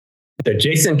The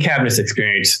Jason Cavness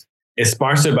Experience is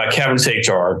sponsored by Cavness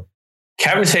HR.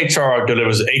 Cavness HR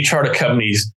delivers HR to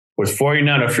companies with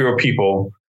 49 or fewer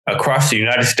people across the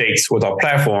United States with a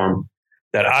platform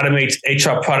that automates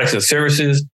HR products and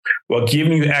services while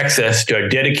giving you access to a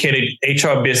dedicated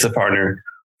HR business partner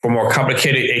for more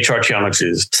complicated HR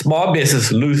challenges. Small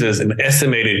business loses an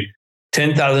estimated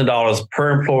 $10,000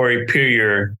 per employee per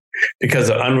year because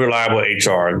of unreliable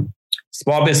HR.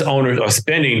 Small business owners are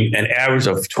spending an average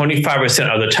of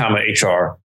 25% of their time on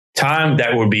HR, time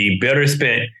that would be better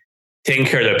spent taking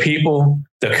care of their people,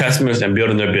 their customers, and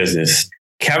building their business.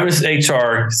 Cavness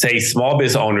HR saves small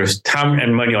business owners time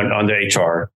and money on their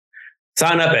HR.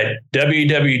 Sign up at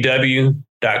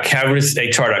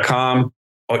www.cavnesshr.com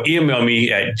or email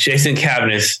me at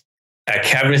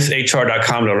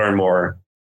jasoncavness@cavnesshr.com to learn more.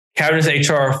 Cavness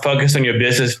HR, focus on your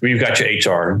business. We've got your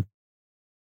HR.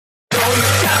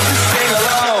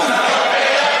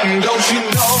 Don't you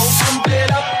know, pump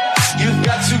it up. You've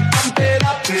got to pump it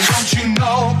up. Don't you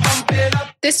know, pump it up.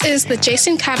 This is the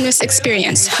Jason Cavness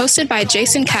Experience, hosted by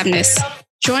Jason Cavness.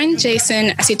 Join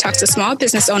Jason as he talks to small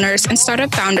business owners and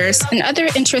startup founders and other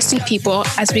interesting people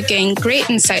as we gain great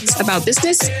insights about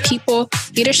business, people,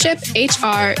 leadership,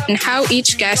 HR, and how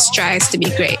each guest strives to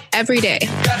be great every day.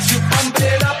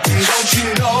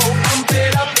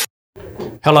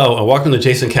 Hello, and welcome to the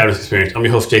Jason Cavness Experience. I'm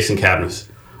your host, Jason Cavness.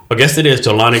 Our guest today is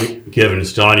Jalonnie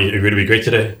Givens. Jalonnie, you ready to be great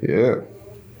today? Yeah.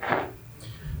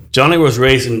 Jalonnie was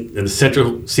raised in the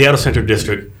Seattle Central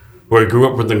District, where he grew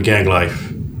up within gang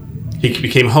life. He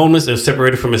became homeless and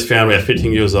separated from his family at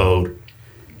 15 years old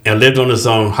and lived on his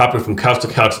own, hopping from couch to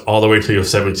couch all the way until he was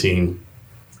 17.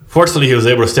 Fortunately, he was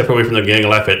able to step away from the gang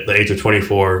life at the age of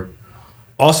 24.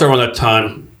 Also around the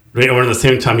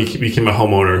same time, he became a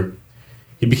homeowner.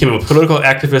 He became a political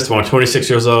activist around 26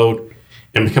 years old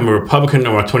and became a Republican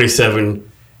around 27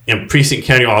 and precinct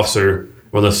county officer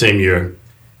around the same year.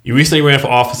 He recently ran for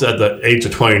office at the age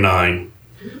of 29.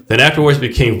 Then afterwards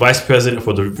became vice president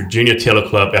for the Virginia Taylor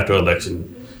Club after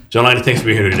election. Jalonnie, thanks for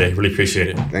being here today. Really appreciate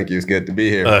it. Thank you. It's good to be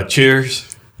here.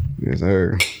 Cheers. Yes,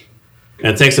 sir.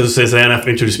 And thanks to Susanna for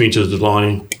introducing me to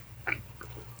Jalonnie.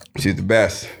 She's the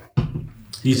best.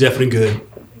 He's definitely good.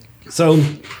 So,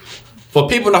 for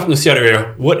people not from the Seattle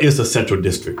area, what is the Central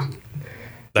District?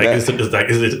 Is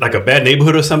it like a bad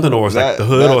neighborhood or something, or is it like the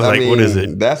hood, or what is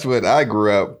it? That's what I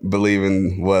grew up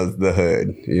believing was the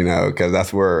hood, because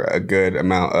that's where a good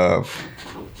amount of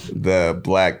the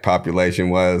black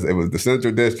population was. It was the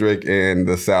Central District and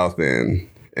the South End,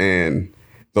 and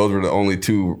those were the only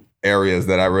two areas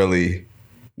that I really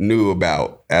knew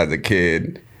about as a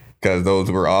kid, because those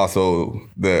were also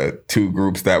the two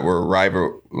groups that were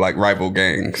rival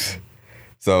gangs.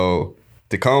 So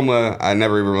Tacoma, I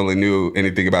never even really knew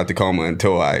anything about Tacoma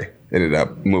until I ended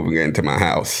up moving into my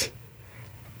house.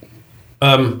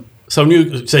 So when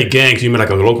you say gangs, you mean like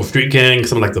a local street gang,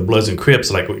 something like the Bloods and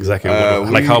Crips, like exactly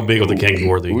how big of the gangs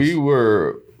were these? We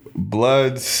were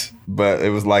Bloods, but it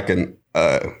was like a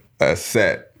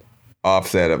offset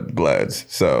of Bloods,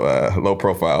 so low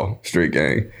profile street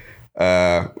gang.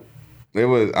 I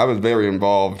was very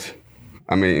involved.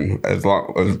 I mean, as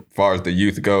far as the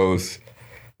youth goes,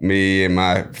 me and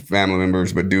my family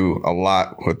members would do a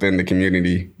lot within the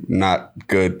community, not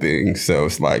good things. So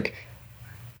it's like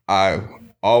I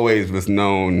always was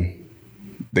known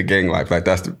the gang life. Like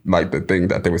that's the thing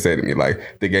that they would say to me,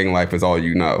 like the gang life is all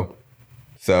you know.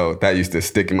 So that used to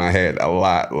stick in my head a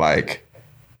lot. Like,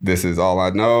 this is all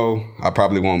I know. I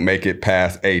probably won't make it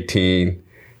past 18.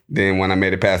 Then when I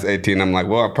made it past 18, I'm like,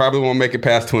 well, I probably won't make it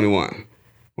past 21.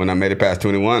 When I made it past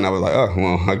 21, I was like, oh,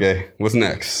 well, okay, what's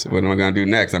next? What am I going to do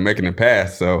next? I'm making it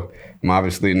past, so I'm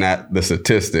obviously not the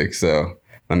statistic, so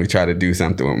let me try to do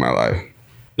something with my life.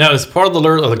 Now, as part of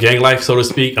the gang life, so to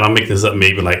speak, and I'm making this up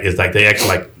maybe, it's like they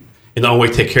actually, in the only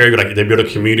way take care of you, like they build a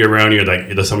community around you, like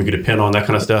there's something you can depend on, that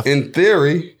kind of stuff? In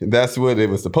theory, that's what it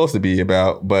was supposed to be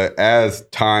about, but as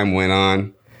time went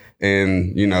on,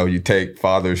 and, you take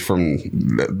fathers from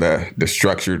the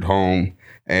structured home,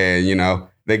 and,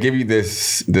 they give you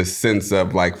this sense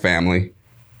of like family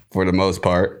for the most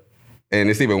part. And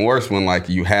it's even worse when like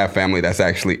you have family that's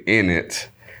actually in it.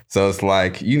 So it's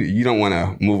like you don't want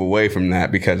to move away from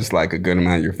that because it's like a good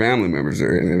amount of your family members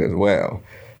are in it as well.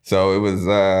 So it was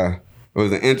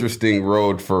an interesting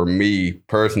road for me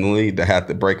personally to have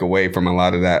to break away from a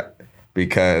lot of that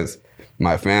because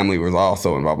my family was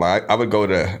also involved. Like I would go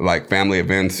to like family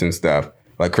events and stuff,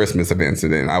 like Christmas events,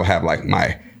 and then I would have like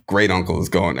my great uncles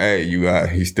going, hey,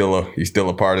 you still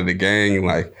a part of the gang?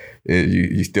 Like,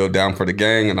 you still down for the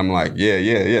gang? And I'm like,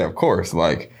 yeah, of course.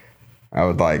 Like, I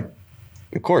was like,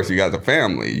 of course, you guys are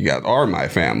family. You guys are my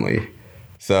family.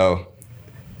 So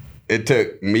it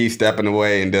took me stepping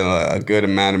away and then a good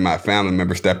amount of my family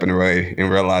members stepping away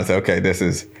and realized, okay, this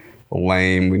is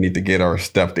lame. We need to get our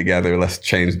stuff together. Let's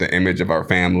change the image of our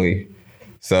family.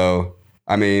 So,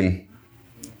 I mean,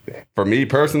 for me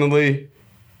personally,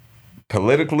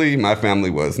 politically, my family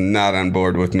was not on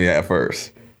board with me at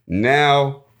first.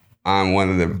 Now, I'm one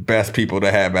of the best people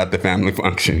to have at the family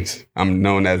functions. I'm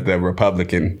known as the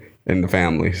Republican in the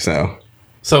family, So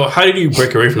how did you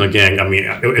break away from the gang? I mean,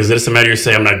 is this a matter you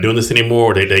say, I'm not doing this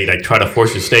anymore? Or they like try to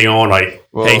force you to stay on? Like,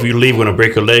 hey, if you leave, we're going to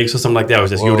break your legs or something like that? Or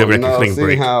was just you never a clean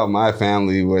break? How my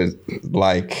family was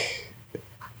like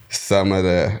some of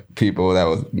the people that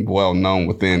was well known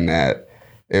within that,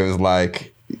 it was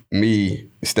like me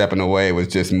stepping away was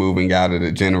just moving out of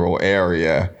the general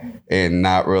area and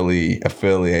not really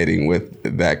affiliating with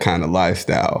that kind of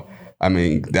lifestyle. I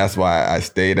mean, that's why I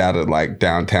stayed out of like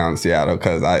downtown Seattle,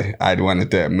 because I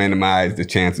wanted to minimize the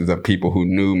chances of people who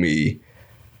knew me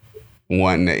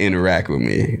wanting to interact with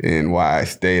me, and why I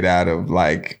stayed out of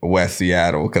like West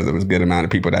Seattle, because there was a good amount of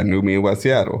people that knew me in West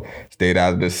Seattle. Stayed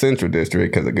out of the Central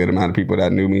District because a good amount of people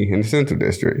that knew me in the Central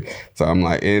District. So I'm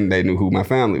like, and they knew who my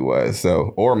family was.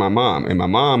 So, or my mom. And my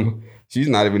mom, she's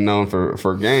not even known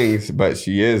for gangs, but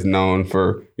she is known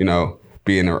for,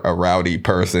 being a rowdy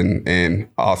person, and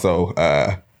also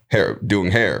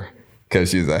doing hair,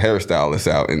 because she's a hairstylist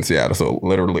out in Seattle. So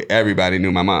literally everybody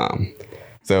knew my mom.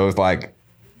 So it was like,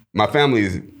 my family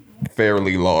is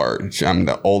fairly large. I'm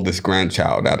the oldest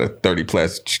grandchild out of 30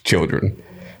 plus children.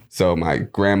 So my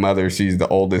grandmother, she's the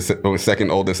oldest,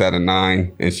 second oldest out of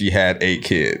 9, and she had 8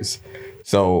 kids.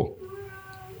 So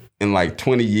in like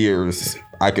 20 years,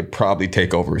 I could probably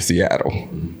take over Seattle.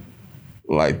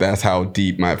 Like, that's how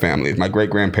deep my family is. My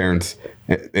great-grandparents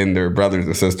and their brothers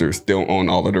and sisters still own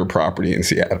all of their property in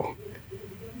Seattle.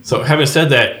 So having said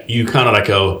that, you kind of like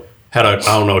had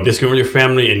a disagreement with your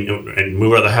family and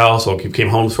moved out of the house, or came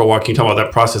home for a while. Can you talk about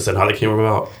that process and how that came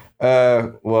about?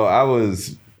 Well,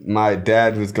 my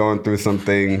dad was going through some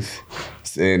things,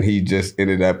 and he just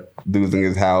ended up losing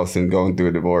his house and going through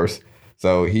a divorce.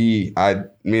 So me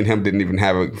and him didn't even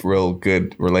have a real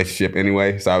good relationship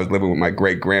anyway. So I was living with my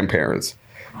great-grandparents.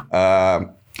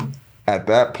 At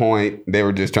that point, they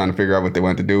were just trying to figure out what they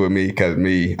wanted to do with me, because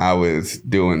I was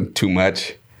doing too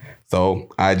much. So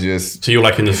So you were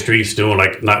like in the streets doing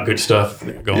like not good stuff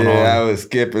going on? Yeah, I was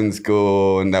skipping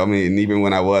school. And even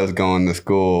when I was going to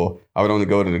school, I would only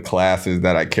go to the classes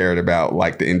that I cared about,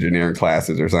 like the engineering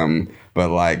classes or something. But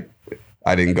like,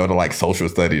 I didn't go to like social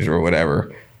studies or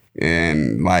whatever.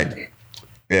 And like,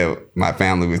 my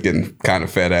family was getting kind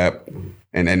of fed up,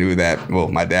 and they knew that,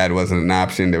 my dad wasn't an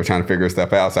option. They were trying to figure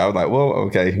stuff out. So I was like, well,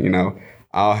 okay,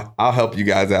 I'll help you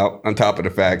guys out. On top of the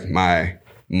fact, my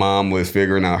mom was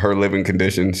figuring out her living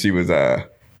conditions. She was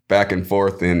back and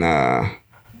forth in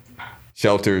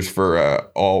shelters for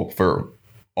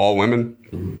all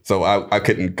women. So I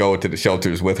couldn't go to the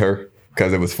shelters with her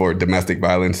because it was for domestic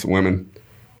violence women.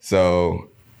 So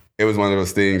it was one of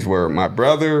those things where my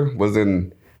brother was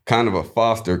in kind of a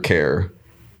foster care,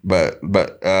 but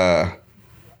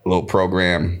little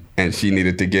program, and she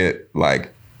needed to get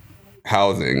like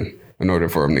housing in order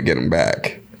for him to get him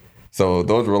back. So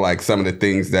those were like some of the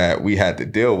things that we had to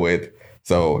deal with.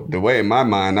 So the way in my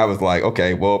mind, I was like,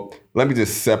 okay, well, let me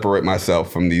just separate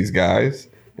myself from these guys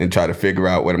and try to figure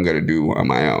out what I'm going to do on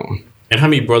my own. And how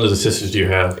many brothers and sisters do you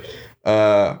have?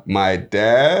 My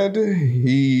dad,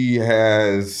 he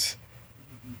has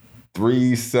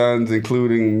 3 sons,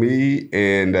 including me,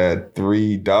 and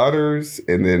 3 daughters.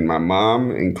 And then my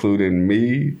mom, including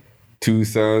me, 2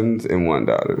 sons and 1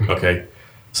 daughter. Okay.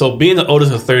 So being the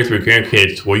oldest of 33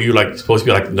 grandkids, were you like supposed to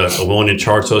be like the one in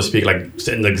charge, so to speak, like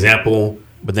setting the example,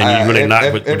 but then you really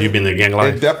not with you being the gang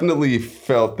life? It definitely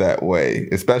felt that way,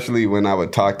 especially when I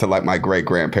would talk to like my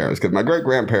great-grandparents, because my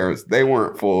great-grandparents, they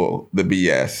weren't full the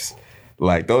BS.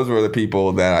 Like, those were the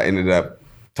people that I ended up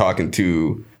talking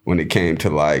to when it came to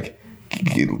like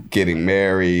getting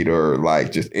married or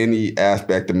like just any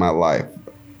aspect of my life.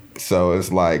 So it's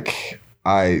like,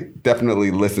 I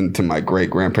definitely listened to my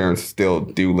great-grandparents, still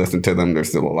do listen to them. They're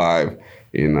still alive,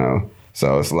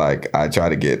 So it's like, I try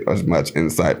to get as much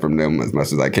insight from them as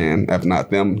much as I can. If not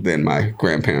them, then my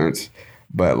grandparents.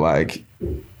 But like,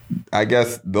 I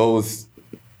guess those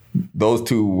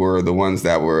 2 were the ones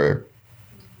that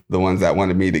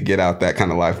wanted me to get out that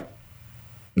kind of life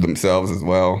themselves as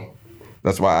well.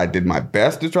 That's why I did my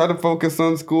best to try to focus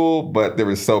on school, but there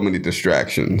were so many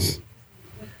distractions.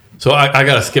 So I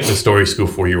got a skipping story school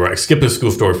for you, right? Skipping school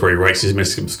story for you, right? She's been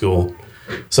skipping school.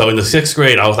 So in the 6th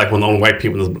grade, I was like one of the only white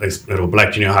people in a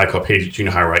black junior high called Page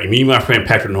Junior High, right? And me and my friend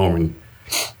Patrick Norman,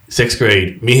 6th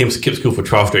grade, me and him skipped school for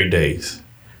 12 straight days.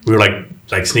 we were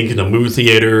like sneaking to movie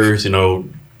theaters,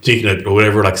 sneaking or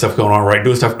whatever, like stuff going on, right?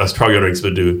 Doing stuff us probably other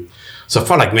would do. So I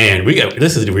felt like, man,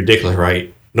 this is ridiculous,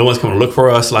 right? No one's coming to look for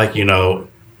us, like I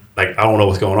don't know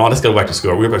what's going on. Let's go back to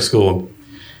school. We went back to school,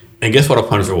 and guess what our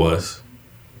punishment was?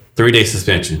 3-day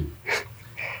suspension.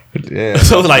 Yeah.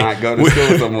 So it was like, not go to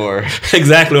school some more.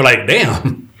 Exactly. We're like,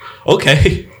 damn.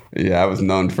 Okay. Yeah, I was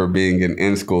known for being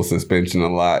in school suspension a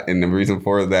lot. And the reason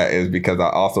for that is because I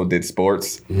also did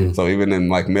sports. Mm-hmm. So even in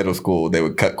like middle school, they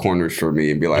would cut corners for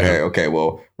me and be like, hey, okay,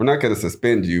 well, we're not going to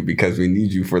suspend you because we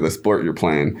need you for the sport you're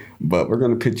playing, but we're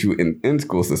going to put you in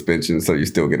school suspension so you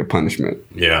still get a punishment.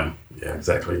 Yeah,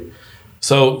 exactly.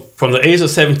 So from the age of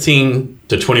 17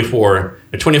 to 24,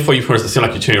 at 24, you pretty much seem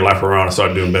like you turned your life around and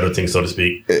started doing better things, so to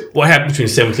speak. What happened between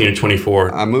 17 and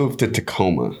 24? I moved to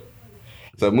Tacoma.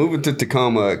 So moving to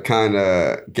Tacoma kind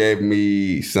of gave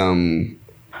me some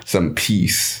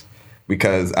peace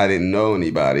because I didn't know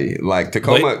anybody. Like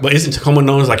Tacoma, but isn't Tacoma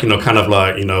known as like kind of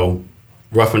like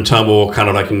rough and tumble, kind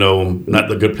of like not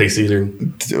the good place either?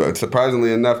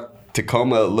 Surprisingly enough,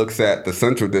 Tacoma looks at the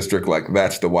Central District like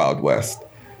that's the Wild West.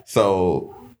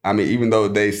 So I mean, even though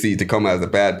they see Tacoma as a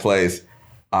bad place,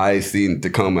 I seen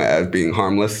Tacoma as being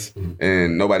harmless,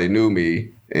 and nobody knew me.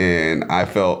 And I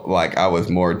felt like I was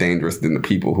more dangerous than the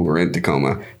people who were in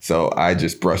Tacoma. So I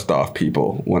just brushed off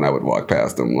people when I would walk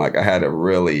past them. Like I had a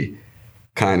really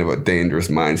kind of a dangerous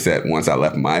mindset once I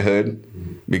left my hood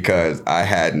because I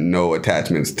had no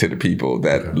attachments to the people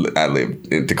that I lived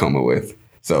in Tacoma with.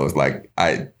 So it's like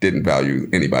I didn't value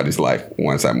anybody's life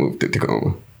once I moved to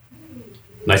Tacoma.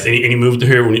 Nice. And you moved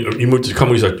here when you moved to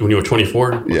Tacoma when you were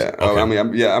 24? Yeah.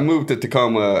 Okay. I moved to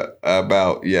Tacoma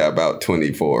about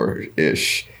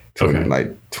 24-ish. Okay.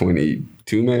 Like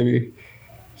 22 maybe.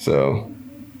 So.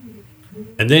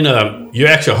 And then you're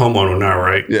actually a homeowner now,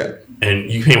 right? Yeah. And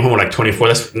you came home at like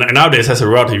 24. Nowadays, that's a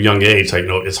relatively young age. Like,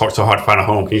 it's so hard to find a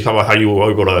home. Can you talk about how you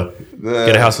were able to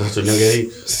get a house at such a young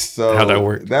age? So how'd that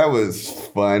work? That was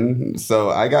fun.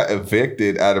 So I got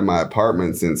evicted out of my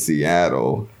apartments in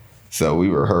Seattle. So we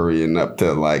were hurrying up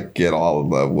to like get all of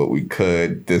what we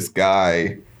could. This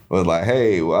guy was like,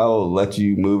 hey, well, I'll let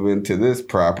you move into this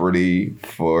property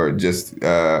for just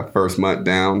first month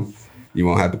down. You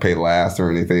won't have to pay last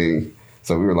or anything.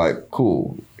 So we were like,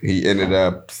 cool. He ended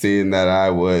up seeing that I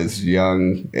was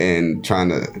young and trying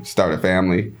to start a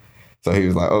family. So he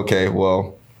was like, okay,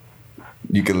 well,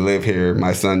 you can live here.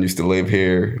 My son used to live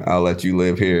here. I'll let you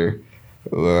live here.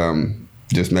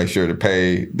 Just make sure to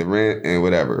pay the rent and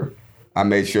whatever. I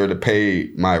made sure to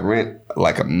pay my rent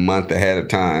like a month ahead of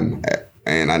time,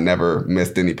 and I never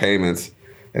missed any payments.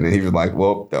 And then he was like,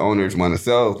 well, the owners want to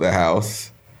sell the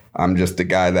house. I'm just the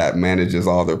guy that manages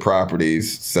all their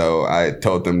properties. So I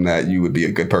told them that you would be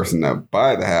a good person to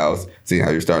buy the house, seeing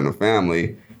how you're starting a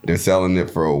family. They're selling it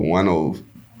for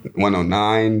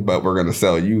 109, but we're going to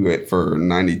sell you it for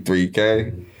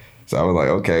 $93K. So I was like,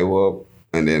 okay, well.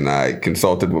 And then I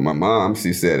consulted with my mom.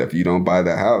 She said, if you don't buy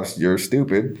the house, you're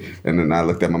stupid. And then I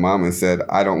looked at my mom and said,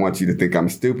 I don't want you to think I'm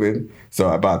stupid. So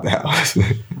I bought the house.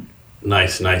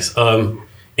 Nice. And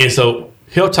so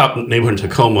Hilltop neighborhood in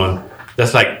Tacoma,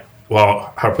 that's like,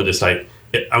 well, how to put this, like,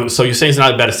 so you're saying it's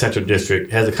not as bad as Central District.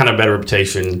 It has a kind of better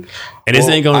reputation. And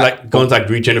isn't it going like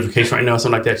regentrification right now or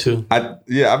something like that too?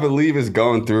 I believe it's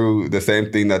going through the same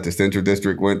thing that the Central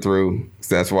District went through.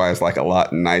 So that's why it's like a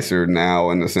lot nicer now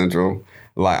in the Central.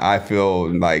 Like I feel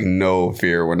like no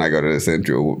fear when I go to the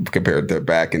Central compared to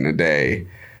back in the day.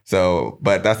 So,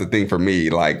 but that's the thing for me.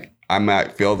 Like I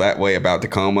might feel that way about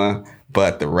Tacoma,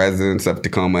 but the residents of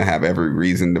Tacoma have every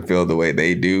reason to feel the way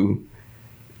they do.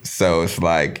 So it's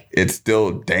like, it's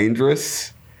still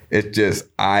dangerous. It's just,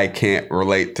 I can't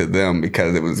relate to them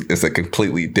because it's a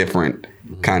completely different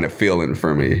kind of feeling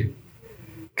for me.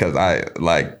 Cause I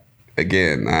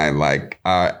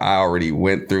already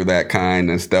went through that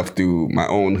kind of stuff through my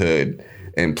own hood.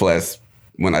 And plus,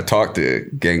 when I talk to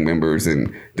gang members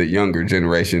and the younger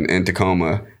generation in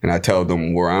Tacoma, and I tell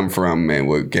them where I'm from and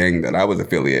what gang that I was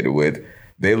affiliated with,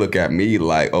 they look at me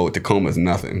like, oh, Tacoma's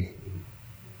nothing.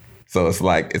 So it's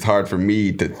like, it's hard for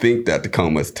me to think that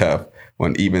Tacoma is tough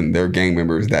when even their gang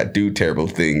members that do terrible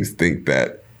things think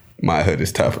that my hood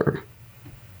is tougher.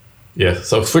 Yeah.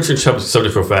 So switching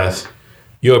subject real fast.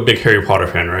 You're a big Harry Potter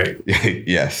fan, right?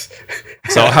 Yes.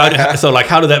 So how did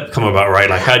that come about, right?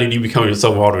 Like, how did you become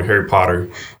so involved with Harry Potter?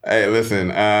 Hey,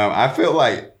 listen, I feel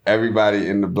like everybody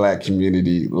in the Black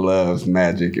community loves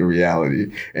magic and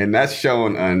reality, and that's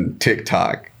shown on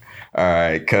TikTok. All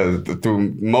right, because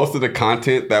through most of the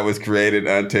content that was created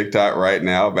on TikTok right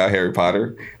now about Harry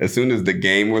Potter, as soon as the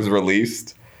game was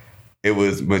released, it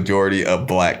was majority of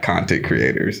Black content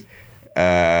creators.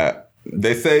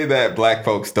 They say that black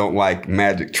folks don't like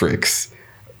magic tricks.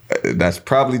 That's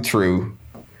probably true.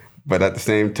 But at the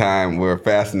same time, we're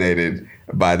fascinated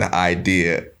by the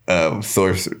idea of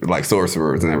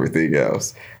sorcerers and everything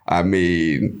else. I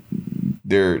mean,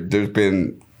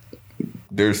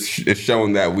 it's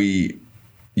shown that we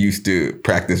used to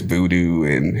practice voodoo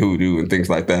and hoodoo and things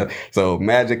like that. So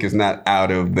magic is not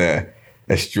out of the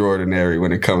extraordinary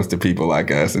when it comes to people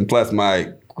like us. And plus,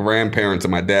 my grandparents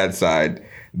on my dad's side,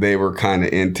 they were kind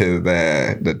of into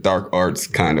the dark arts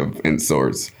kind of in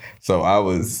sorts. So I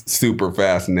was super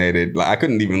fascinated. Like, I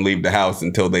couldn't even leave the house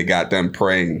until they got done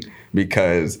praying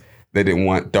because they didn't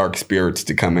want dark spirits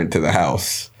to come into the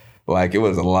house. Like, it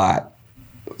was a lot.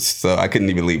 So I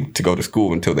couldn't even leave to go to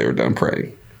school until they were done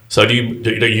praying. So do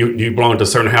you belong to a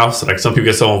certain house? Like, some people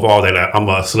get so involved that I'm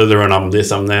a Slytherin, I'm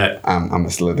this, I'm that. I'm a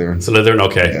Slytherin. Slytherin,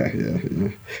 okay.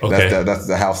 Yeah. Okay. That's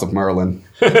the House of Merlin.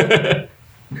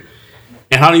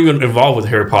 And how do you get involved with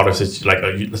Harry Potter since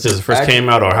since it first came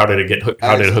out, or how did it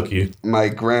hook you? My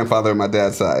grandfather on my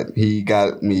dad's side, he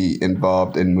got me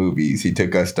involved in movies. He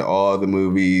took us to all the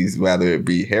movies, whether it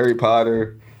be Harry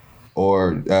Potter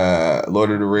or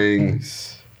Lord of the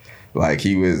Rings. Like,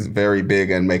 he was very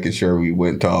big on making sure we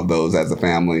went to all those as a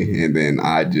family, and then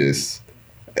I just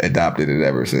adopted it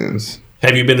ever since.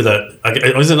 Have you been to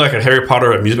wasn't it like a Harry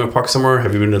Potter amusement park somewhere?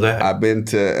 Have you been to that? I've been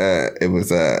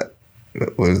to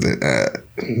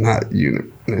not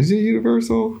is it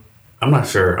Universal? I'm not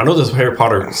sure. I know there's Harry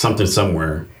Potter something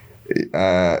somewhere.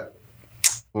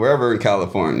 Wherever in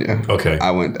California. Okay.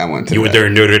 I went to You went there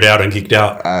and nerded out and geeked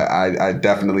out? I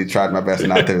definitely tried my best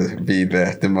not to be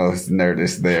the most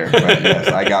nerdist there. But yes,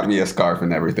 I got me a scarf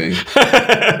and everything.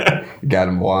 Got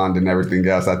a wand and everything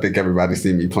else. I think everybody's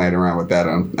seen me playing around with that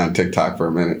on TikTok for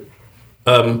a minute.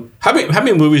 How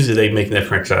many movies did they make in that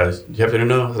franchise? Do you happen to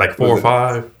know? Like 4 or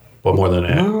 5? Or more than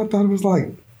that? No, I thought it was like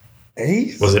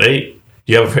 8. Was it 8?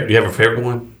 Do you have a favorite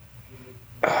one?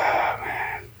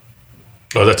 Man.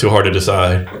 Or is that too hard to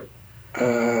decide?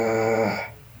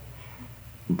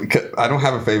 Because I don't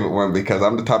have a favorite one because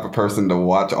I'm the type of person to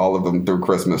watch all of them through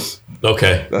Christmas.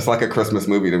 Okay. That's like a Christmas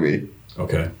movie to me.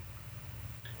 Okay.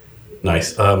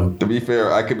 Nice. To be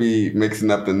fair, I could be mixing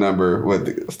up the number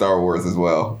with Star Wars as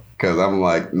well. Because I'm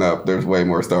like, no, there's way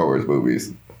more Star Wars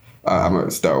movies. I'm a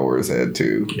Star Wars head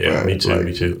too. Yeah, me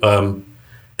too. And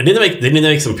didn't they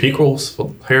make some prequels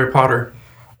for Harry Potter?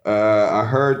 I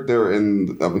heard they're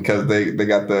in because they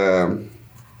got the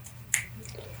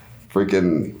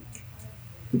freaking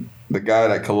the guy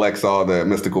that collects all the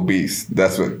mystical beasts.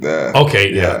 That's what.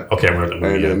 Okay, yeah. Okay, I remember that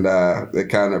movie. And then it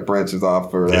kind of branches off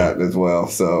for that as well.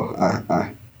 So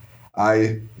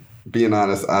I being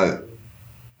honest, I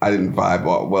didn't vibe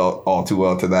all too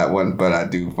well to that one, but I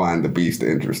do find the beast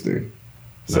interesting.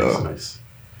 Nice.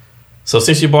 So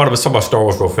since you brought up, let's talk about Star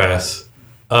Wars real fast.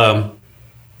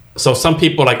 So some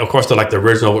people of course, they're like the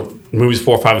original movies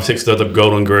 4, 5, and 6. They're the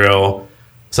Golden Grail.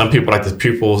 Some people like the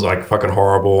prequels, like fucking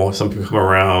horrible. Some people come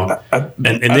around, and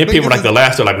then people like the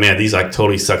last. They're like, man, these like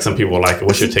totally suck. Some people like it.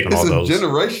 What's your take on all those? It's a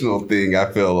generational thing.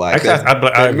 I feel like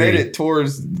I made it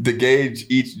towards the gauge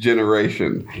each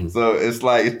generation. Mm-hmm. So it's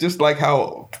just like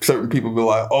how certain people be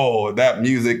like, oh, that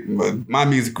music, my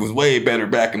music was way better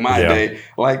back in my day.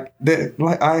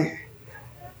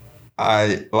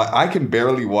 I can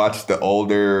barely watch the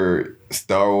older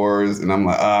Star Wars, and I'm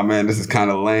like, oh man, this is kind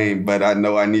of lame, but I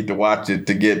know I need to watch it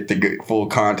to get full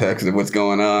context of what's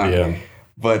going on. Yeah.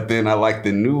 But then I like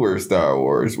the newer Star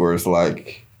Wars, where it's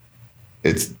like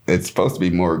it's supposed to be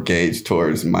more gauged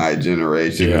towards my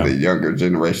generation and the younger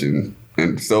generation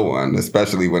and so on,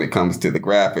 especially when it comes to the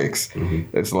graphics.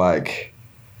 Mm-hmm. It's like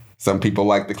some people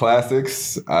like the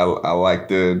classics. I like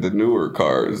the newer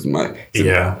cars.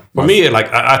 For me,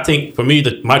 I think for me,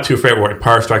 my two favorite were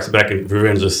Empire Strikes Back and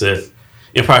Revenge of the Sith.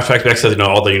 Empire Strikes Back says,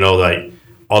 all the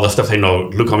stuff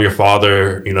Luke, I'm your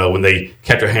father, when they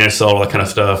capture Han Solo, that kind of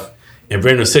stuff. And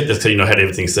Revenge of the Sith just had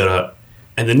everything set up.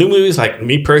 And the new movies, like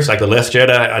me personally, like The Last Jedi,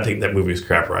 I think that movie is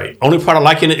crap, right? Only part I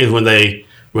like in it is when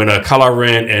Kylo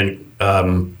Ren and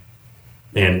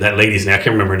that lady's name, I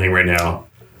can't remember her name right now.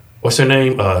 What's her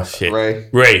name?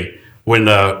 Rey. When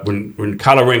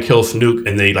Kylo Ren kills Snoke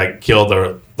and they kill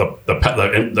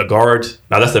the guards.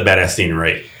 Now that's a badass scene,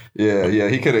 right? Yeah.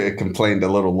 He could have complained a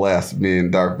little less,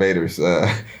 being Darth Vader's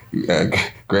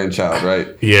grandchild, right?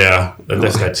 Yeah,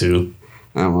 that's that too.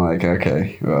 I'm like,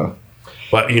 okay, well.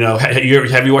 But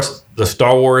have you watched the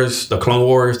Star Wars, the Clone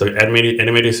Wars, the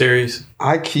animated series?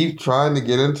 I keep trying to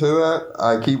get into that.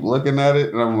 I keep looking at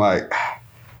it, and I'm like.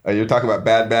 You're talking about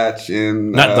Bad Batch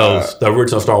in... Not those. The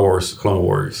original Star Wars, Clone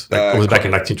Wars. It was back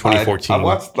in 2014. I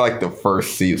watched the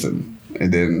first season.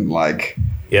 And then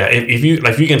Yeah,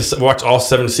 if you can watch all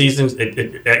 7 seasons,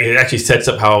 it actually sets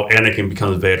up how Anakin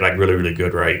becomes Vader, like really, really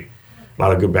good, right? A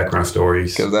lot of good background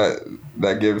stories. Because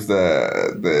that gives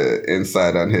the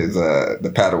insight on his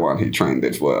the Padawan he trained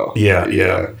as well.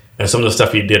 Yeah. And some of the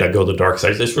stuff he did at Go to the Dark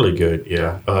Side, it's really good.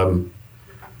 Yeah.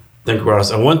 Think about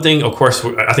us. And one thing, of course,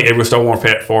 I think every Star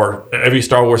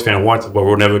Wars fan wants, but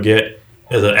we'll never get,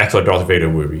 is an actual Darth Vader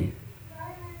movie.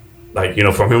 Like, you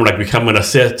know, from him like becoming a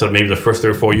Sith to maybe the first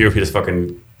 3 or 4 years, he just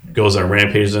fucking goes on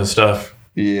rampages and stuff.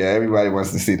 Yeah, everybody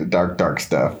wants to see the dark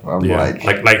stuff. I'm like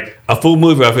a full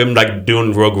movie of him like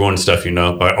doing Rogue One stuff, you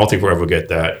know. But I don't think we'll ever get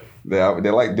that. They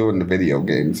like doing the video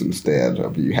games instead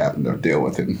of you having to deal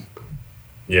with it.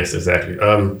 Yes, exactly.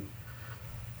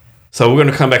 So we're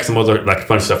going to come back to some other like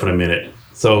fun stuff in a minute.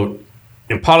 So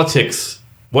in politics,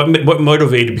 what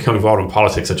motivated you to become involved in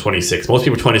politics at 26? Most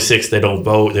people 26, they don't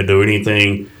vote, they do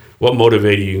anything. What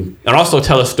motivated you? And also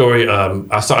tell a story. I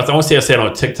want to say I said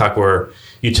on TikTok where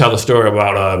you tell a story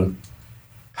about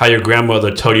how your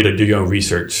grandmother told you to do your own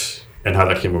research and how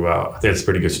that came about. I think it's a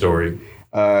pretty good story.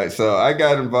 So I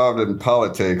got involved in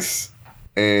politics,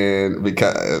 and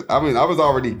because I was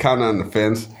already kind of on the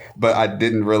fence, but I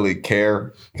didn't really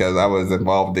care because I was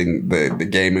involved in the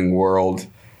gaming world.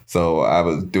 So I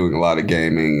was doing a lot of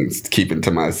gaming, keeping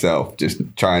to myself, just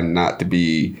trying not to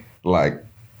be like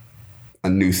a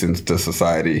nuisance to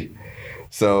society.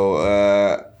 So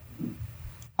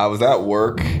I was at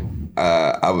work.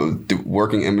 I was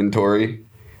working inventory,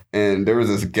 and there was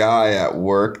this guy at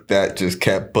work that just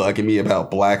kept bugging me about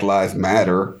Black Lives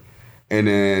Matter. And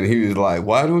then he was like,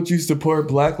 "Why don't you support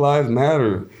Black Lives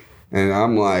Matter?" And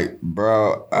I'm like,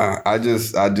 "Bro, I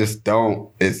just don't.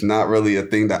 It's not really a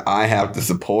thing that I have to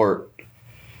support."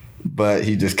 But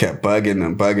he just kept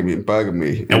bugging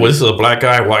me. And was this a black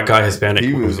guy, white guy, Hispanic?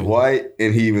 He was white,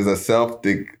 and he was a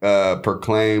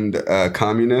self-proclaimed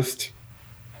communist.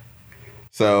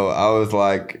 So I was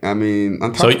like,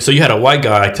 So you had a white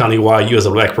guy telling you why you as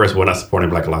a black person were not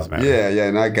supporting Black Lives Matter. Yeah,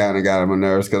 and I kind of got him on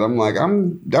nerves because I'm like,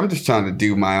 I'm just trying to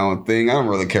do my own thing. I don't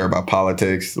really care about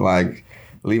politics. Like,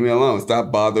 leave me alone.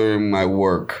 Stop bothering my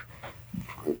work.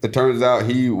 It turns out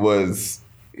he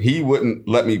wouldn't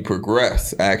let me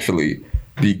progress, actually,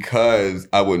 because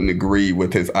I wouldn't agree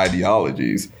with his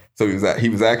ideologies. So he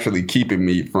was actually keeping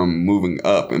me from moving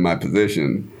up in my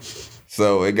position.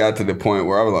 So it got to the point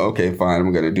where I was like, okay, fine,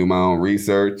 I'm going to do my own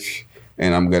research,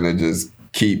 and I'm going to just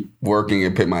keep working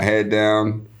and put my head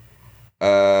down.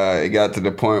 It got to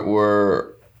the point where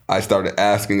I started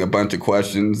asking a bunch of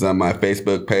questions on my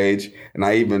Facebook page, and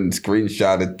I even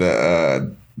screenshotted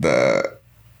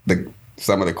the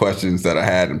some of the questions that I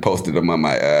had and posted them on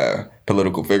my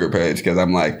political figure page, because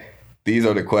I'm like, these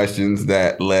are the questions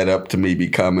that led up to me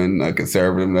becoming a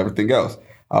conservative and everything else.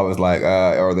 I was like,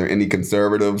 are there any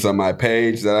conservatives on my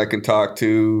page that I can talk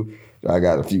to? I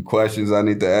got a few questions I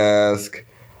need to ask.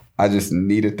 I just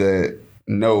needed to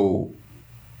know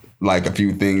like a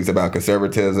few things about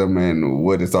conservatism and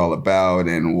what it's all about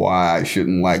and why I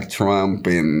shouldn't like Trump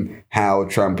and how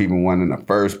Trump even won in the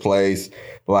first place.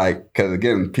 Like, because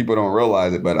again, people don't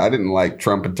realize it, but I didn't like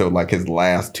Trump until like his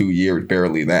last 2 years,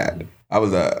 barely that. I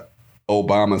was a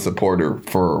Obama supporter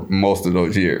for most of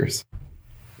those years.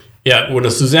 Yeah, when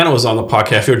Susanna was on the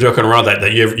podcast, you were joking around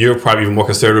that you're probably even more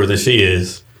conservative than she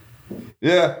is.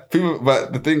 Yeah,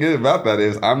 but the thing is about that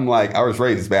is I was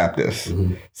raised Baptist.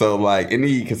 Mm-hmm. So like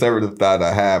any conservative thought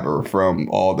I have are from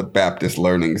all the Baptist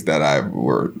learnings that I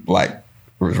was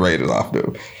raised off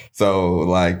of. So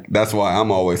like that's why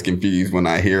I'm always confused when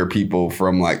I hear people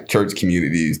from like church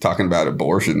communities talking about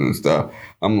abortion and stuff.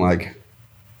 I'm like,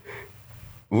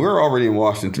 we're already in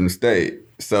Washington State.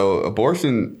 So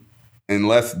abortion,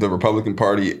 unless the Republican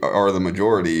Party are the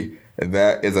majority,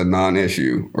 that is a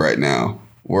non-issue right now.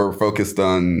 We're focused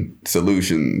on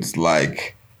solutions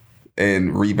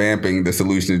and revamping the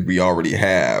solutions we already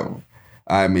have.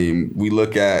 I mean, we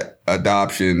look at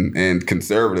adoption, and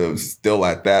conservatives still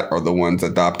at that are the ones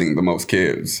adopting the most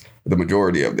kids, the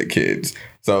majority of the kids.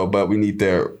 So, but we need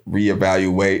to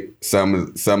reevaluate some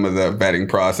of the vetting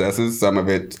processes, some of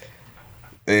it.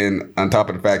 And on top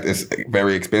of the fact, it's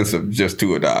very expensive just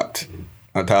to adopt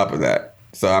on top of that.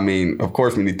 So, I mean, of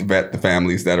course, we need to vet the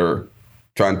families that are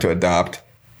trying to adopt.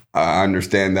 I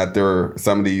understand that there are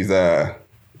some of these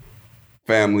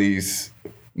families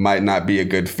might not be a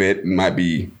good fit and might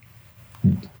be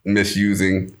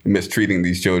mistreating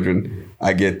these children.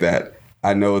 I get that.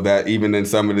 I know that even in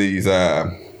some of these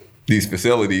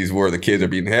facilities where the kids are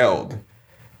being held,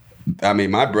 I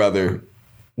mean, my brother,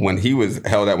 when he was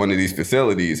held at one of these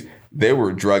facilities, they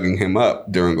were drugging him up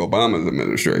during Obama's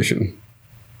administration.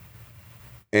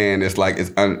 And it's like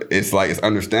it's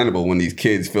understandable when these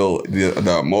kids feel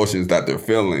the emotions that they're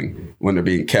feeling when they're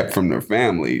being kept from their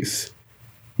families.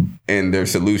 And their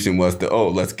solution was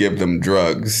let's give them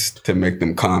drugs to make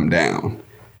them calm down.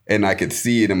 And I could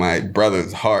see it in my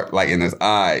brother's heart, like in his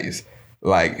eyes,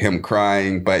 like him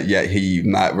crying, but yet he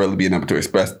not really being able to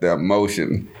express the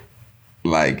emotion.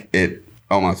 Like it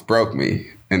almost broke me.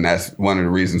 And that's one of the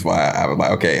reasons why I was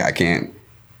like, okay, I can't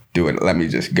do it. Let me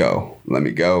just go. Let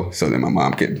me go so that my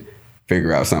mom could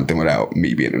figure out something without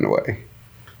me being in the way.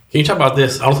 Can you talk about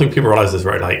this? I don't think people realize this,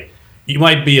 right? Like, you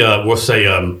might be, we'll say,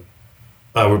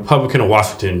 a Republican in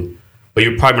Washington, but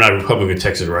you're probably not a Republican in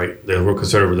Texas, right? They're real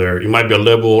conservative there. You might be a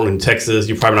liberal in Texas.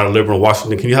 You're probably not a liberal in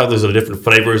Washington. Can you have those different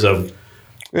flavors of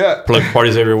political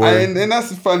parties everywhere? And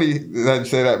that's funny that you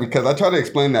say that, because I try to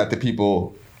explain that to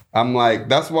people. I'm like,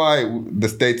 that's why the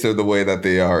states are the way that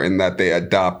they are, in that they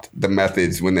adopt the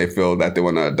methods when they feel that they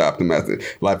want to adopt the method.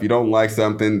 Like, if you don't like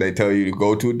something, they tell you to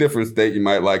go to a different state, you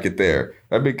might like it there.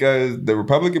 That's because the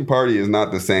Republican Party is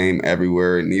not the same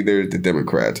everywhere, and neither is the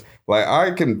Democrats. Like,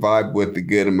 I can vibe with a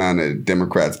good amount of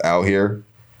Democrats out here.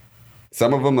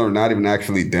 Some of them are not even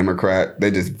actually Democrat.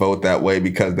 They just vote that way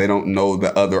because they don't know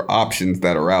the other options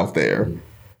that are out there.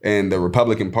 And the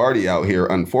Republican Party out here,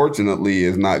 unfortunately,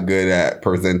 is not good at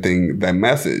presenting that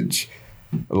message.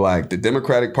 Like, the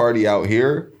Democratic Party out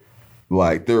here,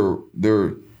 like,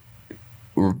 they're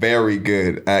very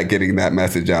good at getting that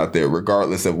message out there,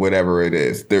 regardless of whatever it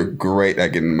is. They're great at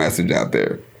getting the message out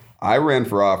there. I ran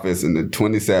for office in the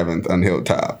 27th on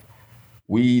Hilltop.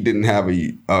 We didn't have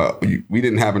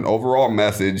an overall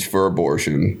message for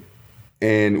abortion,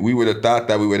 and we would have thought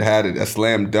that we would have had a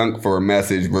slam dunk for a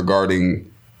message regarding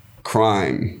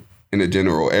crime in the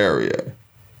general area,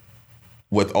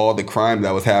 with all the crime that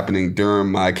was happening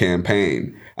during my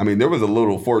campaign. I mean, there was a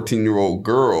little 14-year-old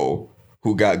girl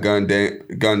who got gunned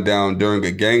down during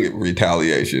a gang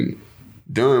retaliation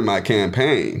during my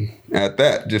campaign, at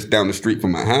that, just down the street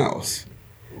from my house.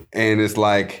 And it's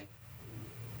like,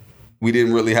 we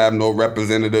didn't really have no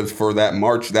representatives for that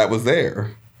march that was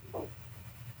there.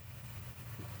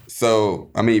 So,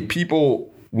 I mean,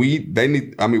 we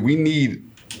need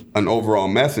an overall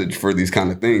message for these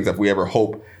kind of things if we ever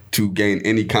hope to gain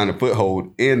any kind of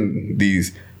foothold in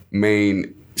these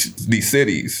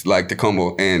cities like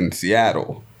Tacoma and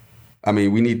Seattle. I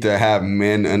mean, we need to have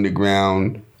men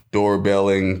underground,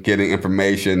 doorbelling, getting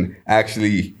information.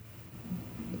 Actually,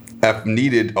 I've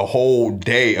needed a whole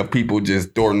day of people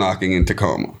just door knocking in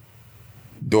Tacoma,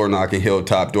 door knocking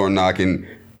Hilltop, door knocking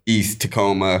East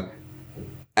Tacoma,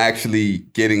 actually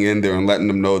getting in there and letting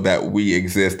them know that we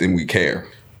exist and we care.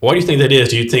 Why do you think that is?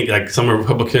 Do you think like some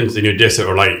Republicans in your district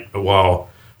are like, well,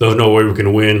 there's no way we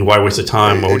can win. Why waste the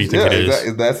time? Or what do you think it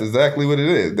is? That's exactly what it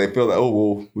is. They feel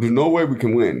that, there's no way we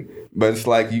can win. But it's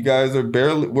like, you guys we're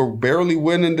barely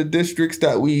winning the districts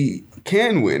that we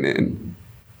can win in.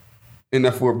 And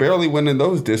if we're barely winning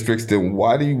those districts, then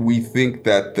why do we think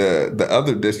that the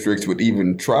other districts would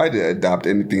even try to adopt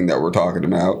anything that we're talking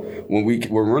about when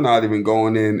we're not even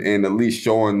going in and at least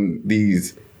showing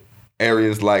these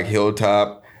areas like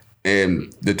Hilltop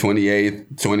and the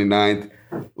 28th, 29th,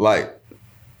 like,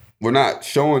 we're not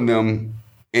showing them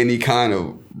any kind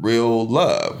of real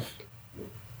love,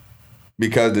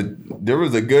 because there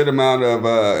was a good amount of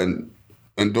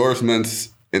endorsements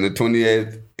in the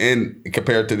 28th and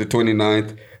compared to the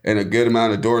 29th, and a good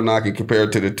amount of door knocking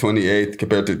compared to the 28th,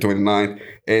 compared to the 29th,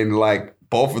 and like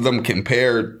both of them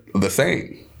compared the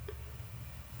same.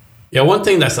 Yeah, one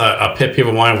thing that's a pet peeve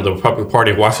of mine with the Republican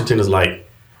Party of Washington is like,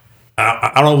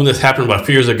 I don't know when this happened, but a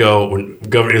few years ago when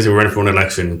Governor Inslee ran for an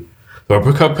election, the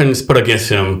Republicans put against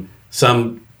him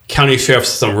some county sheriff,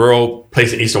 some rural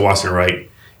place in eastern Washington, right?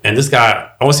 And this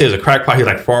guy, I want to say, is a crackpot. He's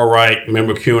like far right,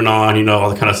 member QAnon, all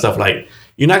the kind of stuff. Like,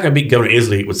 you're not going to beat Governor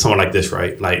Inslee with someone like this,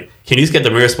 right? Like, can you just get the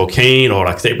mayor of Spokane or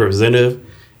like state representative?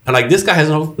 And like, this guy has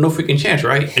no freaking chance,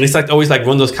 right? And it's like always like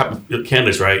one of those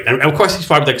candidates, right? And of course, he's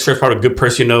probably like probably a good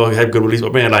person, he had good release.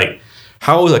 But man, like,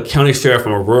 how is a county sheriff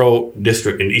from a rural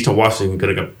district in eastern Washington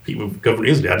going to compete with Governor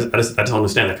Inslee? I just don't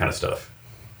understand that kind of stuff.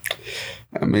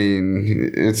 I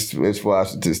mean, it's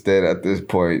Washington State at this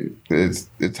point.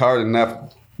 It's hard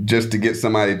enough just to get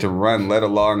somebody to run, let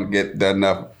alone get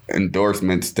enough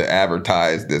endorsements to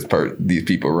advertise these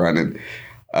people running.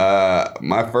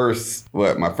 My first,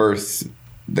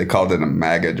 they called it a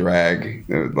MAGA drag.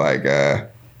 It was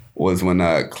like, was when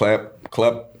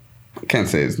Klep, I can't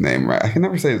say his name right. I can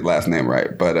never say his last name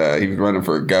right, but he was running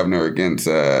for governor against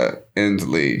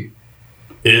Inslee.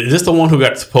 Is this the one who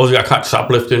supposedly got caught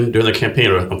shoplifting during the campaign,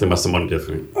 or something about someone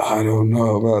different? I don't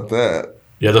know about that.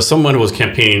 Yeah, there's someone who was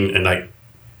campaigning and like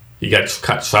he got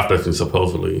caught shoplifting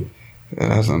supposedly.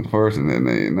 That's unfortunate.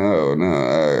 No.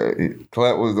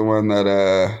 Clett was the one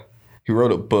that he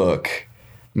wrote a book.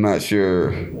 I'm not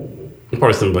sure.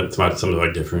 Probably something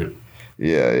like different.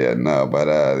 Yeah, no, but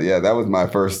that was my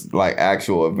first like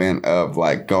actual event of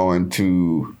like going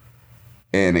to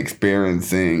and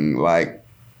experiencing like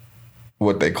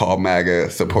what they call MAGA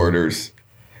supporters,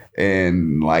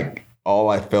 and like all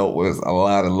I felt was a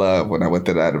lot of love when I went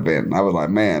to that event. And I was like,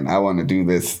 man, I want to do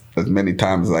this as many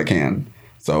times as I can.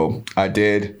 So I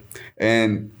did,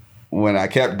 and when I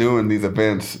kept doing these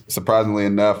events, surprisingly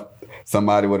enough,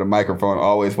 somebody with a microphone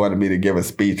always wanted me to give a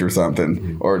speech or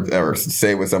something, or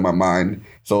say what's on my mind.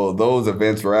 So those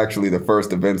events were actually the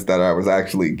first events that I was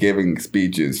actually giving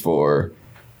speeches for.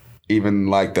 Even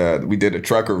like we did a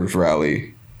truckers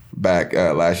rally back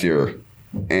last year,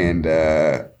 and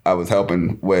I was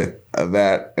helping with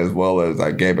that, as well as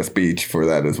I gave a speech for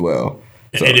that as well.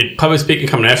 So, and did public speaking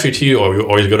come naturally to you, or you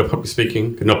always go to public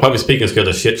speaking? No, public speaking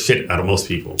scares the shit out of most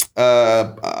people.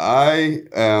 I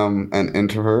am an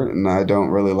introvert, and I don't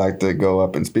really like to go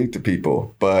up and speak to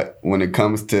people. But when it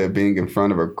comes to being in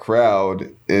front of a crowd,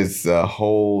 it's a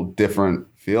whole different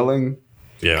feeling.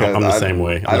 Yeah, I'm the same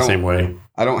way. I'm the same way.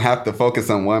 I don't have to focus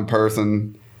on one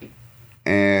person,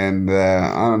 and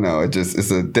I don't know.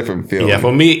 It's a different feeling. Yeah,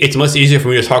 for me, it's much easier for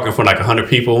me to talk in front of like 100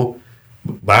 people.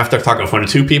 But after talking in front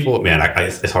of 2 people, man,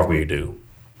 it's hard for me to do.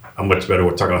 I'm much better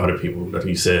with talking to 100 people, like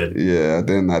you said. Yeah,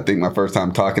 then I think my first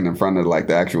time talking in front of like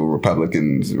the actual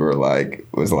Republicans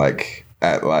was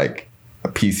at like a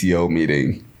PCO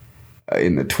meeting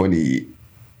in the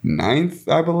 29th,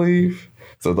 I believe.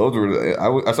 So those were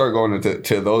I started going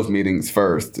to those meetings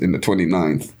first in the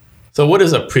 29th. So what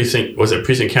is a precinct? Was it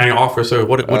precinct county officer?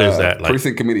 What is that? Like,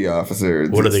 precinct committee officer.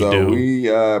 What do they do? We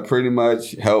pretty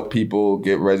much help people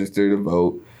get registered to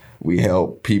vote. We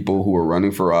help people who are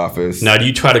running for office. Now, do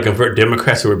you try to convert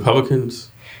Democrats to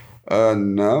Republicans?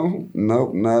 No,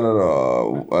 not at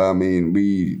all. I mean,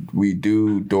 we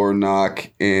do door knock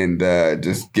and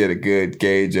just get a good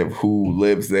gauge of who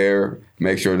lives there.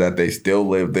 Make sure that they still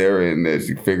live there, and as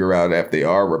you figure out if they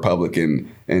are Republican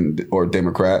or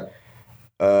Democrat.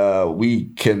 We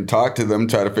can talk to them,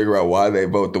 try to figure out why they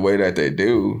vote the way that they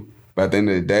do. But at the end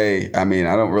of the day, I mean,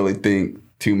 I don't really think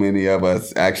too many of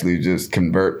us actually just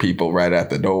convert people right at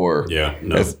the door. Yeah,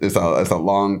 no. It's a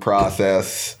long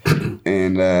process,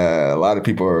 and a lot of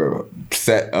people are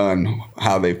set on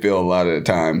how they feel a lot of the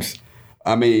times.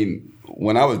 I mean,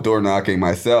 when I was door knocking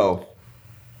myself,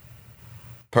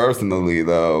 personally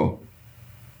though,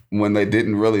 when they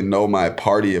didn't really know my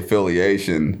party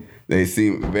affiliation, they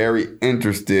seemed very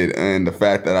interested in the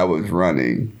fact that I was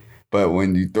running. But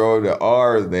when you throw the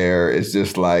R there, it's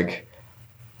just like,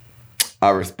 I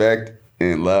respect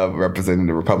and love representing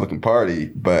the Republican Party,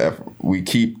 but if we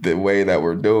keep the way that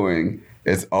we're doing,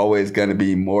 it's always going to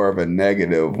be more of a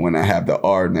negative when I have the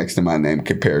R next to my name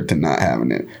compared to not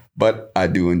having it. But I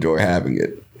do enjoy having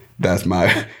it. That's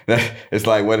it's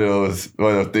like one of those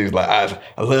things like,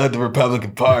 I love the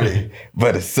Republican Party,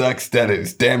 but it sucks that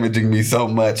it's damaging me so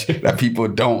much that people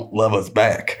don't love us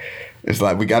back. It's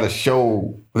like we got to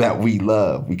show that we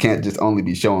love. We can't just only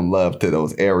be showing love to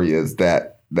those areas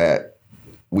that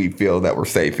we feel that we're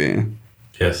safe in.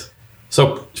 Yes.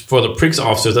 So for the precinct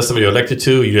officers, that's something you're elected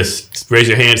to. You just raise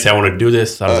your hand and say, I want to do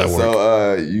this. How does that work?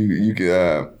 So you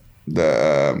can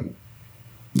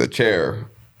the chair,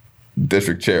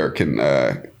 district chair, can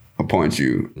appoint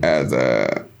you as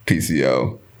a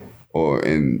PCO, or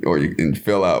you can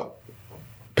fill out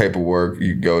paperwork.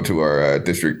 You go to our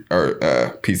district or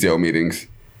PCO meetings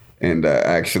and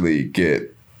actually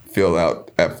get filled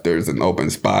out. If there's an open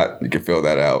spot, you can fill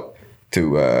that out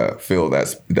to fill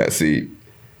that seat.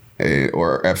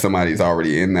 Or if somebody's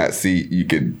already in that seat, you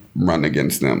could run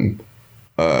against them.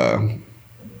 And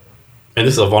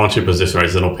this is a volunteer position, right?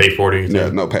 There's no pay for it or anything? Yeah,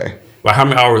 no pay. Well, how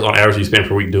many hours on average do you spend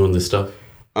per week doing this stuff?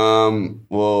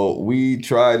 Well, we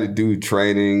try to do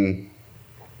training,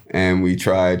 and we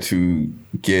try to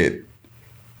get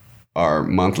our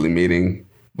monthly meeting.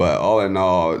 But all in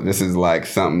all, this is like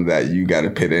something that you got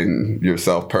to put in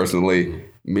yourself personally.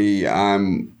 Me,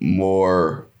 I'm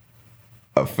more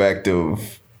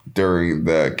effective during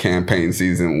the campaign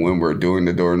season when we're doing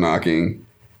the door knocking.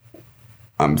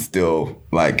 I'm still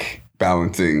like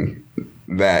balancing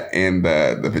that and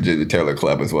the Virginia Taylor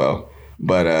Club as well.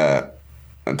 But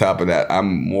on top of that,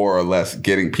 I'm more or less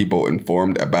getting people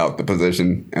informed about the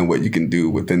position and what you can do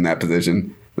within that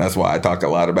position. That's why I talk a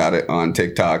lot about it on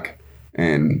TikTok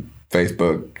and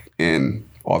Facebook and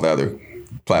all the other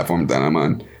platforms that I'm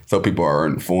on. So people are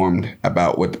informed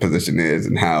about what the position is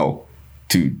and how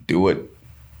to do it.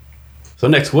 So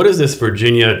next, what is this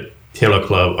Virginia Taylor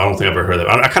Club. I don't think I've ever heard of it.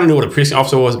 I kind of knew what a precinct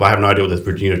officer was, but I have no idea what this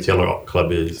Virginia Taylor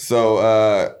Club is. So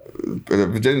the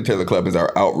Virginia Taylor Club is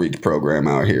our outreach program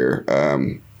out here.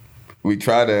 We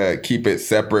try to keep it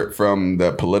separate from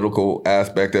the political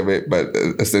aspect of it, but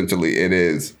essentially it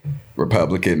is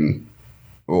Republican,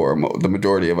 or the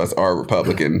majority of us are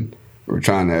Republican. We're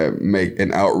trying to make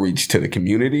an outreach to the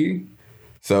community.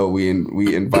 So we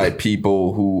invite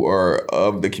people who are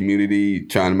of the community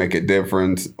trying to make a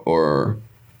difference, or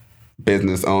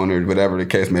business owners, whatever the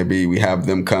case may be. We have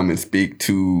them come and speak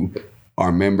to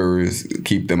our members,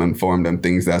 keep them informed on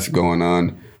things that's going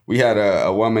on. We had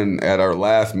a woman at our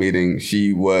last meeting.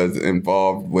 She was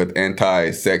involved with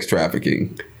anti-sex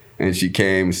trafficking, and she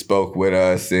came, spoke with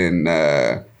us, and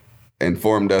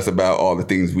informed us about all the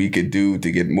things we could do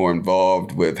to get more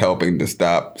involved with helping to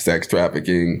stop sex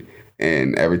trafficking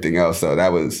and everything else. So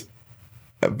that was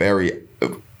a very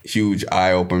huge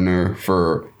eye-opener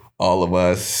for all of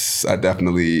us. I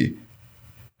definitely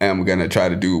am going to try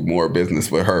to do more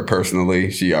business with her personally.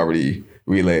 She already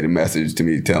relayed a message to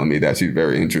me telling me that she's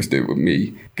very interested with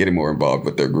me getting more involved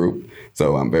with their group.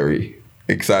 So I'm very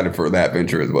excited for that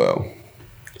venture as well.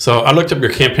 So I looked up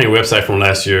your campaign website from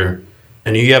last year,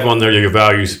 and you have on there your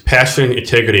values: passion,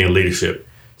 integrity, and leadership.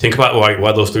 Think about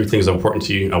why those three things are important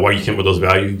to you and why you came up with those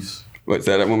values. What's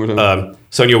that one more time?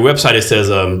 So on your website, it says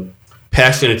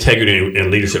passion, integrity,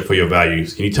 and leadership for your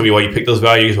values. Can you tell me why you picked those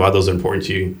values, why those are important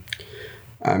to you?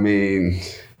 I mean,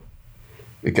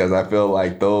 because I feel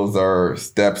like those are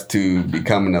steps to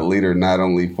becoming a leader, not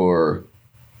only for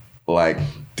like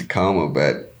Tacoma,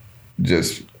 but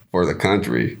just for the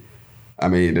country. I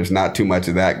mean, there's not too much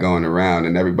of that going around,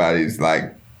 and everybody's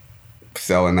like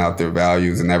selling out their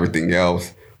values and everything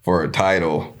else for a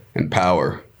title and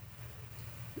power.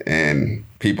 And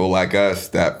people like us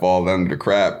that fall under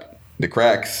the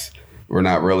cracks, we're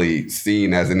not really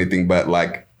seen as anything but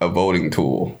like a voting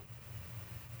tool.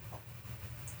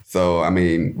 So, I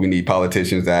mean, we need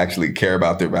politicians that actually care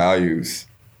about their values,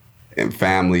 and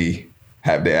family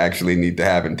they actually need to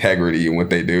have integrity in what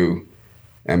they do.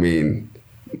 I mean,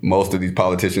 most of these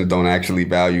politicians don't actually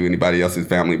value anybody else's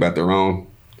family but their own.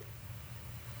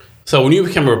 So when you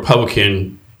became a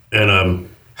Republican, and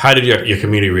how did your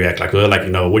community react? Like, what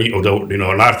do you,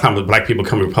 a lot of times Black people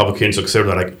become Republicans, so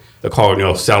consider like they're called,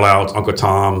 sellouts, Uncle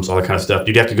Toms, all that kind of stuff.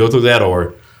 Did you have to go through that,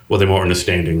 or were they more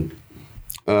understanding?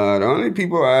 The only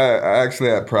people I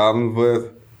actually had problems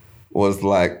with was,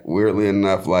 like, weirdly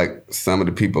enough, like some of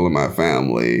the people in my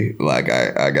family. Like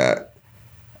I got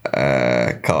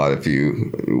called a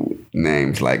few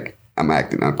names, like I'm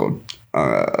acting Uncle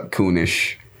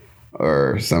Coonish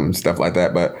or some stuff like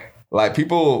that. But like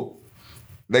people,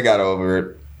 they got over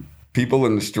it. People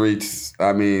in the streets,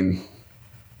 I mean,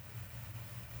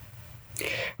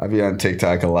 I be on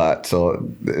TikTok a lot, so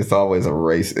it's always a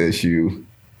race issue.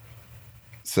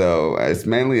 So it's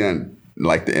mainly on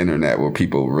like the internet where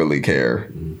people really care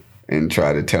and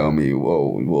try to tell me,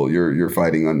 well, you're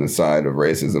fighting on the side of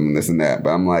racism and this and that. But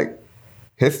I'm like,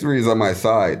 history is on my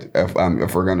side. If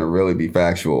we're gonna really be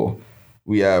factual,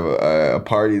 we have a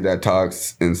party that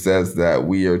talks and says that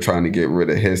we are trying to get rid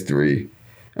of history,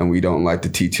 and we don't like to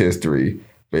teach history.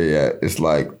 But yet, it's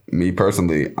like, me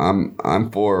personally,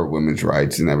 I'm for women's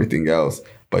rights and everything else.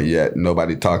 But yet,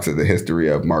 nobody talks of the history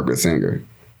of Margaret Sanger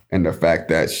and the fact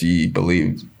that she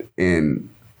believed in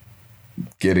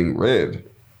getting rid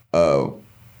of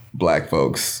Black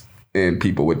folks and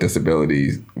people with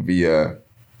disabilities via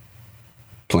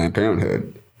Planned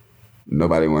Parenthood.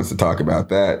 Nobody wants to talk about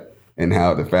that, and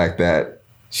how the fact that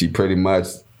she pretty much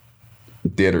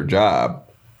did her job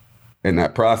in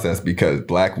that process, because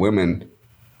Black women,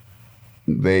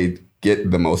 they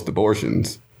get the most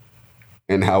abortions,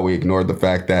 and how we ignored the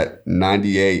fact that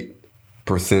 98%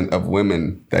 of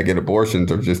women that get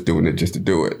abortions are just doing it just to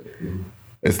do it.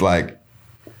 It's like...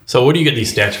 So where do you get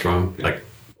these stats from?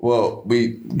 Well,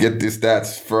 we get these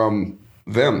stats from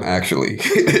them, actually.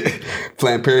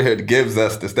 Planned Parenthood gives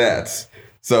us the stats.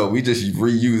 So we just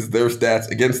reuse their stats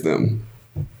against them.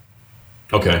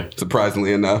 Okay.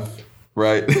 Surprisingly enough,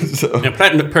 right? And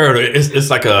Planned Parenthood, it's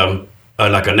like a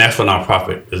national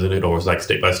nonprofit, isn't it? Or it's like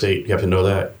state by state. You have to know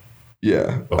that.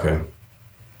 Yeah. Okay.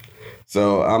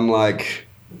 So I'm like,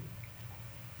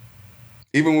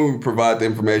 even when we provide the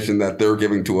information that they're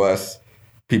giving to us,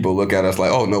 people look at us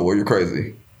like, oh, no, well, you're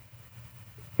crazy.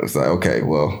 It's like, okay,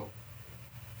 well,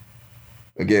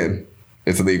 again,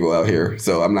 it's illegal out here,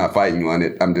 so I'm not fighting you on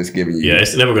it. I'm just giving you... Yeah,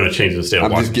 it's never going to change the state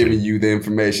of Washington. I'm just giving you the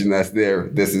information that's there.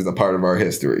 This is a part of our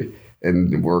history,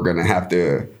 and we're going to have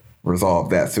to resolve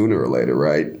that sooner or later,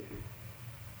 right?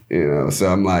 So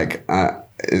I'm like,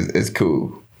 it's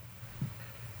cool.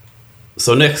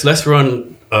 So next, let's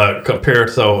run compare.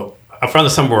 So I found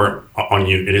this somewhere on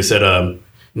you, and it said,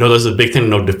 there's a big thing,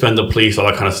 defend the police, all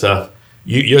that kind of stuff.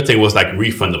 Your thing was like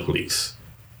refund the police.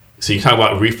 So you talk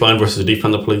about refund versus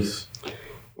defund the police.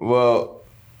 Well,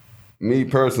 me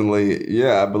personally,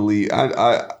 yeah, I believe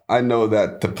I know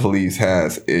that the police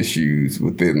has issues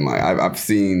within. Like I've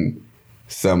seen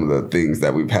some of the things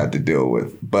that we've had to deal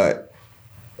with, but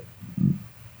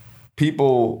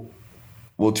people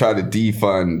will try to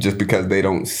defund just because they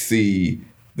don't see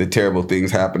the terrible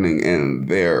things happening in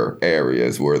their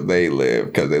areas where they live,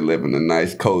 because they live in the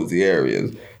nice, cozy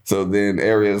areas. So then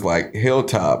areas like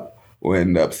Hilltop will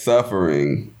end up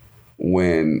suffering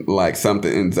when like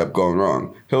something ends up going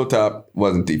wrong. Hilltop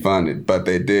wasn't defunded, but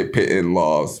they did put in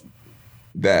laws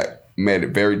that made it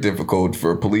very difficult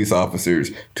for police officers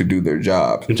to do their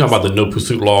jobs. You're talking about the no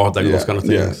pursuit law, those kind of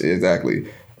things. Yeah, exactly.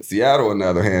 Seattle, on the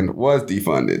other hand, was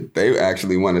defunded. They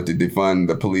actually wanted to defund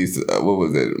the police,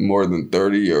 more than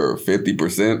 30 or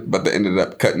 50%, but they ended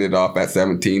up cutting it off at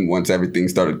 17 once everything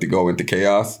started to go into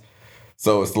chaos.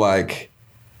 So it's like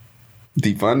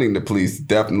defunding the police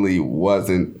definitely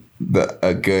wasn't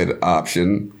a good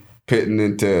option. Putting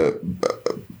into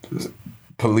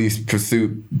police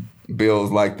pursuit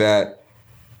bills like that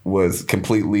was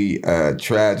completely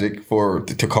tragic for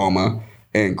Tacoma.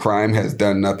 And crime has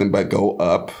done nothing but go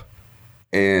up.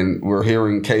 And we're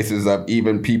hearing cases of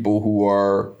even people who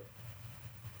are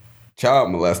child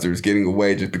molesters getting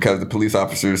away just because the police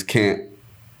officers can't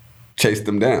chase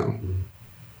them down.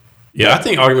 Yeah, I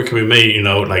think argument can be made,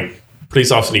 like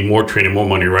police officers need more training, more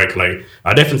money, right? Like,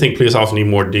 I definitely think police officers need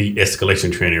more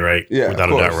de-escalation training, right? Yeah, without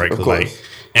a doubt, right? Of course.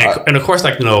 And of course,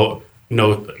 like, they need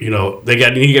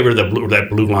to get rid of that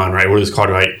blue line, right? What is it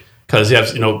called, right? Because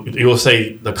you will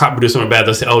say the cop will do something bad.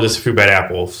 They'll say, "Oh, just a few bad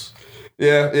apples."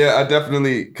 Yeah, I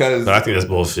definitely, because I think that's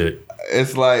bullshit.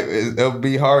 It's like it'll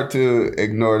be hard to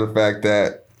ignore the fact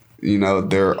that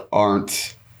there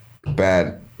aren't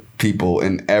bad people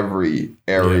in every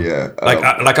area.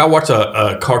 Yeah. I watched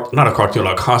a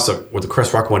concert with the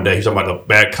Chris Rock one day. He's talking about the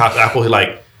bad cop apples. He's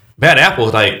like, bad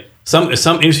apples. Like some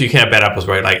industry you can't have bad apples,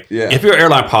 right? Like if you're an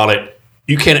airline pilot,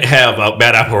 you can't have a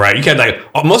bad apple, right? You can't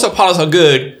most of the pilots are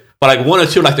good. But like one or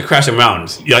two, like the crashing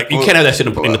mountains, you can't have that shit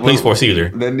in the police force either.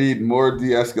 They need more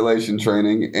de-escalation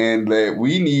training, and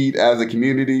we need, as a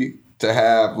community, to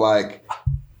have like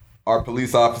our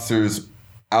police officers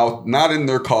out, not in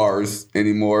their cars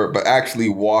anymore, but actually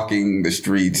walking the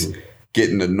streets,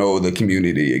 getting to know the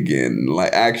community again,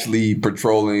 like actually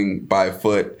patrolling by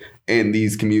foot in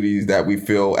these communities that we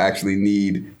feel actually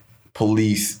need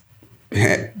police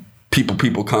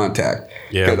people contact.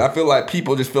 Yeah. Because I feel like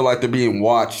people just feel like they're being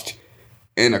watched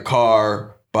in a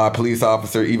car by a police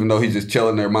officer, even though he's just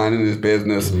chilling there minding his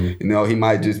business. Mm-hmm. He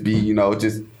might just be,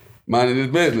 just minding his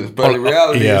business. But in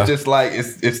reality, it's just like,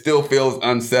 it still feels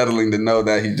unsettling to know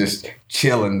that he's just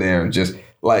chilling there. Just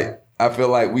like, I feel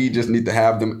like we just need to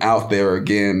have them out there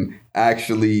again,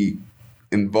 actually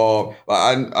involved.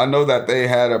 I know that they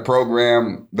had a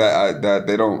program that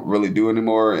they don't really do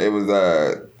anymore. It was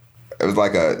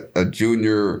like a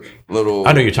junior little...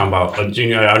 I know you're talking about. A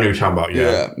junior, I know you're talking about,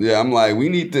 yeah. Yeah, I'm like, we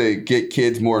need to get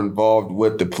kids more involved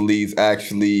with the police,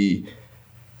 actually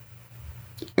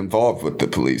involved with the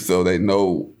police, so they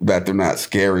know that they're not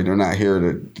scary. They're not here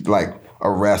to, like,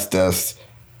 arrest us.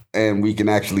 And we can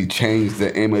actually change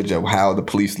the image of how the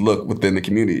police look within the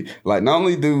community. Like, not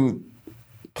only do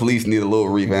police need a little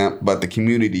revamp, but the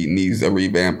community needs a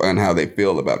revamp on how they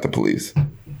feel about the police.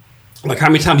 Like, how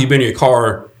many times you been in your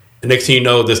car... The next thing you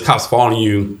know, this cop's following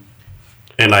you,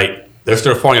 and like they're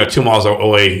still following you 2 miles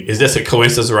away. Is this a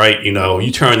coincidence, right?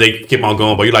 You turn, they keep on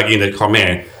going, but you're like in the car,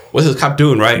 man. What's this cop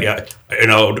doing, right? Yeah,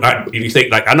 you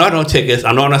think like, I know I don't take this,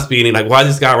 I know I'm not speeding. Like, why is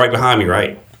this guy right behind me,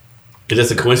 right? It's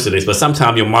just a coincidence, but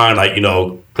sometimes your mind, like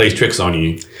plays tricks on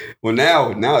you. Well,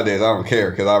 nowadays I don't care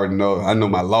because I already know. I know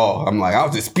my law. I'm like, I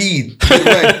was just speed.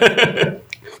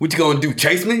 What you gonna do?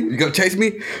 Chase me? You gonna chase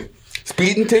me?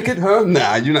 Speeding ticket, huh?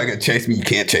 Nah, you're not gonna chase me. You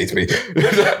can't chase me.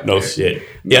 No shit.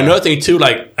 Yeah, another thing too,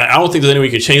 like I don't think there's any way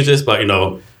you can change this, but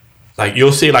like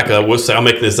you'll see like we'll say, I'm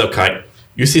making this up, Kite.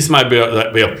 You see somebody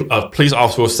be a police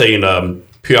officer will say in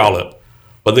Puyallup,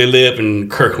 but they live in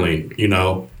Kirkland.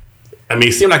 I mean,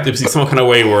 it seems like there's some kind of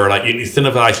way where like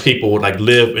incentivized people would like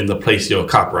live in the place you're a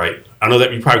cop, right? I know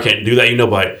that you probably can't do that,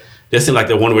 but that seems like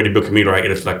the one way to build community, right?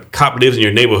 If like a cop lives in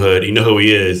your neighborhood, you know who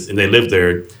he is, and they live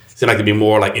there. Seem like to be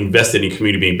more like invested in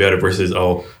community being better versus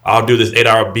I'll do this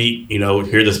 8-hour beat,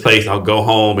 hear this place, I'll go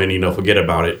home and forget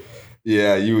about it.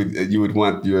 Yeah, you would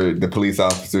want the police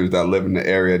officers that live in the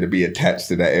area to be attached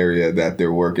to that area that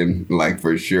they're working, like,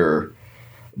 for sure.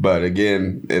 But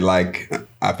again,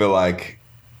 I feel like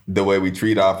the way we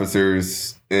treat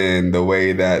officers and the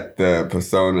way that the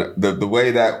persona, the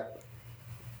way that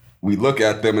we look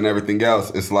at them and everything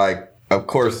else, it's like, of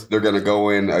course, they're going to go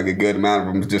in, a good amount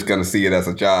of them is just going to see it as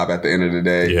a job at the end of the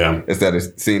day. Yeah. Instead of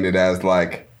seeing it as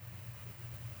like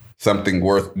something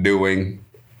worth doing.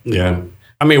 Yeah.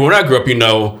 I mean, when I grew up,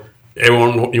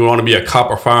 everyone, you want to be a cop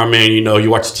or fireman, you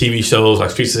watch TV shows like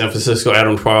Streets of San Francisco,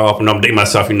 Adam 12, and I'm dating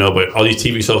myself, but all these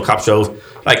TV shows, cop shows,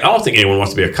 like, I don't think anyone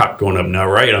wants to be a cop growing up now,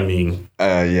 right? I mean.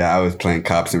 Yeah, I was playing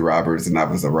cops and robbers, and I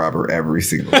was a robber every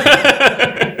single time.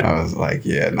 I was like,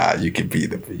 yeah, nah, you could be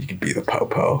the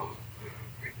popo.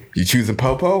 You choosing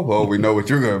popo? Well, we know what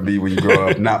you're going to be when you grow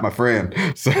up, not my friend.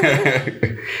 So,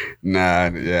 nah,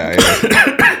 yeah, it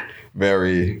was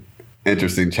very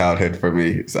interesting childhood for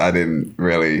me. So I didn't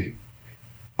really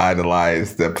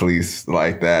idolize the police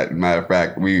like that. Matter of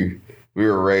fact, we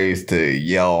were raised to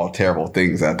yell terrible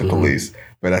things at the police.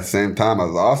 But at the same time, I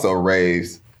was also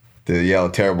raised to yell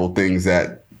terrible things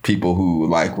at people who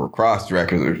like were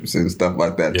cross-dressers and stuff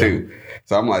like that too.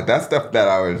 So I'm like, that's stuff that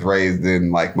I was raised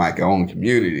in like my own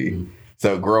community.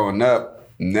 So growing up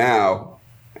now,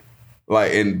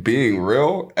 like in being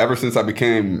real, ever since I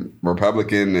became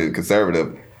Republican and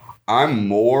conservative, I'm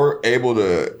more able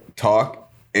to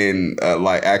talk and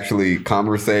like actually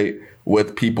conversate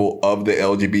with people of the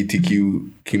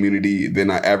LGBTQ community than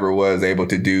I ever was able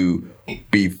to do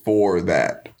before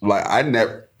that. Like I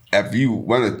never, if you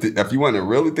want to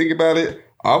really think about it,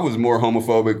 I was more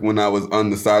homophobic when I was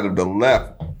on the side of the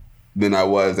left than I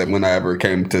was when I ever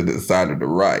came to the side of the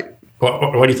right.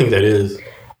 Why do you think that is?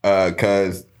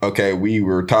 Because, okay, we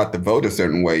were taught to vote a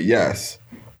certain way, yes.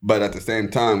 But at the same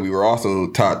time, we were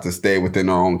also taught to stay within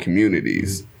our own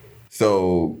communities.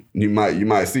 So you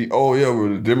might see, oh, yeah, well,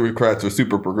 the Democrats are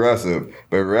super progressive.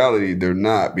 But in reality, they're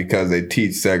not, because they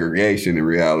teach segregation in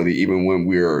reality. Even when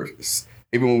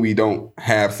we don't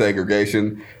have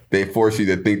segregation, they force you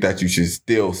to think that you should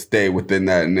still stay within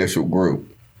that initial group.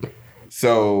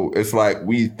 So it's like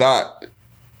we thought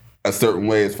a certain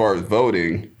way as far as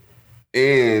voting.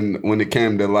 And when it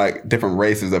came to like different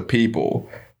races of people,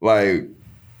 like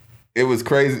it was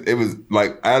crazy. It was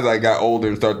like as I got older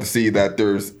and started to see that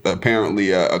there's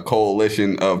apparently a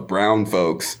coalition of brown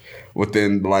folks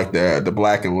within like the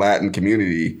Black and Latin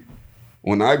community.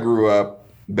 When I grew up,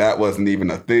 that wasn't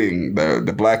even a thing.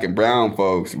 The Black and brown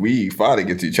folks, we fought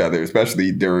against each other,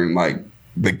 especially during like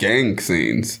the gang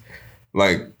scenes.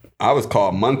 Like I was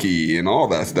called monkey and all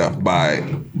that stuff by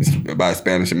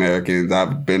Spanish Americans.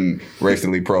 I've been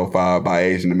racially profiled by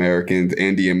Asian Americans,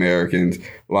 Indian Americans.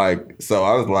 Like, so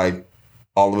I was like,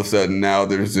 all of a sudden now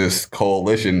there's this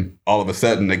coalition all of a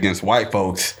sudden against white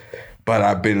folks, but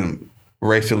I've been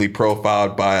racially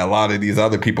profiled by a lot of these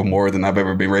other people more than I've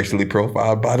ever been racially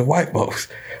profiled by the white folks.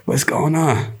 What's going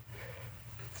on?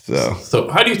 So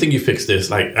how do you think you fix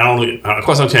this? Like, of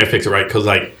course I'm trying to fix it, right? Because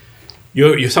like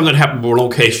you're something happened to a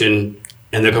location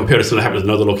and they're compared to something that happened to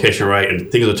another location, right?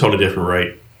 And things are totally different,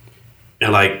 right?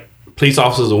 And like police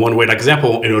officers are one way. Like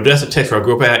example, in Odessa, Texas, where I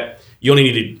grew up at, all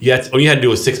you had to do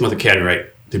was 6 months academy, right,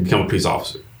 to become a police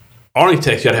officer. Only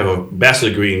Texas, you had to have a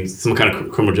bachelor's degree in some kind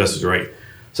of criminal justice, right?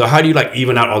 So how do you like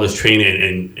even out all this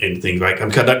training and things, right?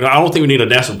 Because I don't think we need a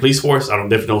national police force. I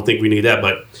definitely don't think we need that.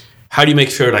 But how do you make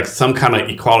sure like some kind of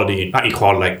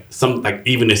like some like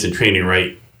evenness in training,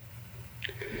 right?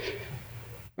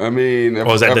 I mean,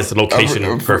 or is that just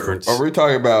location preference? Are we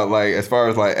talking about like as far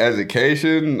as like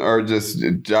education or just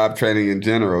job training in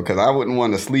general? Because I wouldn't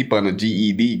want to sleep on a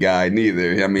GED guy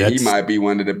neither. I mean, he might be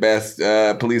one of the best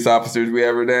police officers we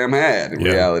ever damn had in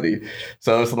reality.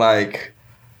 So it's like,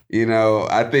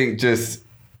 I think just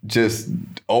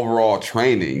overall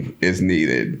training is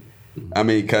needed. I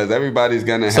mean, because everybody's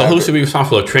gonna have. So who should be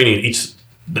responsible for training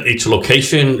each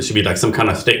location? Should be like some kind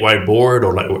of statewide board,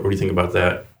 or like what do you think about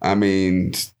that? I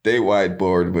mean, statewide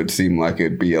board would seem like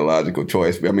it'd be a logical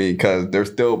choice. I mean, because they're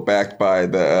still backed by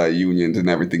the unions and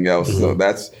everything else. Mm-hmm. So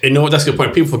that's... that's a good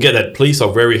point. People forget that police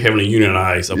are very heavily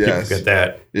unionized. So people forget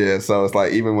that. Yeah, so it's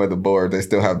like even with the board, they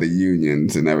still have the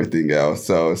unions and everything else.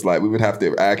 So it's like we would have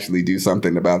to actually do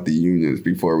something about the unions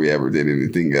before we ever did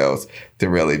anything else to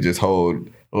really just hold,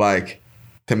 like...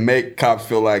 to make cops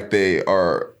feel like they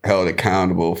are held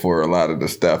accountable for a lot of the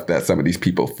stuff that some of these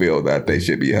people feel that they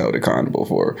should be held accountable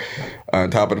for. On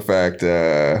top of the fact,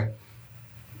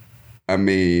 I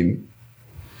mean,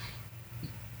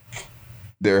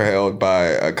 they're held by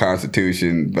a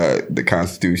constitution, but the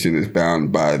constitution is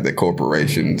bound by the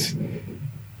corporations.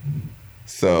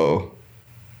 So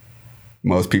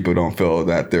most people don't feel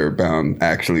that they're bound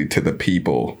actually to the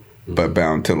people, but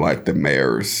bound to like the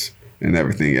mayors and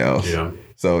everything else. Yeah.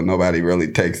 So nobody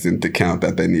really takes into account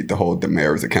that they need to hold the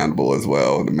mayors accountable as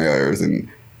well, the mayors and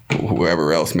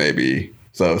whoever else may be.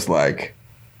 So it's like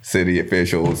city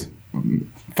officials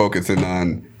focusing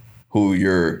on who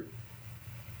your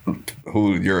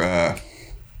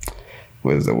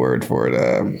what is the word for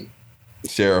it?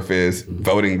 Sheriff is,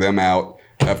 voting them out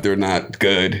if they're not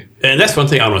good. And that's one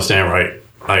thing I don't understand, right?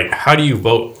 Like, how do you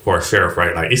vote for a sheriff,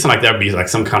 right? Like, it's not like that would be like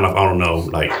some kind of, I don't know,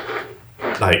 like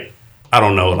I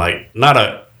don't know, like not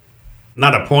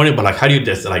appointed, but like how do you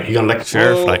just like you gonna elect a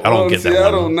sheriff? Well, like I don't get that.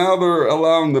 Seattle, now they're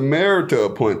allowing the mayor to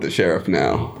appoint the sheriff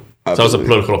now. So it's a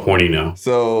political appointee now.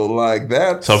 So like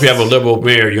that. So if you have a liberal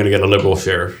mayor, you're gonna get a liberal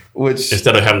sheriff, which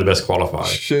instead of having the best qualified.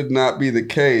 Should not be the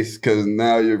case because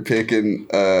now you're picking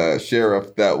a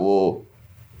sheriff that will.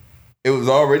 It was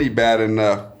already bad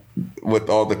enough with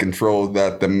all the controls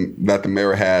that the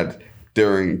mayor had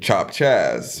during Chop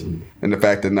Chaz, and the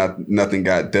fact that nothing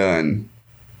got done.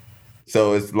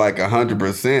 So it's like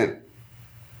 100%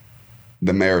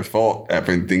 the mayor's fault if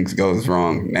everything goes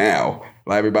wrong now.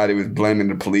 Like everybody was blaming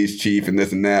the police chief and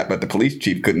this and that, but the police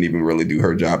chief couldn't even really do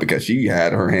her job because she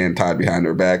had her hand tied behind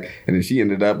her back, and then she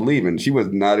ended up leaving. She was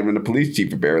not even the police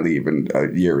chief for barely even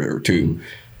a year or two.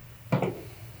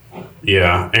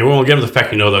 Yeah, and we won't give them the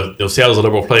fact, the Seattle's a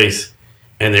liberal place,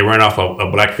 and they ran off a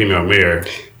black female mayor.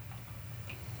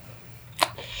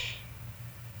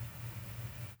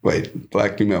 Wait,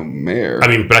 black female mayor? I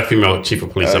mean, black female chief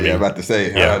of police. I'm about to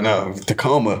say, no,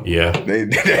 Tacoma. Yeah.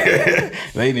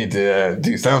 They need to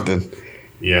do something.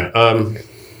 Yeah.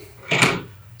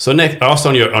 So next, also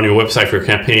on your website for your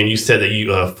campaign, you said that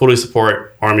you fully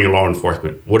support Army and law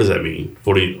enforcement. What does that mean?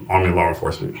 Fully Army and law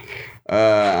enforcement?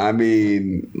 I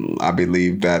mean, I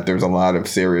believe that there's a lot of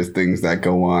serious things that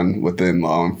go on within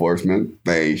law enforcement.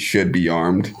 They should be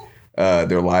armed.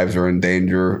 Their lives are in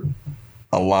danger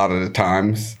a lot of the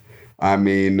times. I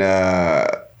mean,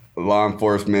 law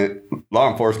enforcement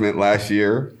last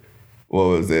year, what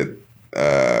was it?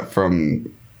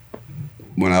 From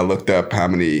when I looked up how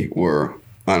many were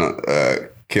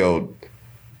killed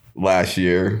last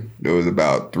year, there was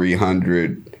about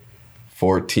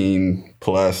 314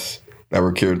 plus that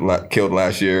were killed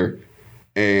last year.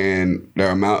 And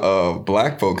the amount of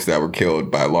black folks that were killed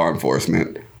by law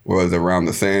enforcement was around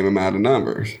the same amount of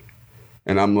numbers.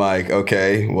 And I'm like,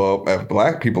 okay, well, if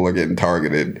black people are getting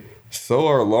targeted, so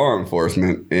are law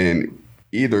enforcement. In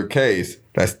either case,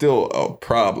 that's still a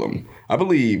problem. I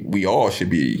believe we all should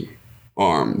be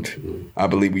armed. I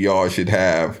believe we all should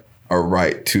have a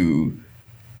right to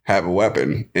have a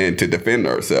weapon and to defend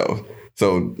ourselves.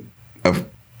 So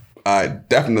I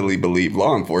definitely believe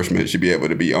law enforcement should be able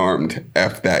to be armed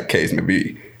if that case may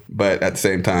be. But at the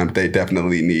same time, they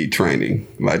definitely need training.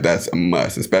 Like, that's a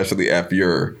must, especially if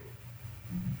you're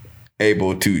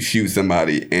able to shoot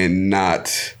somebody and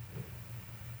not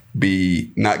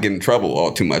get in trouble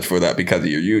all too much for that because of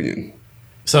your union.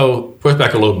 So push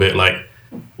back a little bit. Like,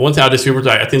 one thing I disagree with,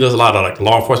 I think there's a lot of like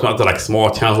law enforcement out there, like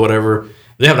small towns, whatever.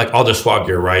 They have like all their SWAT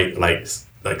gear, right? Like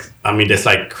I mean, that's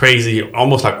like crazy,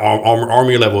 almost like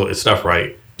army level stuff,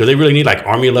 right? Do they really need like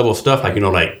army level stuff? Like,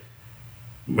 like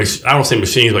I don't say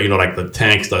machines, but like the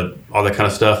tanks, all that kind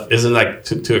of stuff. Isn't like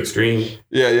too extreme?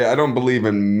 Yeah. I don't believe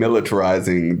in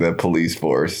militarizing the police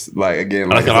force. Like,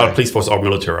 again, a lot of police force are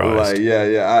militarized. Like,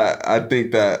 I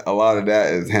think that a lot of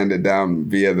that is handed down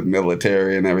via the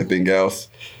military and everything else.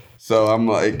 So I'm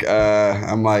like,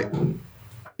 I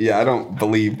don't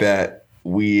believe that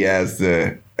we as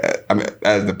the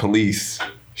police,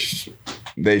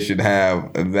 they should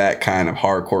have that kind of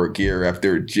hardcore gear if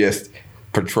they're just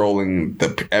patrolling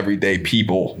the everyday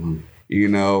people.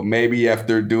 Maybe if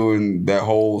they're doing the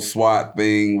whole SWAT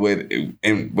thing with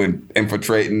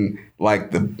infiltrating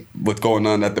like what's going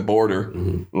on at the border.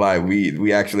 Like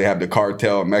we actually have the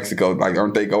cartel in Mexico. Like,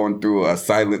 aren't they going through a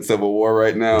silent civil war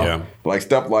right now? Yeah. Like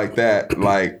stuff like that.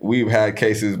 Like, we've had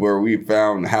cases where we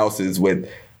found houses with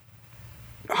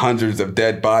hundreds of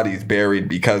dead bodies buried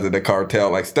because of the cartel.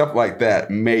 Like, stuff like that,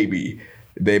 maybe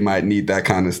they might need that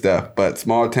kind of stuff. But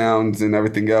small towns and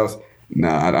everything else, no,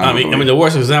 I don't. I mean, the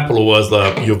worst example was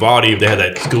Uvalde. They had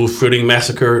that school shooting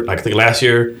massacre, like I think last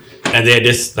year, and they had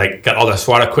just like got all that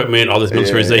SWAT equipment, all this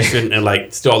militarization, and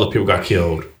like still all the people got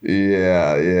killed.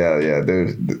 Yeah.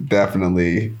 There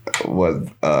definitely was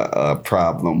a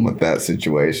problem with that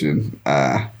situation.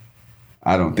 I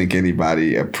don't think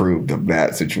anybody approved of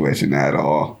that situation at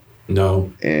all.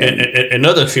 No, and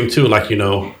another extreme too, like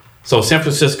so San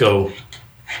Francisco,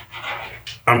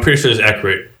 I'm pretty sure it's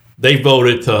accurate. They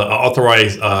voted to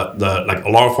authorize the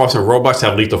law enforcement robots to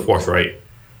have lethal force, right?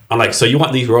 I'm like, so you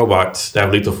want these robots to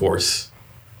have lethal force?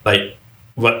 Like,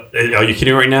 what? Are you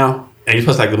kidding right now? and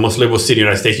it's like the most liberal city in the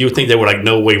United States. You would think they would like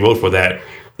no way vote for that.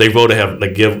 They vote to have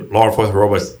like give law enforcement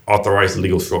robots authorized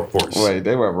legal force. Wait,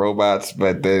 they were robots,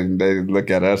 but then they look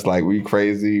at us like we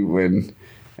crazy when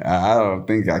I don't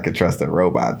think I could trust a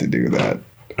robot to do that.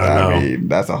 I mean,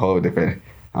 that's a whole different.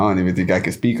 I don't even think I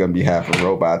could speak on behalf of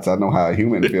robots. I know how a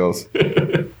human feels,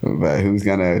 but who's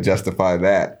gonna justify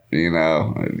that? You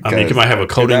know, I mean, you might have a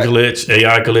coding glitch,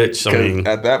 AI glitch. I mean,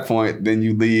 at that point, then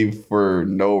you leave for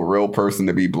no real person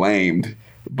to be blamed,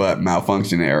 but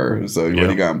malfunction error. So what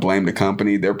are you gonna blame the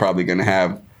company? They're probably gonna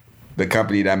have the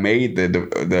company that made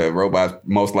the robots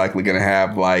most likely gonna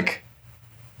have like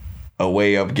a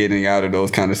way of getting out of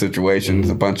those kind of situations.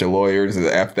 A bunch of lawyers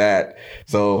F that.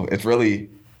 So it's really.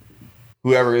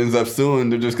 Whoever ends up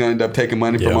suing, they're just going to end up taking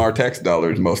money from our tax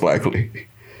dollars, most likely.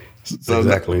 So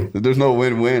exactly. There's no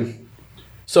win-win.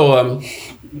 So,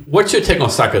 what's your take on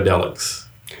psychedelics?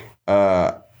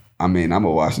 I mean, I'm a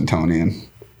Washingtonian.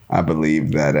 I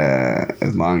believe that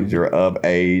as long as you're of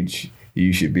age,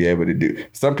 you should be able to do.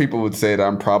 Some people would say that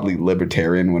I'm probably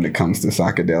libertarian when it comes to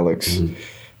psychedelics,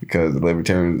 because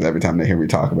libertarians, every time they hear me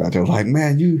talk about it, they're like,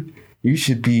 "Man, you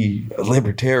should be a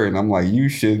libertarian." I'm like, "You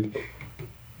should."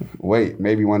 Wait,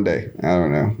 maybe one day. I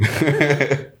don't know.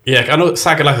 Yeah, I know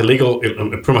psychedelics are legal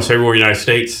in pretty much everywhere in the United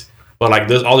States, but like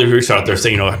there's all these research out there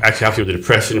saying, actually have to do with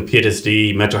depression,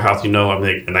 PTSD, mental health, I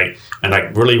mean,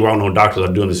 and really well-known doctors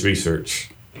are doing this research.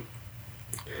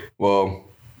 Well,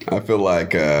 I feel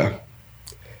like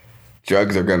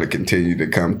drugs are going to continue to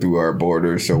come through our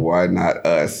borders, so why not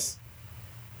us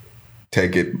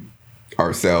take it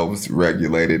ourselves,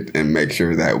 regulate it, and make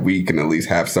sure that we can at least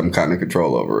have some kind of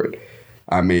control over it.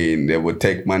 I mean, it would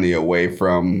take money away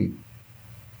from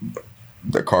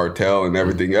the cartel and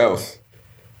everything else.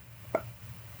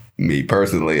 Me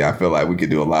personally, I feel like we could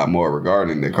do a lot more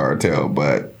regarding the cartel,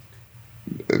 but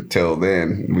until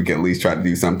then, we can at least try to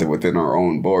do something within our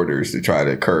own borders to try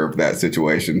to curb that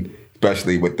situation,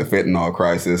 especially with the fentanyl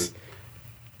crisis.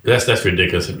 That's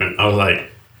ridiculous. I was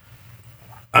like,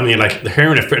 I mean, like the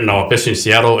heroin and fentanyl, especially in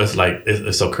Seattle,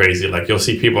 it's so crazy. Like you'll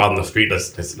see people out on the street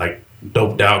that's like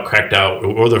doped out, cracked out,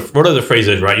 or what are the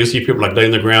phrases, right? You'll see people like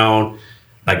laying on the ground,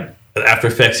 like after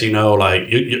effects, like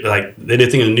you like they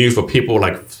did thing in the news for people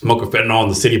like smoking fentanyl on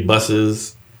the city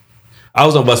buses. I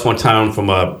was on a bus one time from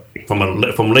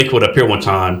Lakewood up here one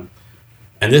time,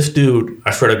 and this dude,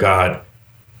 I swear to God,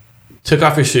 took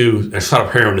off his shoes and shot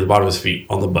up heroin to the bottom of his feet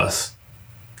on the bus.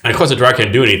 And of course, the driver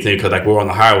can't do anything because like we're on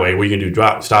the highway. What you can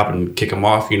do, stop and kick him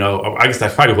off. I guess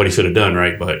that's probably what he should have done,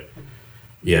 right? But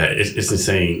yeah, it's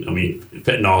insane. I mean,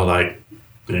 fentanyl, like,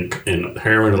 and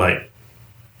heroin, like,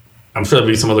 I'm sure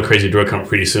there'll be some other crazy drug coming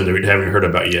pretty soon that we haven't heard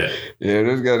about yet. Yeah,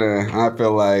 I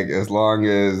feel like as long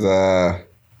as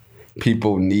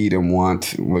people need and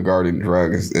want regarding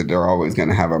drugs, they're always going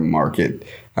to have a market.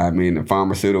 I mean, the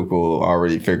pharmaceutical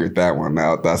already figured that one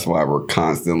out. That's why we're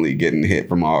constantly getting hit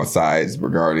from all sides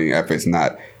regarding if it's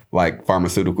not like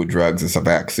pharmaceutical drugs, it's a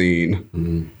vaccine.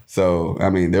 Mm-hmm. So, I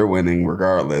mean, they're winning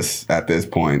regardless at this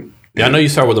point. Yeah, I know you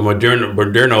started with the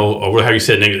Moderno, or how you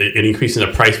said, an increase in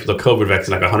the price for the COVID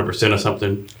vaccine, like 100% or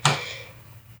something.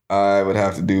 I would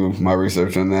have to do my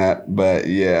research on that. But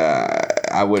yeah,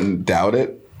 I wouldn't doubt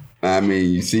it. I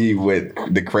mean, you see what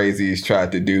the crazies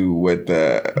tried to do with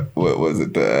the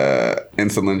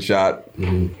insulin shot,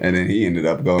 and then he ended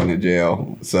up going to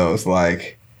jail. So it's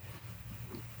like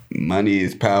money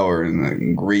is power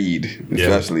and greed,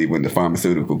 especially when the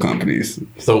pharmaceutical companies.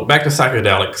 So back to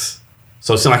psychedelics.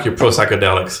 So it seems like you're pro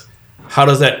psychedelics. How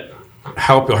does that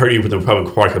help or hurt you with the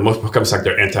Republican Party? Because most people come like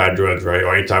they're anti-drugs, right,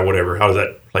 or anti-whatever. How does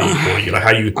that play for you? Like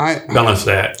how you balance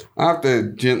that? I have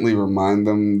to gently remind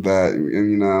them that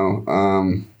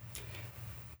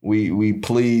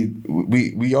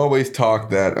we always talk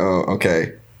that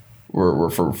okay, we're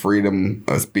for freedom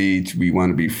of speech. We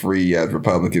want to be free as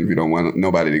Republicans. We don't want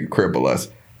nobody to cripple us.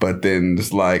 But then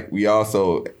it's like we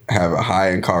also have a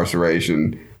high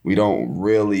incarceration. We don't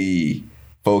really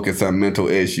focus on mental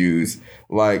issues.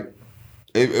 Like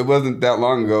it wasn't that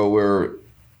long ago where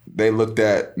they looked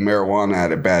at marijuana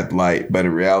at a bad light, but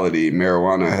in reality,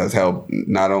 marijuana has helped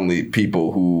not only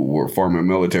people who were former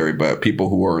military, but people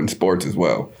who were in sports as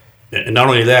well. And not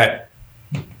only that,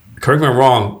 correct me if I'm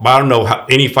wrong, but I don't know how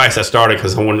any fights that started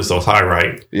because someone is so high,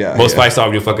 right? Yeah. Most fights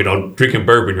started with fucking drinking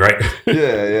bourbon, right?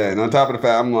 Yeah. And on top of the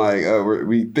fact, I'm like,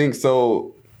 we think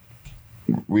so.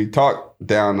 We talk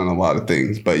down on a lot of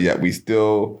things, but yet we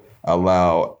still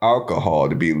allow alcohol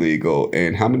to be legal.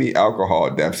 And how many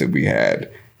alcohol deaths have we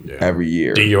had every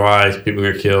year? DUIs, people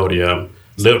get killed,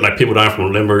 like people dying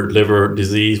from liver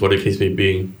disease, what the case may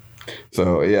be.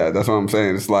 So, yeah, that's what I'm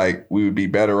saying. It's like we would be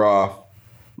better off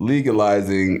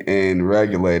legalizing and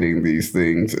regulating these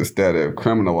things instead of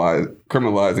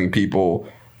criminalizing people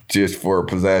just for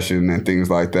possession and things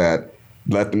like that.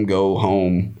 Let them go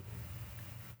home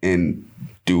and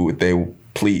do what they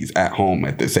please at home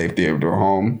at the safety of their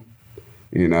home.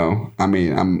 You know, I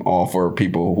mean, I'm all for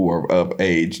people who are of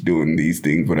age doing these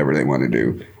things, whatever they want to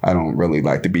do. I don't really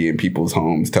like to be in people's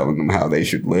homes telling them how they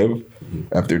should live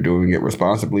after doing it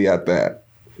responsibly at that.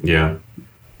 Yeah.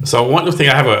 So one thing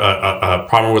I have a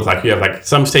problem with, like, you have like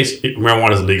some states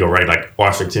marijuana is legal, right? Like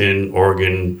Washington,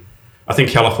 Oregon, I think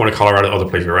California, Colorado, other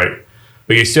places, right?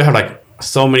 But you still have like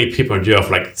so many people in jail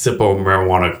for like simple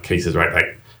marijuana cases, right?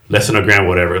 Like less than a gram,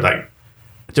 whatever. Like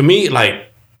to me, like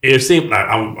it seems like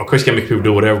of course you can't make people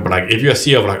do whatever, but like if you're a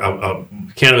CEO of like a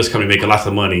cannabis company making lots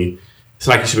of money, it's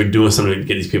like you should be doing something to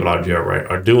get these people out of jail, right?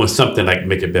 Or doing something like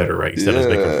make it better, right? Instead of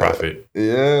making a profit.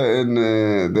 Yeah,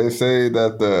 and they say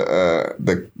that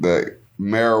the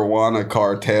marijuana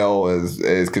cartel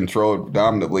is controlled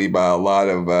predominantly by a lot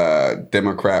of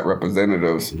Democrat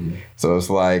representatives. Mm-hmm. So it's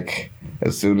like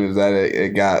as soon as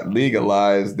it got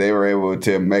legalized, they were able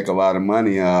to make a lot of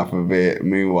money off of it.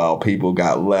 Meanwhile, people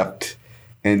got left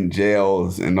in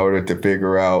jails in order to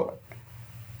figure out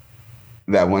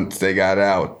that once they got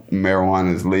out,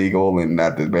 marijuana is legal, and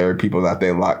that the very people that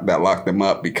locked them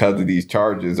up because of these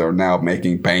charges are now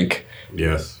making bank.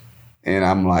 Yes. And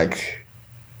I'm like,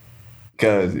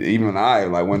 because even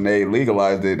when they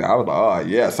legalized it, I was like, oh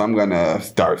yes, I'm gonna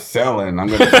start selling. I'm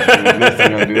gonna start doing this.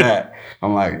 I'm gonna do that.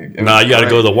 I'm like, you got to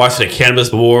go to the Washington Cannabis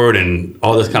Board and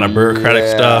all this kind of bureaucratic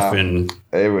stuff, and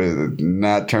it was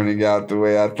not turning out the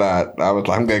way I thought. I was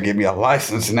like, I'm gonna give me a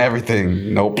license and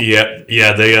everything. Nope. Yeah.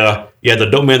 The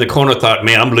dope man in the corner thought,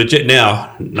 man, I'm legit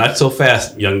now. Not so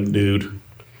fast, young dude.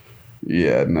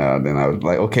 Yeah, no. Then I was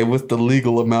like, okay, what's the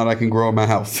legal amount I can grow in my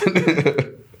house?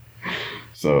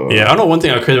 So yeah, I know one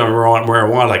thing I crazy about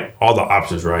marijuana, like all the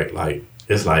options, right? Like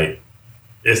it's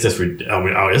just, I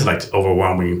mean, it's like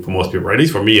overwhelming for most people, right? At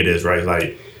least for me, it is, right?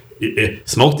 Like,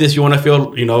 smoke this, you want to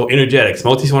feel, energetic.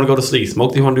 Smoke this, you want to go to sleep.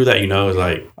 Smoke this, you want to do that, It's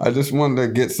like, I just wanted to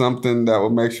get something that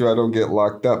would make sure I don't get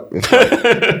locked up.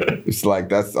 It's like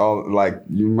that's all. Like,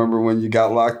 you remember when you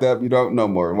got locked up? You don't know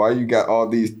more. Why you got all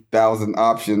these 1,000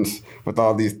 options with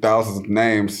all these thousands of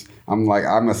names? I'm like,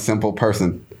 I'm a simple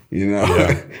person,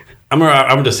 Yeah.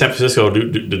 I went to San Francisco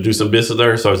to do some business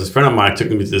there. So this friend of mine took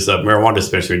me to this marijuana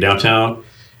dispensary downtown,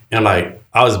 and like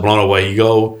I was blown away. You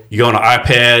go on an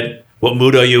iPad. What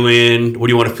mood are you in? What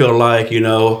do you want to feel like?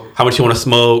 How much you want to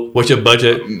smoke? What's your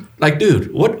budget? Like,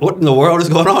 dude, what in the world is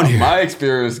going on here? My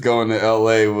experience going to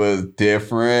LA was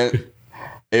different.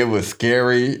 It was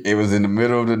scary. It was in the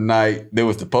middle of the night. There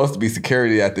was supposed to be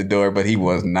security at the door, but he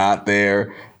was not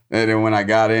there. And then when I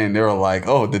got in, they were like,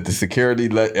 oh, did the security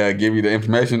give you the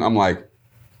information? I'm like,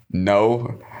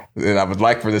 no. And I would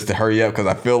like for this to hurry up because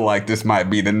I feel like this might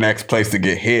be the next place to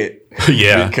get hit.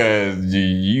 Yeah. Because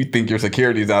you think your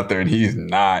security's out there and he's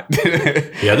not.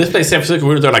 Yeah, this place, San Francisco,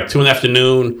 we were there like 2 in the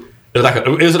afternoon. It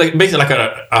was basically like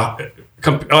a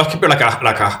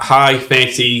high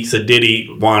fancy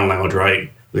Sediti wine lounge,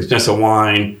 right? With expensive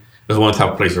wine. It was one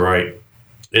type of place, right?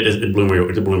 It blew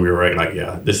me right. Like,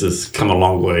 yeah, this has come a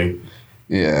long way.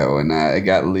 Yeah, when it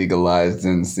got legalized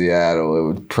in Seattle, it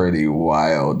was pretty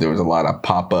wild. There was a lot of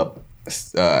pop-up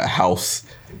house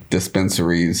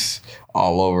dispensaries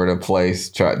all over the place,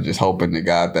 just hoping to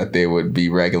God that they would be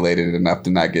regulated enough to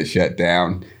not get shut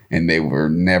down. And they were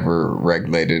never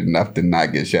regulated enough to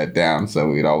not get shut down. So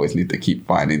we'd always need to keep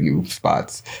finding new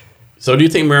spots. So do you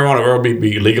think marijuana will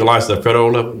be legalized at the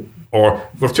federal level? Or,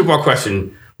 for a two-part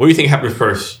question, what do you think happens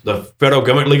first? The federal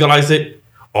government legalize it,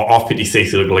 or all 50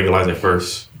 states legalize it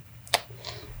first?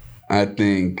 I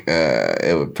think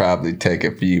it would probably take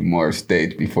a few more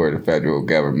states before the federal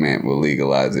government will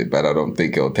legalize it, but I don't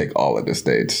think it'll take all of the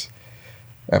states.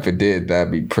 If it did, at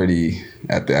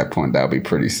that point, that would be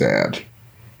pretty sad.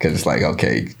 Because it's like,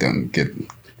 okay, don't get...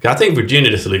 I think Virginia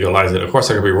just legalized it. Of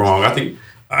course, I could be wrong. I think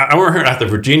I remember hearing after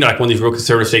Virginia, like one of these real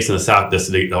conservative states in the South, that's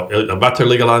about to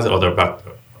legalize it, or they're going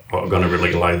to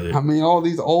legalize it. I mean, all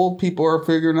these old people are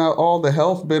figuring out all the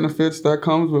health benefits that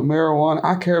comes with marijuana.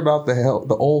 I care about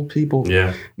the old people.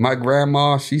 Yeah. My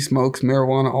grandma, she smokes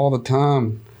marijuana all the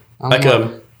time.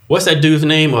 What's that dude's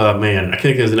name? Man, I can't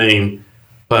think of his name,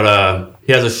 but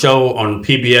he has a show on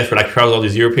PBS where like travels all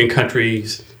these European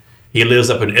countries. He lives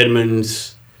up in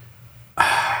Edmonds.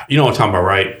 You know what I'm talking about,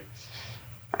 right?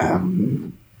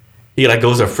 He like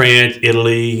goes to France,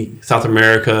 Italy, South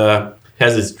America.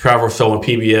 Has his travel show on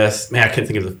PBS. Man, I can't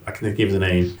think of the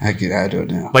name. I don't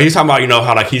know. But he's talking about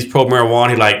how like he's pro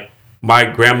marijuana. He like my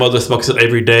grandmother smokes it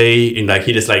every day, and like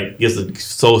he just like gives a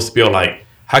soul spiel like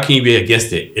how can you be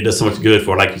against it? It does so much good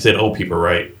for, like you said, old people,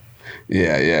 right?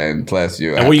 Yeah, and plus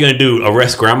And what are you gonna do?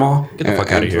 Arrest grandma? Get the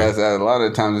fuck out of here. Plus, a lot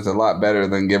of times it's a lot better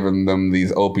than giving them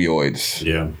these opioids.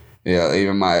 Yeah.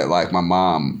 Even my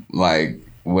mom, like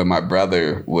when my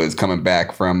brother was coming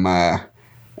back from,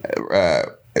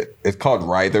 it's called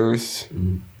Rythers.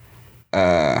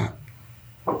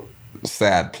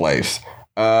 Sad place.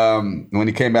 When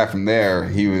he came back from there,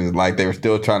 he was like, they were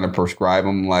still trying to prescribe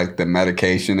him like the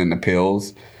medication and the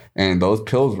pills. And those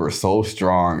pills were so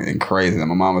strong and crazy. And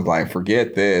my mom was like,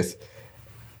 forget this.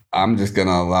 I'm just going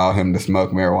to allow him to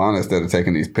smoke marijuana instead of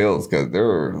taking these pills, because they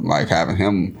were like having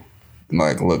him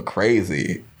like look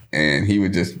crazy. And he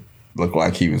would just look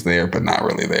like he was there, but not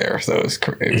really there. So it's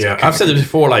crazy. Yeah, I've said it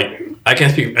before. Like, I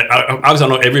can't speak. I obviously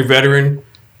don't know every veteran,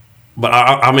 but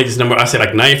I'll make this number. I say like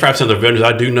 95% of the veterans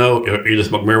I do know either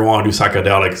smoke marijuana, do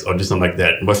psychedelics, or do something like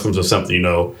that. Mushrooms or something, you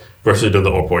know, versus doing the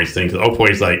opioids thing. Because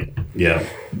opioids, like,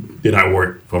 did not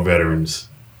work for veterans.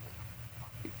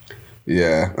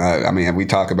 Yeah. I mean, we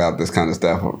talk about this kind of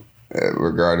stuff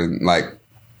regarding like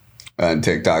on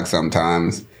TikTok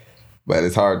sometimes, but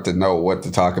it's hard to know what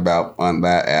to talk about on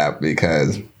that app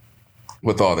because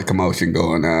with all the commotion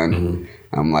going on,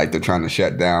 I'm like, they're trying to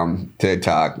shut down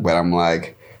TikTok, but I'm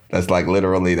like, that's like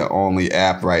literally the only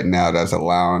app right now that's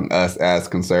allowing us as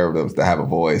conservatives to have a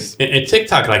voice. And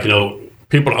TikTok, like, you know,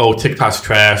 people, oh, TikTok's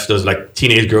trash. There's like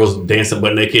teenage girls dancing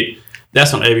butt naked.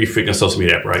 That's on every freaking social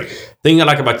media app, right? Thing I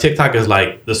like about TikTok is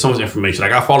like, there's so much information.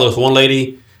 Like, I follow this one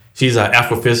lady. She's an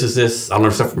astrophysicist. I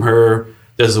learned stuff from her.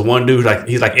 There's one dude, like,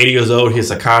 he's like 80 years old. He's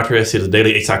a psychiatrist. He has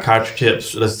daily psychiatry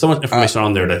tips. There's so much information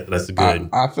on there that's good.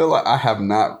 I feel like I have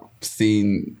not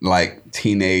seen like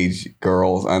teenage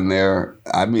girls on there.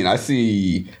 I mean, I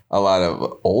see a lot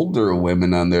of older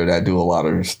women on there that do a lot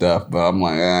of stuff, but I'm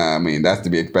like, I mean, that's to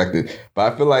be expected.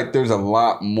 But I feel like there's a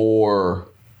lot more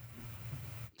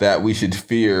that we should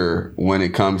fear when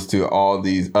it comes to all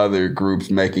these other groups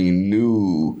making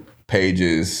new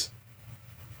pages,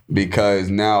 because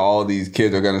now all these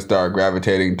kids are going to start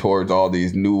gravitating towards all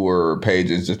these newer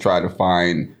pages to try to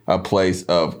find a place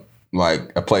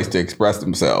to express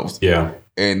themselves. Yeah.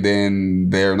 And then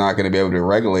they're not going to be able to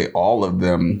regulate all of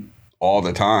them all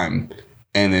the time.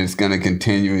 And it's going to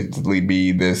continuously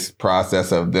be this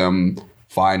process of them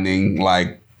finding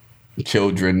like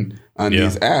children on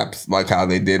these apps, like how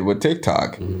they did with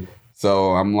TikTok.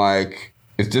 So I'm like,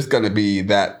 it's just going to be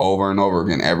that over and over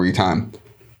again every time.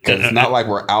 Because it's not like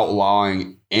we're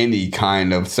outlawing any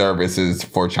kind of services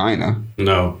for China.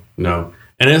 No. And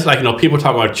it's like, you know, people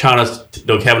talk about China's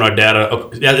having our data.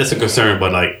 Okay, yeah, that's a concern,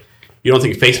 but like, you don't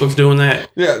think Facebook's doing that?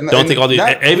 Yeah. Don't think all these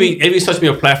every social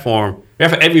media platform,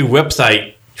 every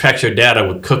website tracks your data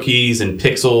with cookies and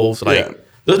pixels. Like,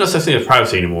 there's no such thing as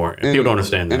privacy anymore. And people don't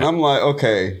understand that. And I'm like,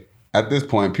 okay, at this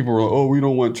point, people are like, oh, we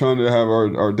don't want China to have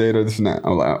our data, this and that.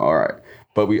 I'm like, all right.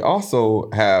 But we also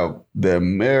have the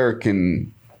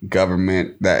American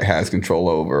government that has control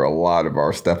over a lot of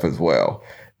our stuff as well.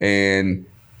 And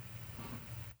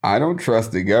I don't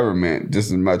trust the government just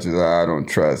as much as I don't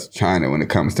trust China when it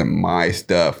comes to my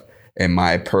stuff and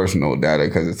my personal data,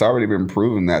 because it's already been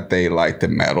proven that they like to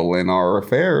meddle in our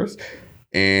affairs.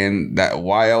 And that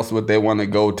why else would they want to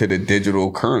go to the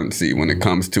digital currency when it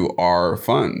comes to our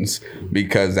funds?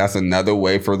 Because that's another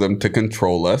way for them to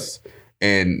control us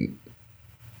and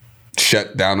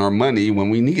shut down our money when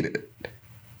we need it.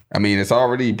 I mean, it's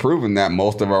already proven that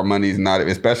most of our money is not,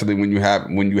 especially when you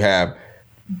have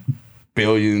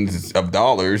billions of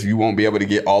dollars, you won't be able to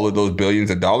get all of those billions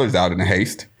of dollars out in a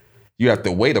haste. You have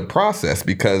to wait a process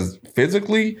because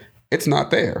physically it's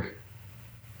not there.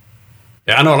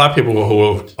 Yeah, I know a lot of people who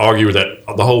will argue that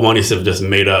the whole money system just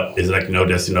made up is like, you know,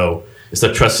 just, you know, it's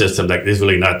a trust system. Like, it's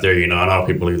really not there, you know. I know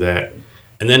people believe that.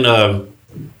 And then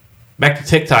back to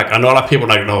TikTok, I know a lot of people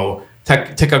like, no,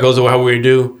 TikTok goes away how we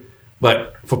do.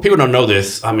 But for people who don't know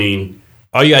this, I mean,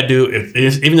 all you gotta do, even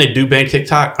if they do ban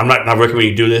TikTok, I'm not recommending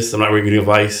you do this. I'm not giving you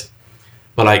advice.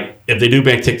 But like, if they do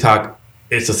ban TikTok,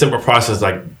 it's a simple process.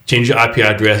 Like, change your IP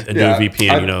address and do a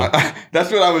VPN. You know,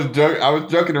 that's what I was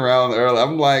joking around earlier.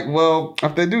 I'm like, well,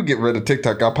 if they do get rid of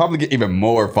TikTok, I'll probably get even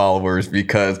more followers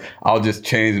because I'll just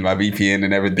change my VPN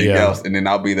and everything else, and then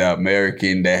I'll be the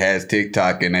American that has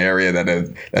TikTok in the area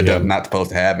that's not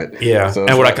supposed to have it. Yeah. So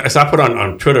and what I put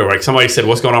on Twitter, like, somebody said,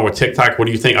 "What's going on with TikTok? What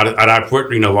do you think?" I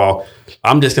put, you know, well,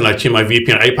 I'm just gonna change my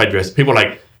VPN IP address. People are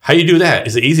like, how you do that?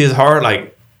 Is it easy? Is it hard?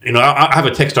 Like, you know, I have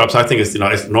a tech job, so I think it's, you know,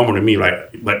 it's normal to me, right?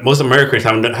 But most Americans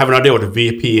have an idea what a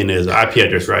VPN is, IP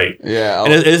address, right? Yeah,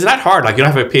 and it's not hard. Like, you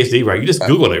don't have a PhD, right? You just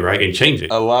Google it, right, and change it.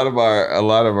 A lot of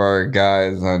our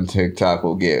guys on TikTok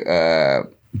will get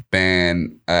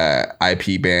ban,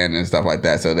 IP ban and stuff like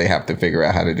that. So they have to figure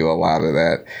out how to do a lot of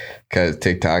that because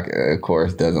TikTok, of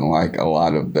course, doesn't like a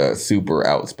lot of the super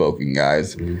outspoken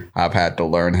guys. I've had to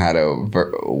learn how to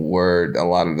word a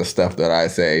lot of the stuff that I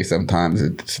say. Sometimes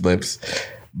it slips,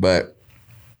 but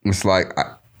it's like,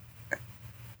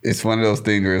 it's one of those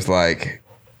things where it's like,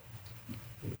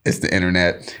 it's the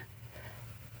internet.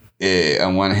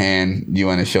 On one hand, you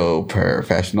want to show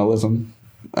professionalism.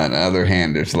 On the other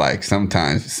hand, there's like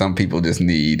sometimes some people just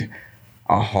need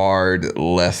a hard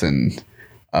lesson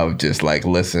of just like,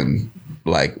 listen,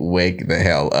 like wake the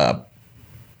hell up.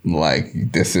 Like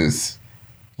this is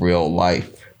real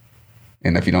life.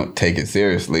 And if you don't take it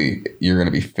seriously, you're going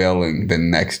to be failing the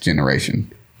next generation.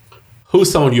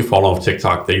 Who's someone you follow on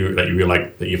TikTok that you really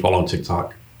like, that you follow on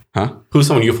TikTok? Huh? Who's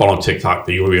someone you follow on TikTok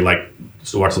that you really like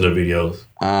just watching their videos?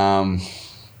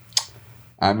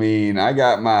 I mean, I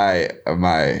got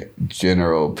my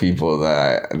general people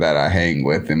that I hang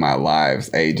with in my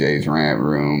lives. AJ's Rant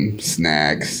Room,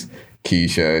 Snacks,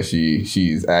 Keisha.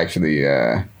 She's actually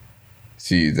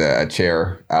she's a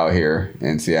chair out here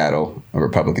in Seattle, a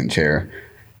Republican chair.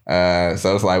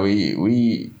 So it's like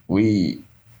we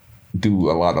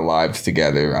do a lot of lives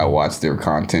together. I watch their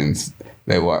contents.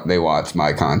 They watch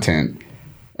my content.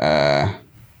 I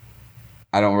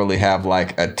don't really have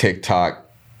like a TikTok.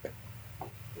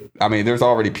 I mean, there's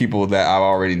already people that I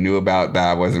already knew about that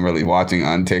I wasn't really watching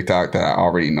on TikTok that I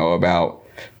already know about,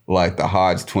 like the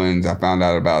Hodge twins. I found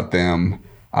out about them.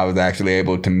 I was actually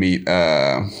able to meet,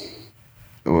 what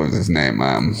was his name?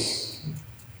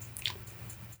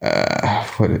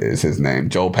 What is his name?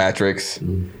 Joel Patrick's.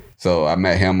 So I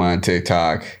met him on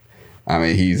TikTok. I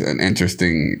mean, he's an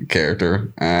interesting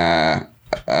character.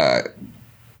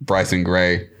 Bryson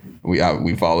Gray,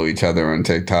 we follow each other on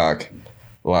TikTok.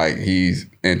 Like, he's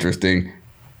interesting.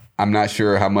 I'm not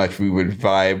sure how much we would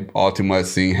vibe all too much,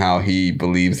 seeing how he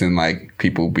believes in like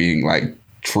people being like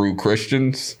true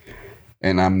Christians.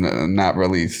 And I'm not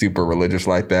really super religious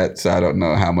like that, so I don't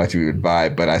know how much we would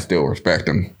vibe, but I still respect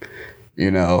him.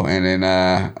 You know, and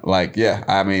then like, yeah,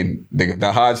 I mean,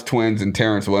 the Hodge twins and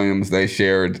Terrence Williams, they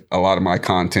shared a lot of my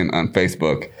content on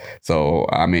Facebook. So,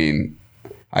 I mean,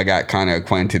 I got kind of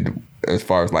acquainted as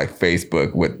far as like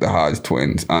Facebook with the Hodge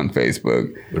twins on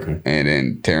Facebook. Okay. And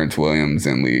then Terrence Williams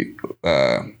and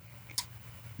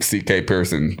C.K.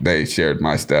 Pearson, they shared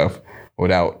my stuff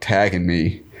without tagging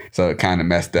me. So it kind of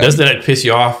messed up. Doesn't that piss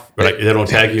you off? Like they don't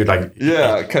tag you? Like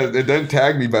yeah, because it didn't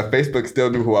tag me, but Facebook still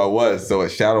knew who I was, so it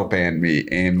shadow banned me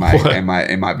in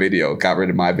my video. Got rid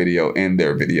of my video in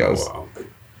their videos. Oh, wow.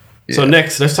 Yeah. So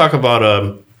next, let's talk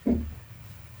about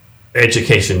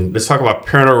education. Let's talk about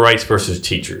parental rights versus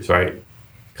teachers, right?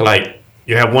 Like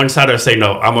you have one side that say,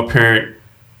 no, I'm a parent.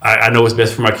 I know what's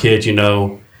best for my kids, you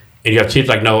know. And you have teachers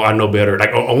like, no, I know better.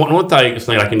 Like one thing is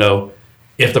like, you know,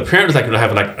 if the parent is like, you know,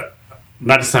 have like,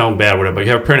 not to sound bad or whatever, but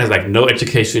you have a parent has like no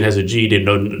education, has a GED,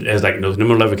 has like no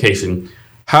minimum education.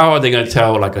 How are they going to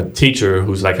tell like a teacher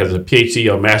who's like has a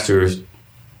PhD or master's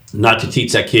not to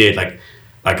teach that kid like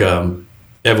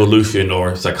evolution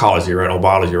or psychology, right, or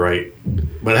biology, right?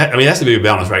 But I mean, that's to be a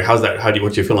balance, right? How's that?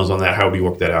 What's your feelings on that? How would you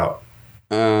work that out?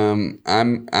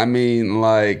 I mean,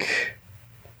 like,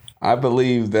 I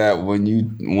believe that when you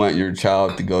want your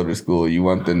child to go to school, you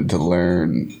want them to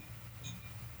learn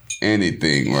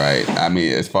anything, right? I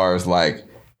mean, as far as like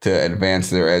to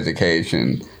advance their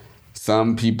education,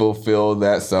 some people feel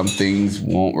that some things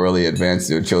won't really advance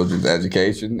their children's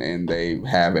education, and they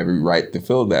have every right to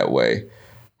feel that way.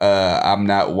 I'm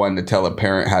not one to tell a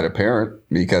parent how to parent,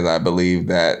 because I believe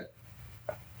that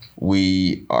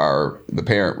we are the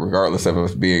parent, regardless of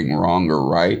us being wrong or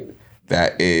right.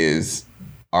 That is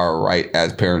our right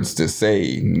as parents to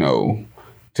say no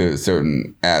to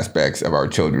certain aspects of our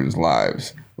children's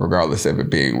lives, regardless of it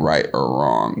being right or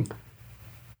wrong.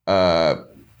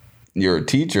 You're a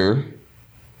teacher.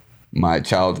 My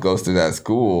child goes to that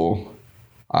school.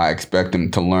 I expect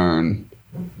them to learn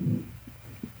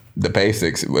the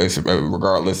basics,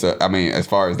 regardless of, I mean, as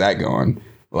far as that going.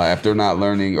 Like, if they're not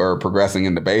learning or progressing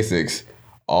in the basics,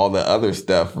 all the other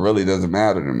stuff really doesn't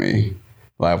matter to me.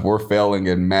 Like, if we're failing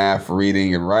in math,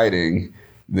 reading, and writing,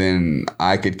 then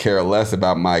I could care less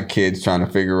about my kids trying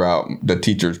to figure out the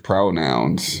teacher's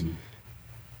pronouns.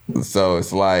 So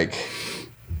it's like,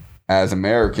 as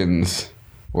Americans,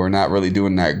 we're not really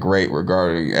doing that great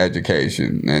regarding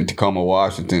education. In Tacoma,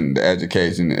 Washington, the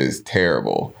education is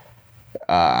terrible.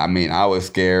 I mean, I was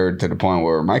scared to the point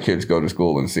where my kids go to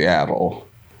school in Seattle.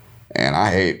 And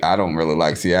I don't really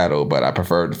like Seattle, but I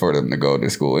prefer for them to go to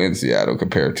school in Seattle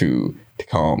compared to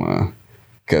Tacoma.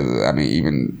 Because, I mean,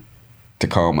 even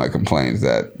Tacoma complains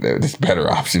that there's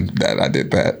better option that I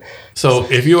did that. So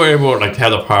if you were able to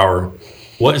have the power,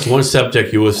 what is one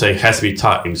subject you would say has to be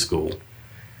taught in school?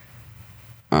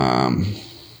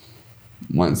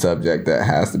 One subject that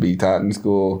has to be taught in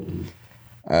school,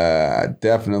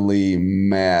 definitely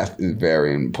math is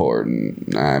very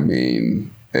important. I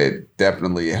mean, it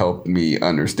definitely helped me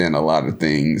understand a lot of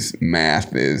things.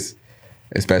 Math is,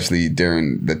 especially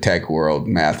during the tech world,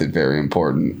 math is very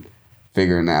important.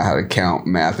 Figuring out how to count,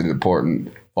 math is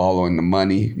important. Following the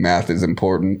money, math is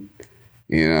important.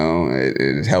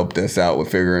 It helped us out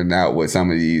with figuring out what some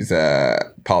of these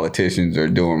politicians are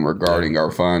doing regarding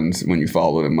our funds when you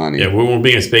follow the money. Yeah, we won't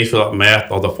be in space without math,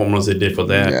 all the formulas they did for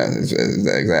that. Yeah,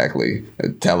 exactly.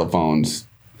 Telephones,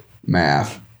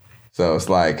 math. So it's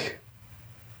like,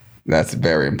 that's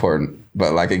very important.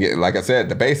 But like I said,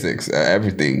 the basics,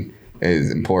 everything is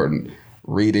important.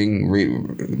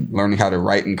 Learning how to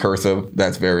write in cursive,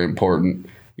 that's very important.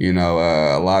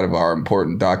 A lot of our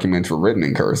important documents were written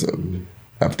in cursive.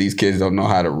 If these kids don't know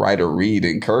how to write or read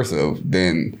in cursive,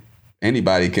 then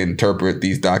anybody can interpret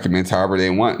these documents however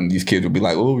they want. And these kids will be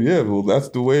like, oh, yeah, well, that's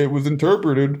the way it was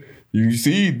interpreted. You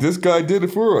see, this guy did it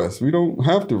for us. We don't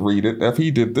have to read it if he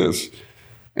did this.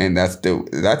 And that's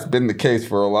been the case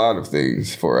for a lot of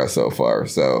things for us so far.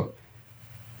 So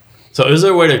is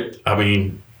there a way to, how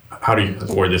do you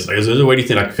word this? Is there a way do you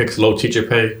think I can fix low teacher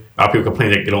pay? A lot of people complain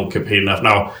that they don't get paid enough.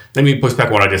 Now, let me push back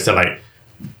on what I just said. Like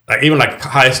even like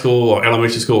high school or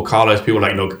elementary school, college, people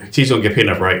teachers don't get paid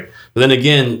enough, right? But then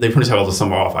again, they pretty much have all the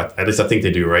summer off. At least I think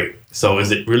they do, right? So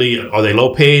is it really, are they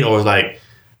low paid, or is they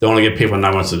only get paid for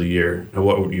 9 months of the year? And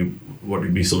what would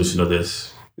be the solution to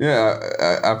this? Yeah,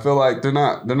 I feel like they're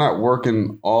not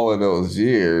working all of those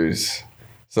years.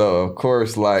 So of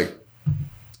course, and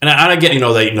I get,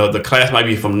 the class might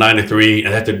be from 9 to 3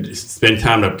 and have to spend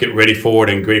time to get ready for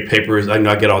it and grade papers.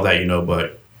 I get all that,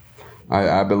 but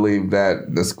I believe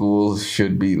that the schools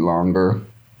should be longer.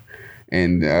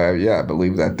 And I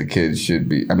believe that the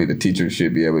teachers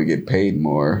should be able to get paid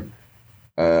more.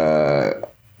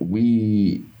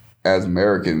 We, as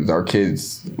Americans, our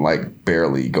kids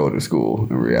barely go to school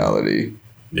in reality.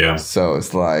 Yeah. So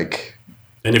it's like,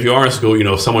 and if you are in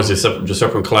school, someone's just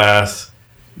up from class,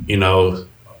 you're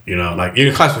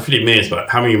in class for 50 minutes, but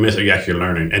how many minutes are you actually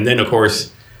learning? And then of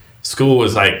course, school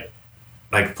is like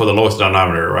for the lowest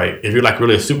denominator, right? If you're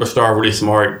really a superstar, really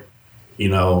smart,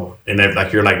 and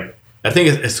if you're I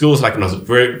think school is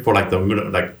very for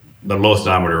the lowest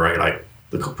denominator, right? Like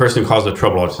the person who causes the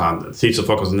trouble all the time. The teacher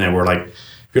focuses on them. Where if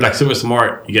you're super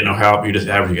smart, you get no help. You're just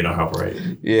average, you get no help, right?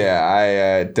 Yeah,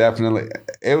 I definitely.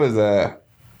 It was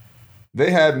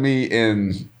they had me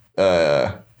in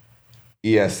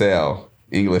ESL,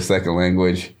 English Second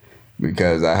Language,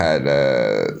 because I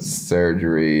had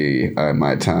surgery on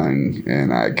my tongue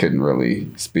and I couldn't really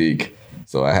speak.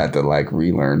 So I had to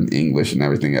relearn English and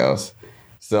everything else.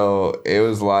 So it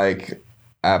was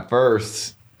at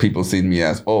first people seen me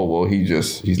as, oh, well,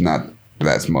 he's not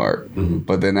that smart. Mm-hmm.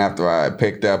 But then after I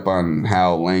picked up on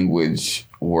how language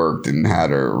worked and how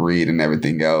to read and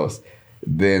everything else,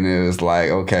 then it was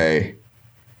okay,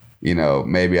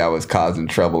 maybe I was causing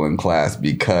trouble in class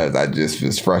because I just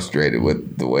was frustrated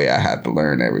with the way I had to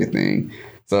learn everything.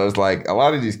 So it's a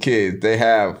lot of these kids, they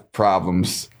have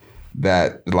problems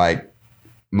that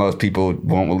most people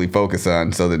won't really focus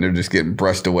on. So then they're just getting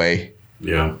brushed away,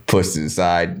 pushed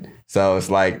aside. So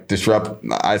it's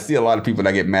I see a lot of people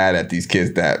that get mad at these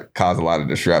kids that cause a lot of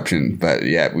disruption, but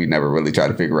we never really try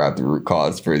to figure out the root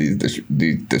cause for these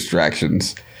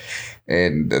distractions.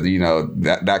 And,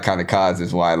 that kind of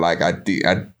causes why, I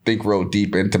think real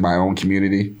deep into my own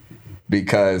community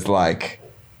because,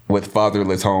 with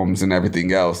fatherless homes and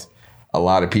everything else, a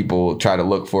lot of people try to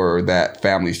look for that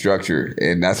family structure.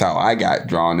 And that's how I got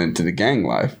drawn into the gang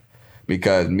life,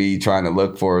 because me trying to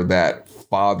look for that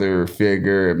father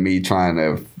figure, me trying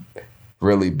to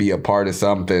really be a part of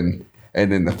something.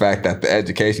 And then the fact that the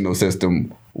educational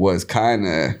system was kind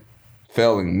of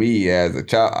failing me as a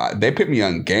child. They put me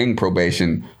on gang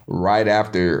probation right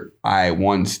after I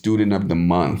won Student of the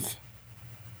Month.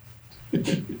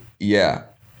 Yeah,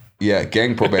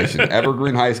 gang probation.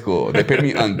 Evergreen High School. They put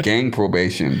me on gang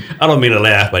probation. I don't mean to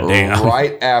laugh, but damn.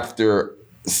 Right after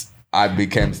I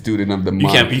became Student of the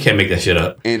Month. You can't make that shit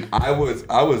up. And I was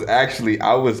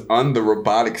on the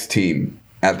robotics team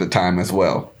at the time as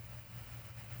well.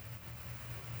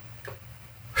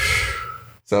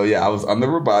 So I was on the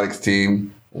robotics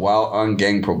team while on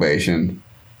gang probation.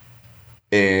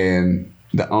 And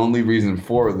the only reason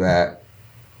for that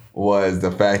was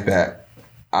the fact that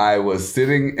I was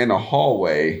sitting in a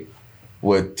hallway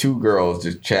with two girls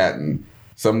just chatting.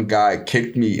 some guy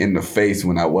kicked me in the face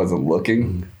when I wasn't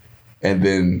looking. And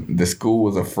then the school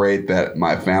was afraid that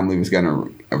my family was going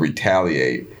to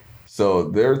retaliate. So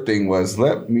their thing was,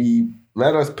 let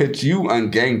us put you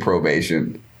on gang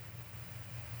probation.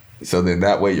 So then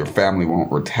that way your family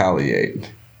won't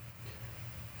retaliate.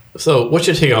 So what's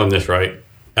your take on this, right?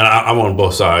 And I'm on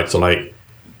both sides.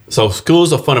 So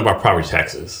schools are funded by property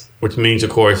taxes, which means, of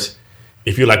course,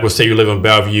 if you let's say you live in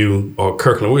Bellevue or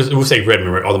Kirkland, we'll say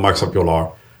Redmond, right? All the markets up people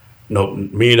are.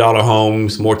 $1 million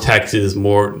homes, more taxes,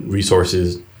 more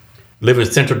resources. Live in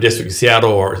Central District in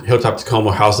Seattle or Hilltop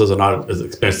Tacoma, houses are not as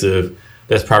expensive.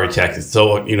 That's property taxes.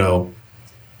 So,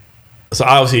 so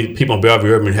obviously people in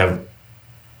Bellevue Redmond have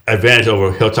advantage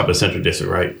over Hilltop and Central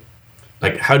District, right?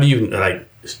 Like, how do you,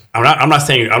 I'm not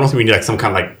saying, I don't think we need some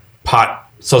kind of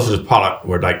socialist pot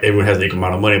where everyone has an equal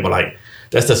amount of money, but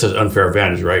that's just an unfair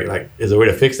advantage, right? Is there a way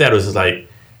to fix that, or is it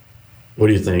what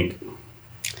do you think?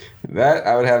 That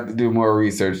I would have to do more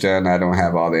research on. I don't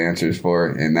have all the answers for,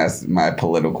 and that's my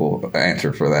political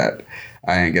answer for that.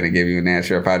 I ain't gonna give you an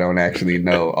answer if I don't actually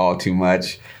know all too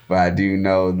much, but I do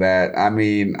know that. I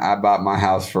mean, I bought my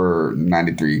house for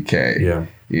 $93K. Yeah.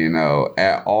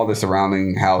 All the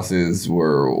surrounding houses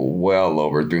were well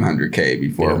over $300K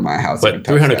before my house. But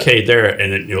 $300K there,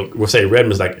 and we'll say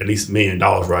Redmond's at least $1 million,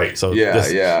 right? So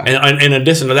yeah. And in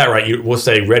addition to that, right, we'll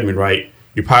say Redmond, right?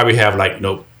 You probably have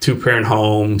 2-parent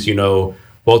homes.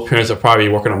 Both parents are probably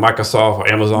working on Microsoft or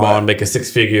Amazon, making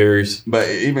 6 figures. But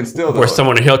even still, or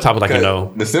someone in Hilltop is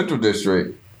the Central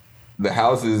District, the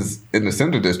houses in the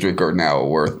Central District are now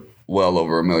worth well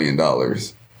over $1 million.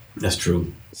 That's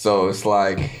true. So it's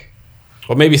well,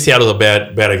 maybe Seattle's a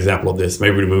bad example of this.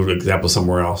 Maybe we move the example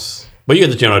somewhere else. But you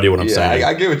get the general idea what I'm saying.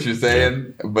 I get what you're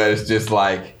saying, but it's just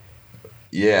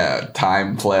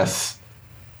time plus.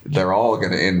 They're all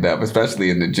going to end up, especially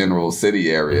in the general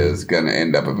city areas, going to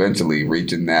end up eventually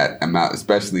reaching that amount,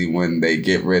 especially when they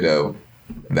get rid of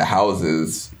the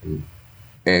houses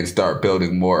and start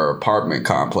building more apartment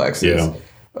complexes. Yeah.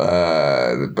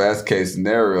 The best case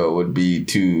scenario would be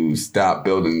to stop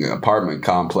building apartment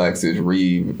complexes,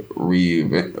 revamp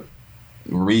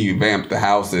the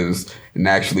houses, and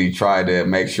actually try to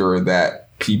make sure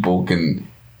that people can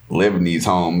live in these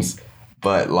homes,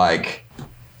 but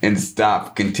and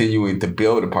stop continuing to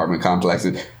build apartment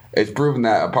complexes. It's proven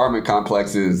that apartment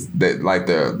complexes that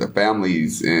the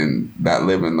families that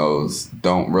live in those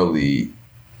don't really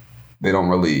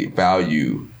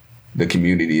value the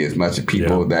community as much as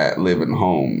people that live in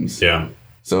homes. Yeah.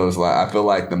 So it's I feel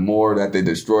like the more that they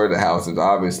destroy the houses,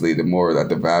 obviously the more that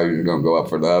the values are going to go up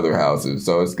for the other houses.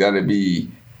 So it's going to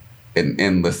be an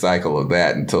endless cycle of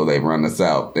that until they run us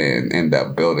out and end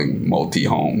up building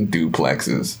multi-home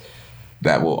duplexes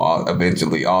that will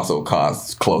eventually also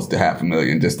cost close to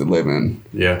 $500,000 just to live in.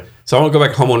 Yeah. So I want to go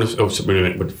back to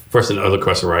homeowners, but first another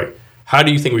question, right? How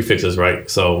do you think we fix this, right?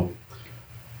 So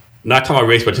not talking about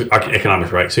race, but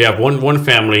economics, right? So you have one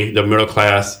family, the middle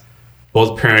class,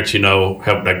 both parents,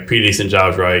 have pretty decent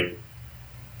jobs, right?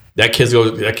 That kid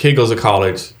goes to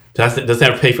college, doesn't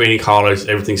have to pay for any college,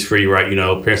 everything's free, right?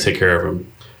 Parents take care of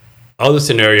him. Other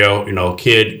scenario,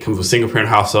 kid comes from a single parent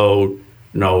household,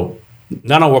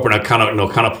 not on work, but kind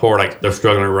of poor, they're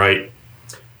struggling, right?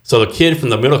 So the kid from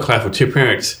the middle class with 2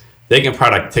 parents, they can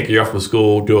probably take a year off from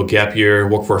school, do a gap year,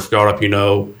 work for a startup,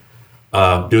 do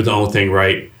their own thing,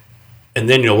 right? And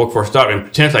then work for a startup and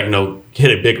potentially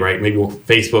hit it big, right? Maybe work for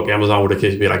Facebook, Amazon, where the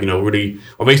kids be really,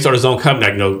 or maybe start his own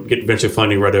company, get venture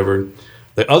funding, whatever.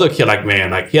 The other kid,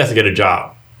 he has to get a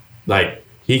job,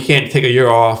 he can't take a year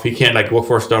off, he can't work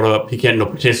for a startup, he can't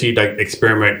potentially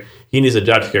experiment. He needs a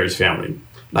job to care his family.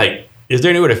 Is there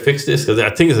any way to fix this? Because I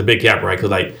think there's a big gap, right?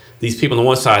 Because these people on the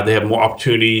one side, they have more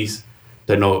opportunities.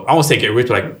 They know, I won't say get rich,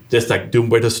 but just do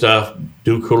better stuff,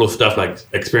 do cooler stuff,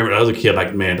 experiment. The other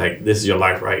kid, this is your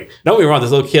life, right? Don't get me wrong,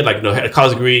 this little kid, had a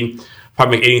college degree,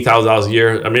 probably make $80,000 a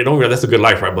year. I mean, don't get me wrong, that's a good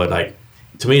life, right? But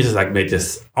to me, it's just make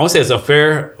this. I won't say it's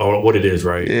unfair or what it is,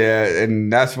 right? Yeah,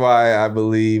 and that's why I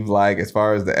believe, as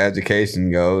far as the education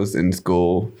goes in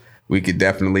school, we could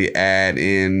definitely add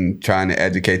in trying to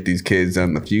educate these kids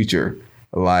on the future.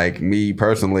 Me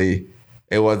personally,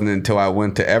 it wasn't until I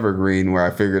went to Evergreen where I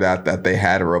figured out that they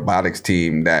had a robotics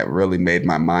team that really made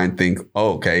my mind think,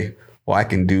 oh, okay, well, I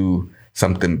can do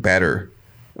something better.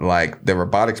 The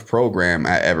robotics program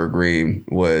at Evergreen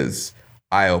was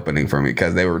eye-opening for me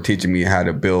because they were teaching me how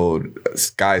to build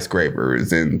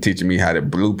skyscrapers and teaching me how to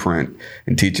blueprint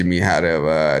and teaching me how to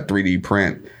 3D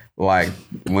print.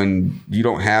 When you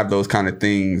don't have those kind of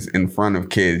things in front of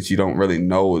kids, you don't really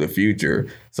know the future.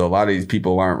 So a lot of these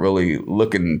people aren't really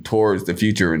looking towards the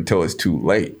future until it's too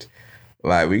late.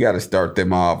 Like, we got to start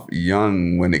them off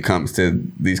young when it comes to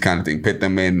these kind of things. Put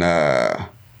them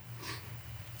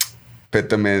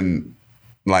in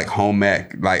like home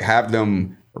ec, like have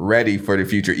them ready for the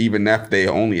future, even if they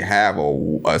only have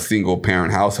a single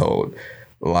parent household.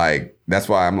 Like, that's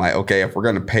why I'm like, okay, if we're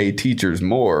going to pay teachers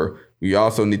more, we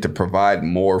also need to provide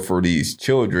more for these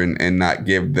children and not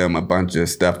give them a bunch of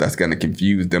stuff that's going to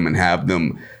confuse them and have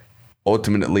them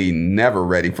ultimately never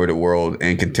ready for the world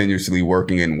and continuously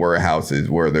working in warehouses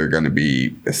where they're going to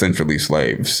be essentially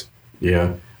slaves.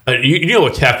 Yeah. You know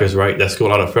what TAF is, right? That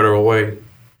school out of Federal Way?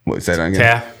 What, say that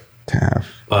again?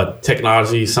 TAF.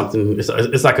 Technology, something.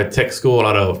 It's like a tech school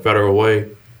out of Federal Way.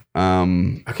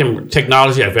 I can't remember.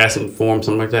 Technology, Advancement Forum,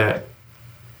 something like that.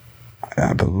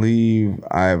 I believe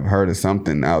I've heard of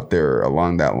something out there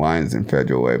along that lines in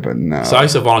Federal Way, but no. So I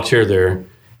used to volunteer there.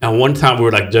 And one time we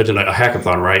were like judging like a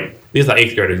hackathon, right? These are like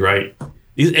 8th graders, right?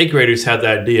 These 8th graders had the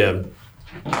idea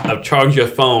of charging your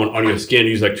phone on your skin,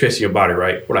 use electricity in your body,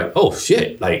 right? We're like, oh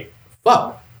shit, like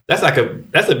fuck. That's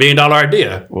 $1 billion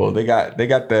idea. Well, they got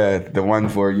the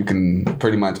ones where you can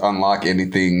pretty much unlock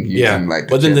anything.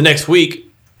 But then the next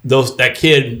week, that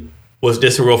kid was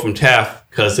disenrolled from TAF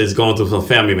because it's going through some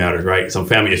family matters, right? Some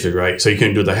family issues, right? So you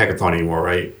couldn't do the hackathon anymore,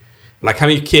 right? Like, how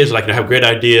many kids have great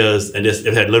ideas and just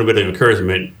had a little bit of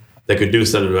encouragement that could do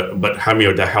something, but how many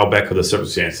are held back for the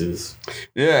circumstances?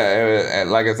 Yeah,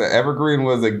 like I said, Evergreen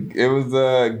was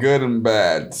good and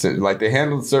bad. So, like, they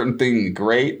handled certain things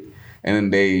great, and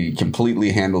then they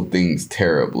completely handled things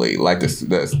terribly. Like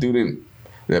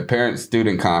the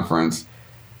parent-student conference,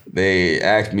 they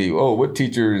asked me, "Oh, what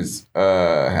teachers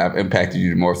have impacted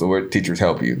you the most? So what teachers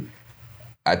help you?"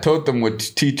 I told them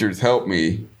which teachers helped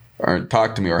me or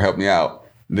talked to me or helped me out.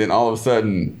 Then all of a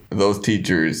sudden, those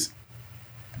teachers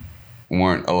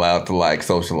weren't allowed to like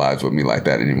socialize with me like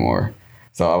that anymore.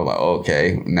 So I was like,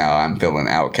 okay, now I'm feeling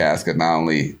outcast, because not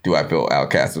only do I feel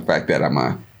outcast, the fact that I'm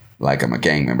a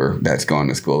gang member that's going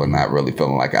to school and not really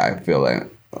feeling like I feel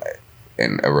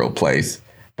in a real place.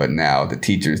 But now the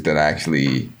teachers that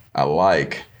I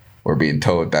like were being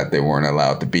told that they weren't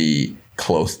allowed to be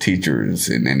close teachers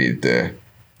and they needed to,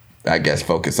 I guess,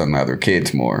 focus on the other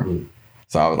kids more. Mm.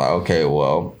 So I was like, okay,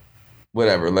 well,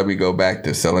 whatever. Let me go back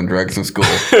to selling drugs in school.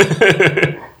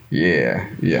 Yeah,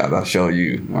 I'll show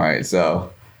you. All right,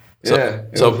 so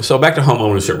back to home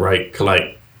ownership, right?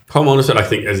 Like, home ownership, I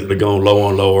think, is going lower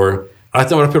and lower. I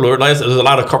think what people realize, there's a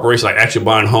lot of corporations like actually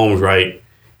buying homes, right?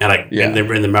 And and they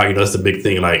rent them out. That's the big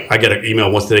thing. Like, I get an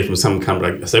email once a day from some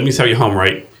company like, "Let me sell your home,"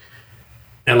 right?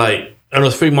 And like, and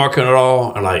it's free market at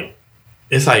all. And like,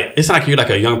 it's not like you're like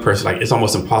a young person. Like, it's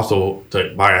almost impossible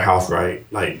to buy a house, right?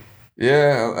 Like,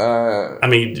 yeah. I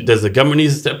mean, does the government need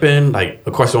to step in? Like,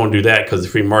 of course, they won't do that because the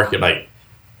free market, like,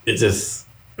 it's just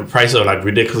the prices are like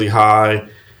ridiculously high.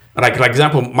 And like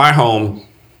example, my home,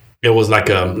 it was like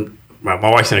my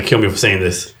wife's gonna kill me for saying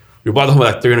this. We bought the home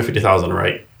at like $350,000,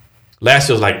 right? Last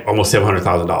year was like almost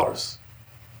 $700,000.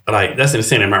 Like, that's an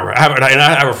insane amount, right? I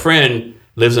have a friend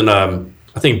lives in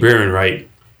I think Burren, right?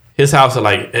 His house is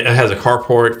like, it has a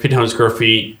carport, 1,500 square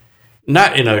feet,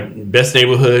 not in a best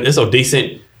neighborhood. It's so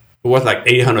decent, worth like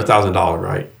 $800,000,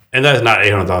 right? And that is not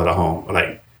 $800,000 home.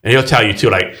 Like, and he'll tell you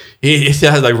too, like, he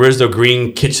still has like original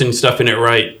green kitchen stuff in it,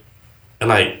 right? And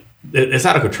like, it's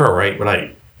out of control, right? But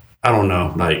like, I don't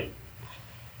know, like,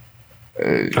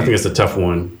 I think it's a tough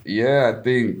one. Yeah, I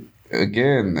think,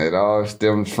 again, it all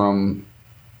stems from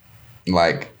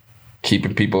like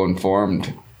keeping people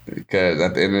informed, because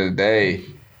at the end of the day,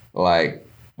 like,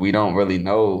 we don't really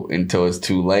know until it's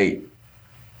too late.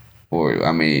 Or,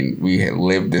 I mean, we had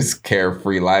lived this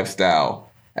carefree lifestyle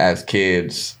as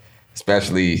kids,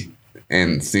 especially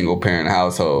in single parent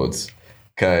households.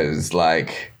 Because,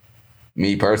 like,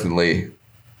 me personally,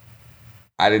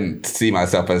 I didn't see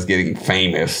myself as getting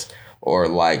famous or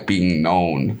like being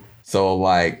known. So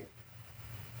like,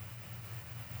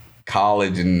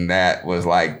 college and that was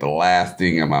like the last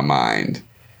thing in my mind.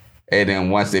 And then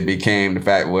once it became the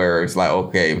fact where it's like,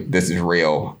 okay, this is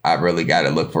real, I really got to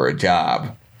look for a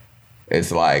job.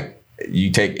 It's like,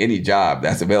 you take any job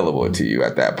that's available to you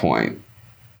at that point.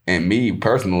 And me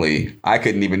personally, I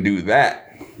couldn't even do that.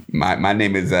 My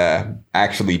name is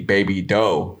actually Baby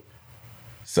Doe.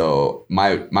 So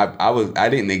I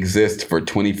didn't exist for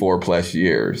 24 plus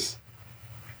years.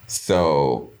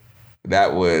 So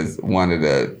that was one of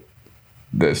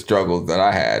the struggles that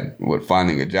I had with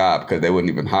finding a job, because they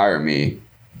wouldn't even hire me.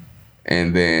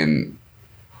 And then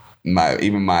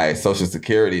my Social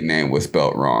Security name was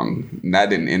spelled wrong. And that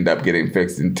didn't end up getting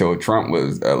fixed until Trump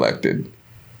was elected.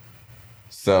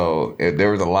 So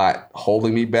there was a lot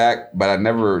holding me back, but I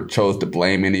never chose to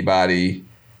blame anybody.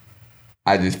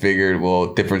 I just figured,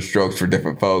 well, different strokes for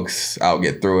different folks. I'll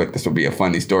get through it. This will be a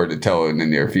funny story to tell in the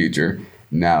near future.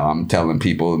 Now I'm telling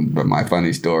people my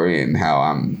funny story and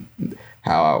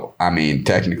I mean,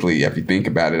 technically, if you think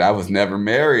about it, I was never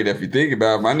married. If you think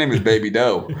about it, my name is Baby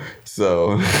Doe.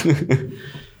 So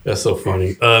that's so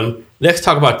funny. Let's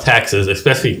talk about taxes,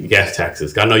 especially gas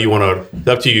taxes. I know you want to, it's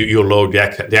up to you, you'll lower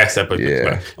gas tax.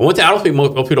 Yeah. And one thing I don't think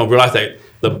most people don't realize that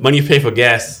the money you pay for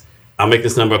gas, I'll make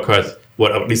this number because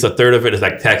at least a third of it is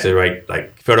like taxes, right?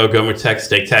 Like federal government tax,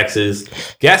 state taxes.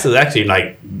 Gas is actually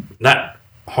like not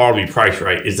horribly priced,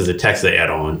 right? It's just a tax they add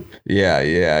on. Yeah.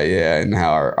 And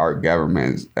how our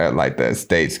government, like the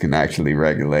states, can actually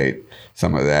regulate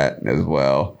some of that as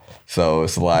well. So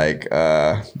it's like,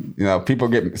 people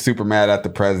get super mad at the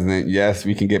president. Yes,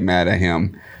 we can get mad at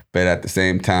him, but at the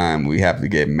same time, we have to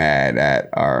get mad at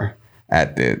our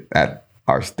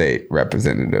state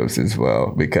representatives as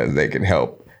well, because they can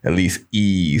help at least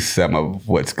ease some of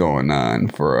what's going on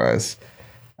for us.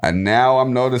 And now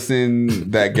I'm noticing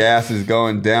that gas is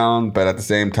going down, but at the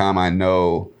same time, I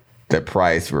know the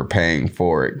price we're paying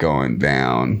for it going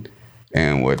down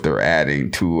and what they're adding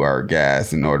to our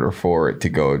gas in order for it to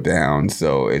go down.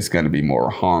 So it's going to be more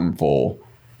harmful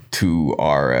to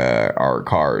our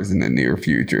cars in the near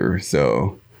future.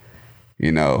 So,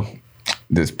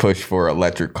 this push for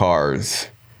electric cars,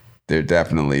 they're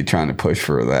definitely trying to push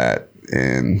for that.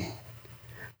 And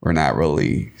we're not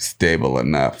really stable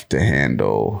enough to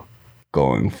handle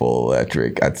going full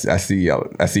electric. I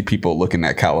see people looking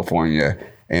at California,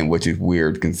 and which is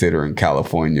weird considering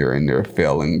California and their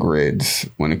failing grids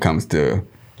when it comes to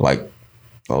like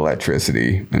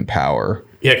electricity and power.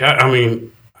 Yeah, I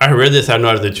mean, I read this. I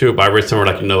know it's the truth, but I read somewhere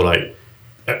how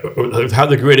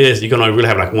the grid is. You're gonna really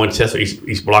have like one Tesla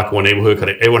each block, one neighborhood,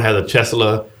 because everyone has a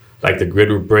Tesla. Like the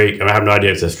grid would break. I have no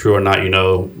idea if that's true or not.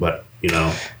 But.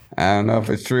 I don't know if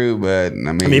it's true, but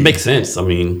I mean, it makes sense.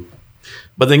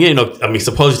 But then again,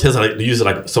 suppose Tesla uses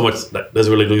like so much,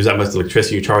 doesn't really use that much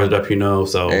electricity. You charge it up,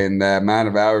 so. And the amount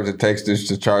of hours it takes just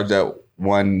to charge that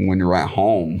one when you're at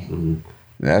home,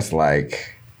 that's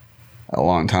like a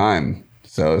long time.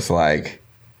 So it's like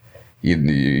you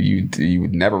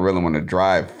would never really want to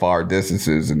drive far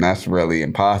distances, and that's really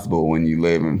impossible when you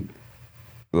live in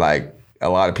like. A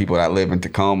lot of people that live in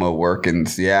Tacoma work in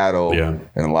Seattle, and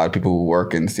a lot of people who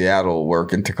work in Seattle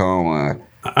work in Tacoma.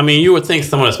 I mean, you would think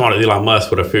someone as smart as Elon Musk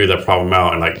would have figured that problem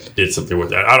out and like did something with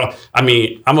that.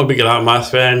 I'm a big Elon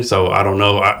Musk fan, so I don't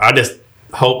know. I just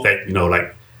hope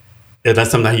that if that's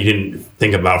something that you didn't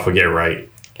think about, forget right.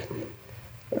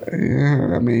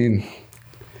 Yeah, I mean,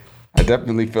 I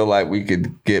definitely feel like we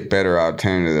could get better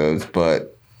alternatives,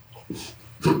 but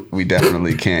we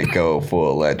definitely can't go full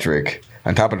electric.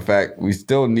 On top of the fact, we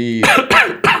still need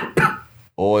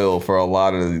oil for a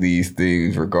lot of these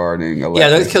things regarding electricity.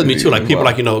 Yeah, that kills me too. Like people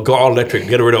go all electric,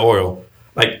 get rid of oil.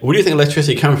 Like, where do you think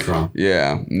electricity comes from?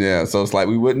 Yeah. So it's like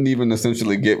we wouldn't even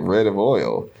essentially get rid of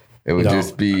oil. It would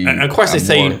just be. And of course, they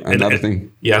say another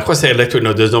thing. Yeah, of course, they say electric.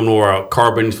 There's no more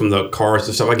carbon from the cars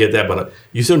and stuff. I get that, but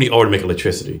you still need oil to make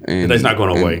electricity. And that's not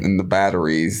going away. And the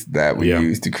batteries that we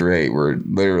use to create, we're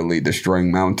literally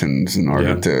destroying mountains in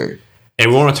order to. And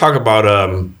we want to talk about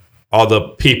all the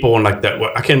people and like that.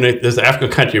 There's an African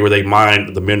country where they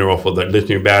mine the mineral for the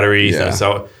lithium batteries, and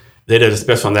so they did a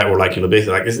special on that. Where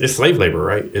basically like it's slave labor,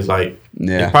 right? It's like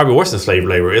it's probably worse than slave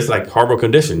labor. It's like horrible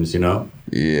conditions,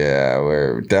 Yeah,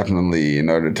 we're definitely in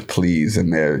order to please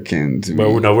Americans. But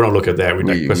we don't look at that. We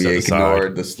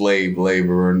ignored the slave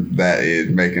labor that is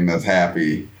making us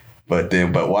happy. But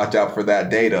watch out for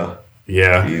that data.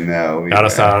 Yeah, out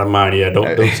of sight, out of mind. Yeah,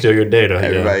 don't steal your data.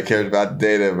 Everybody cares about the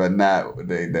data, but not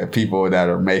the people that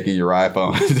are making your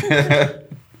iPhones.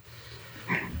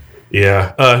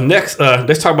 Yeah. Next,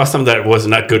 let's talk about something that was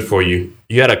not good for you.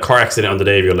 You had a car accident on the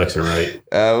day of your election, right?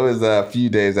 It was a few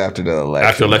days after the election.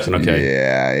 After election, okay.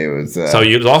 Yeah, it was. So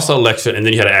you lost the election, and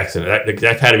then you had an accident.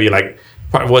 That had to be like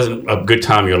probably wasn't a good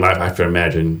time in your life. I have to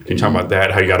imagine. Can you talk about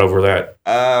that? How you got over that?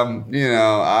 I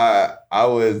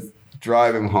was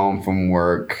driving home from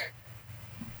work,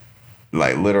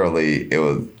 like literally it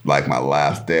was like my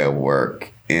last day of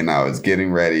work, and I was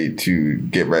getting ready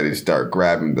to start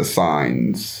grabbing the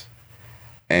signs,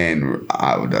 and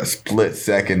I was a split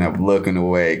second of looking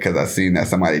away because I seen that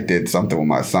somebody did something with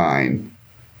my sign.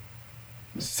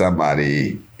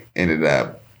 Somebody ended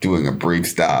up doing a brief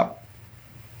stop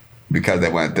because they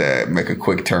wanted to make a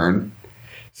quick turn,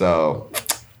 so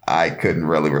I couldn't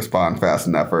really respond fast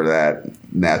enough for that.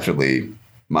 Naturally,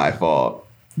 my fault.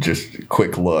 Just a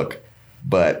quick look.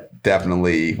 But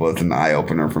definitely was an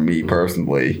eye-opener for me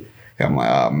personally. I'm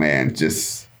like, oh, man,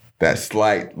 just that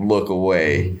slight look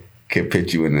away could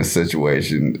put you in a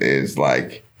situation is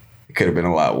like, it could have been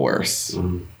a lot worse.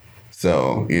 Mm-hmm.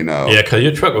 So, you know. Yeah, because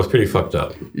your truck was pretty fucked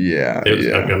up. Yeah.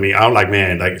 I mean, I'm like,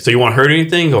 man, like, so you weren't hurt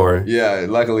anything or? Yeah,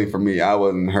 luckily for me, I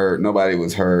wasn't hurt. Nobody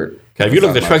was hurt. Because if you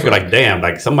look at the truck, you're like, damn,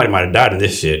 like somebody might have died in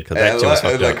this shit. Because that shit was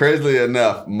fucked up. Crazily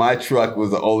enough, my truck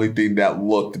was the only thing that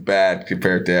looked bad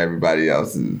compared to everybody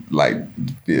else's like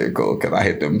vehicle because I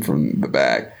hit them from the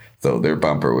back. So their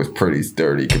bumper was pretty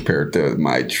sturdy compared to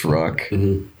my truck.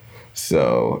 Mm-hmm.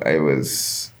 So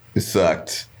it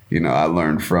sucked. You know, I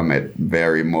learned from it,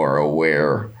 very more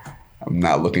aware. I'm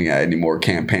not looking at any more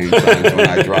campaign signs when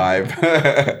I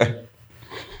drive.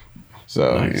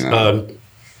 So, nice. You know.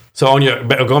 So on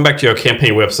going back to your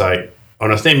campaign website,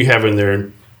 on a statement you have in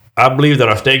there, I believe that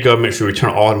our state government should return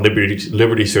all liberties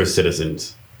to its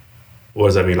citizens. What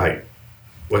does that mean? Like,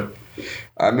 what?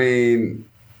 I mean...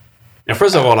 And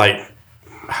first of all, like,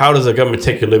 how does the government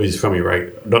take your liberties from you,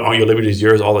 right? Aren't your liberties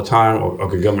yours all the time, or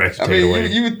can government actually take it away?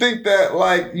 You would think that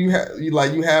like you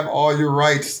have all your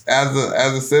rights as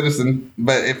a citizen,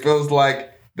 but it feels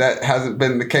like that hasn't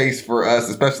been the case for us,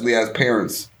 especially as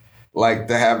parents. Like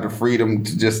to have the freedom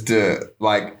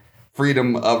to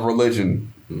freedom of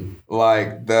religion,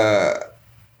 like the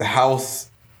House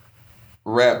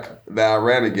rep that I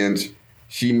ran against,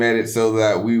 she made it so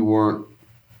that we weren't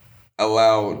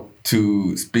allowed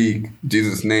to speak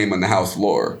Jesus' name on the House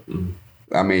floor. Mm-hmm.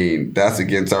 I mean, that's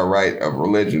against our right of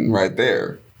religion right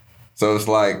there. So it's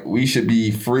like we should be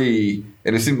free.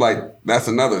 And it seems like that's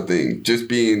another thing. Just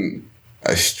being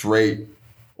a straight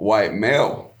white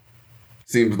male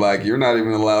seems like you're not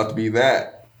even allowed to be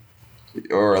that.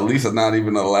 Or at least not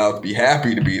even allowed to be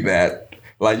happy to be that.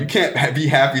 Like you can't be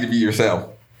happy to be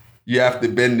yourself. You have to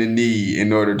bend the knee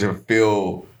in order to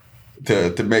feel,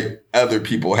 to make other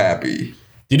people happy.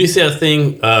 Did you see a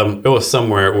thing? It was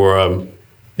somewhere where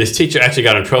this teacher actually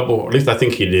got in trouble. Or at least I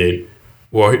think he did.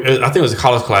 Well, I think it was a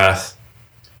college class.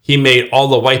 He made all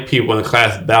the white people in the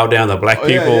class bow down to black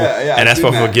people and ask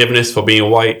for forgiveness for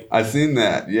being white. I've seen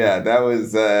that. Yeah, that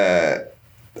was.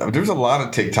 There's a lot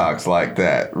of TikToks like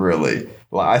that. Really,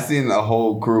 well, I seen a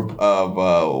whole group of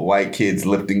white kids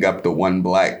lifting up the one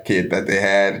black kid that they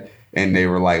had. And they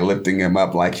were like lifting him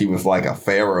up like he was like a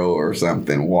pharaoh or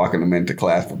something, walking him into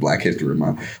class for Black History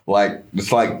Month. Like,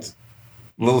 it's like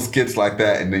little skits like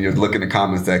that. And then you look in the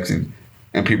comment section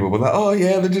and people were like, oh,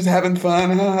 yeah, they're just having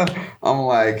fun. I'm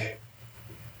like,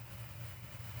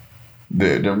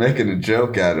 they're making a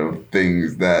joke out of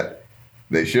things that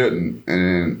they shouldn't.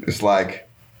 And it's like,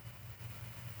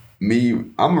 me,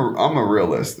 I'm a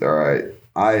realist, all right?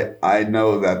 I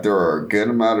know that there are a good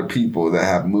amount of people that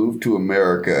have moved to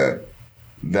America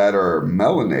that are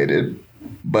melanated,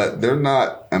 but they're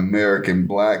not American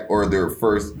black or they're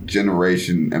first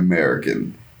generation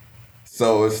American.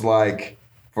 So it's like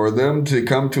for them to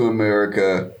come to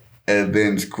America and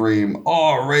then scream,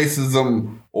 oh,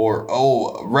 racism or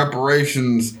oh,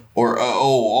 reparations or oh,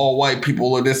 all white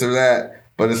people or this or that.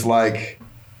 But it's like,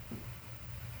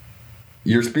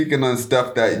 you're speaking on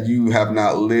stuff that you have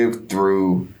not lived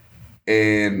through,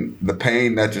 and the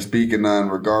pain that you're speaking on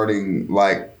regarding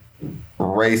like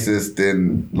racist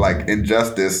and like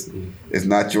injustice is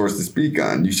not yours to speak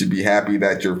on. You should be happy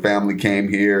that your family came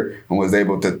here and was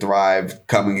able to thrive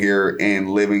coming here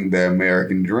and living the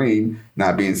American dream,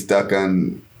 not being stuck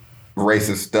on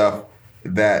racist stuff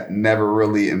that never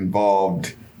really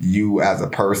involved you as a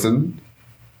person.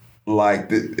 Like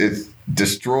it's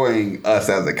destroying us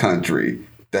as a country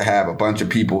to have a bunch of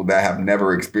people that have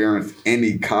never experienced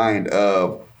any kind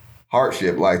of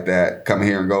hardship like that come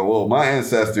here and go, well, my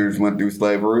ancestors went through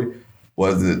slavery.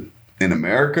 Was it in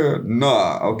America?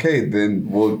 Nah. Okay, then,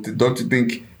 well, don't you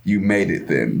think you made it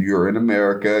then? You're in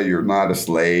America. You're not a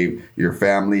slave. Your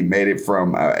family made it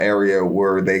from an area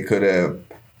where they could have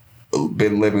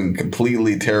been living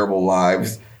completely terrible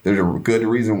lives. There's a good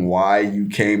reason why you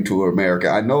came to America.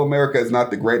 I know America is not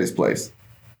the greatest place.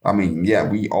 I mean, yeah,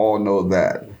 we all know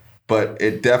that. But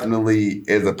it definitely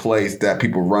is a place that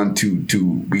people run to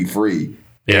be free.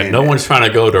 Yeah, and no one's trying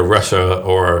to go to Russia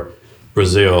or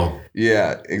Brazil.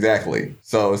 Yeah, exactly.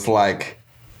 So it's like,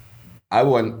 I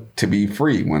want to be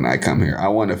free when I come here. I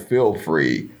want to feel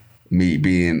free, me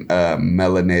being a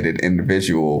melanated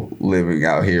individual living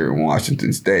out here in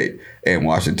Washington State. And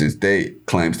Washington State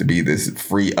claims to be this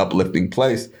free, uplifting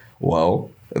place.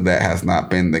 Well, that has not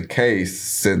been the case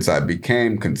since I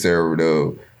became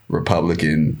conservative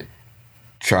Republican,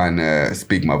 trying to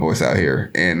speak my voice out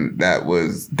here. And that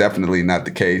was definitely not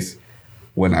the case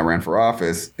when I ran for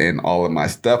office and all of my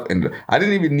stuff. And I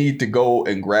didn't even need to go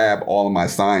and grab all of my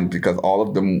signs because all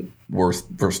of them were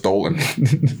stolen.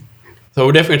 So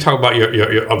we're definitely going to talk about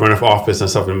your running for office and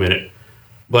stuff in a minute.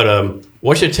 But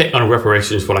what's your take on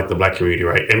reparations for like the black community,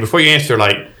 right? And before you answer,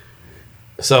 like,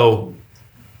 so,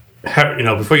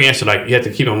 before you answer, like, you have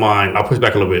to keep in mind, I'll push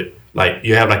back a little bit. Like,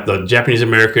 you have like the Japanese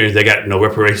Americans, they got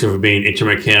reparations for being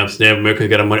internment camps. Native Americans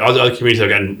got money. All the other communities have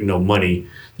gotten money.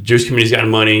 The Jewish community's gotten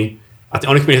money. I think the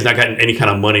only community that's not gotten any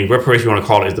kind of money, reparation you want to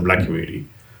call it, is the black community.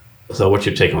 So what's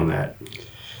your take on that?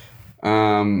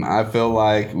 I feel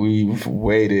like we've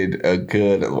waited a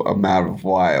good amount of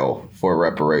while for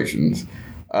reparations.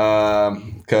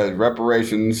 Because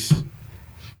reparations,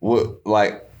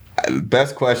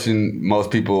 best question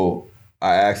most people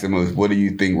I ask them is, what do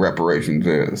you think reparations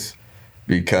is?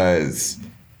 Because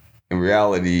in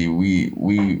reality,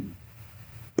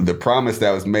 the promise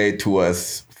that was made to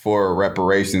us for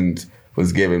reparations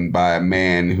was given by a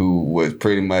man who was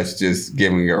pretty much just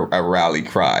giving a rally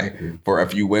cry for,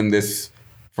 if you win this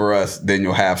for us, then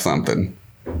you'll have something.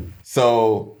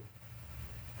 So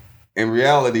in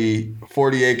reality,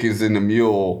 40 acres and a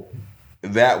mule,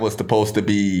 that was supposed to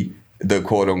be the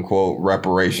quote unquote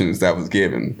reparations that was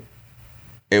given.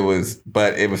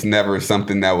 But it was never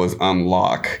something that was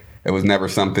unlocked. It was never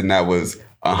something that was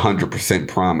 100%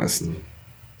 promised.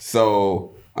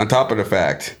 So on top of the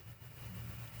fact,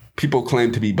 people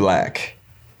claim to be black.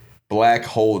 Black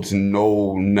holds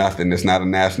nothing. It's not a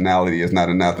nationality. It's not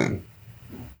a nothing.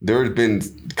 There's been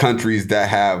countries that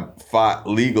have fought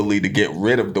legally to get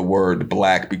rid of the word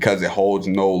black because it holds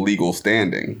no legal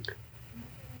standing.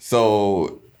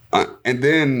 So, and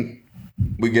then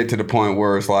we get to the point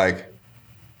where it's like,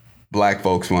 black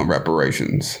folks want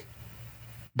reparations.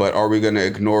 But are we going to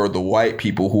ignore the white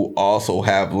people who also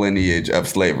have lineage of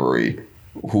slavery,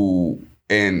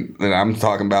 and I'm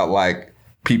talking about like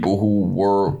people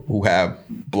who have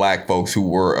black folks who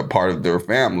were a part of their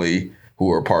family, who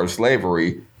were a part of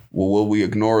slavery? Well, will we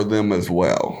ignore them as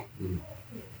well?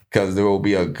 Because there will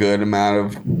be a good amount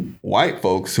of white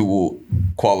folks who will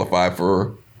qualify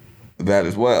for that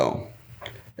as well.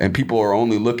 And people are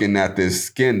only looking at this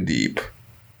skin deep.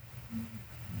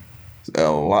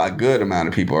 A good amount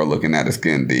of people are looking at it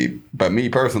skin deep. But me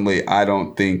personally, I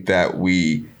don't think that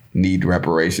we need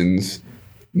reparations.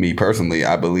 Me personally,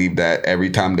 I believe that every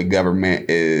time the government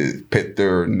is put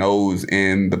their nose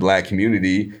in the black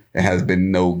community, it has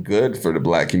been no good for the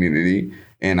black community.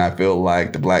 And I feel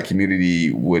like the black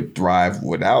community would thrive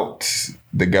without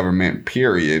the government,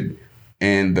 period,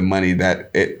 and the money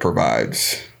that it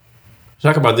provides.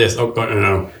 Talk about this. You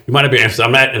might not be answering.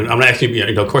 I'm not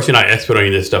actually. Of course, you're not an expert on any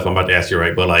of this stuff I'm about to ask you,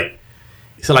 right? But like,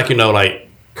 it's like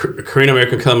Korean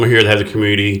American come here that has a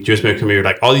community, Jewish American community,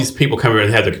 like all these people come here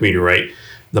that have the community, right?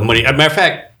 The money. As a matter of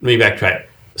fact, let me backtrack.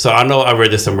 So I know I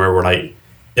read this somewhere where like,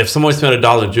 if someone spent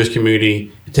 $1 in the Jewish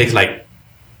community, it takes like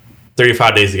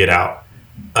 35 days to get out.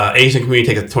 Asian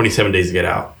community takes 27 days to get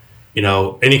out.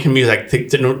 Any community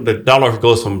the dollar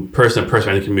goes from person to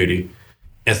person in the community.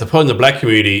 And supposing the black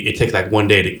community, it takes like 1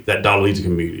 day that dollar leaves the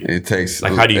community. It takes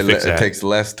how do you fix that? It takes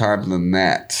less time than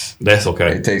that. That's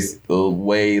okay. It takes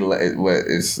way less.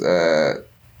 It's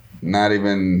not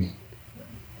even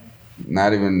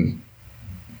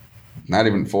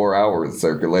 4 hours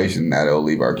circulation that it'll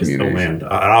leave our community. Oh man,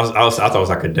 I thought it was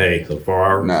like a day, so 4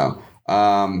 hours. No.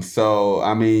 So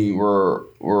I mean,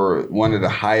 we're one of the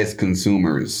highest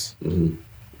consumers. Mm-hmm.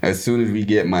 As soon as we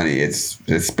get money, it's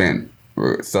spent.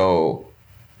 So.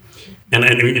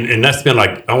 And that's been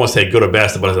like, I won't say good or bad,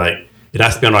 but it's like,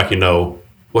 that's been like,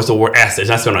 what's the word, assets?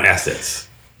 That's been on assets.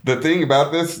 The thing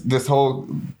about this whole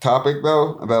topic,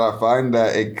 though, that I find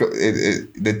that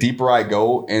the deeper I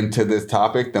go into this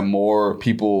topic, the more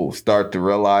people start to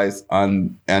realize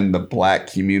on the black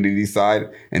community side,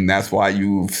 and that's why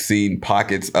you've seen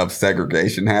pockets of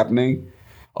segregation happening.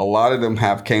 A lot of them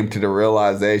have came to the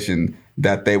realization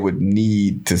that they would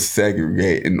need to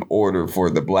segregate in order for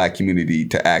the black community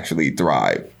to actually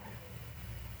thrive.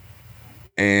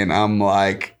 And I'm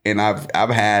like, and I've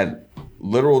had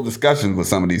literal discussions with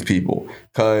some of these people,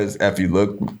 because if you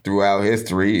look throughout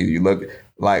history and you look,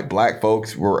 like, black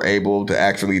folks were able to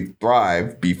actually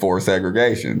thrive before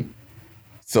segregation.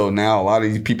 So now a lot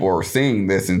of these people are seeing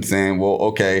this and saying, well,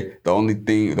 okay, the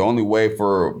only way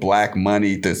for black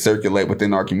money to circulate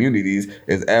within our communities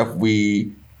is if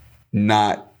we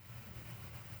not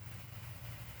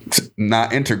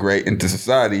integrate into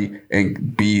society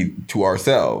and be to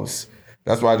ourselves.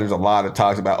 That's why there's a lot of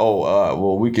talks about,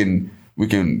 well, we can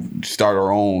start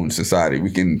our own society.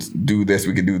 We can do this.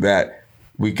 We can do that.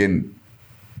 We can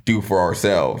do for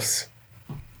ourselves.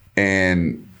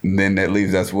 And then that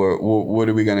leaves us, what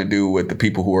are we going to do with the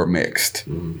people who are mixed?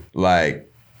 Like,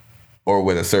 or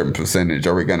with a certain percentage?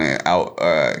 Are we going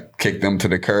to kick them to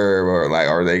the curb, or like,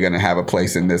 are they going to have a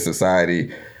place in this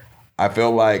society? I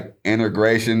feel like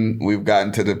integration, we've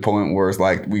gotten to the point where it's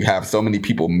like we have so many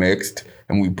people mixed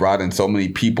and we brought in so many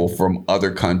people from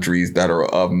other countries that are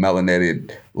of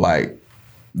melanated, like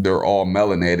they're all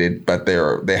melanated, but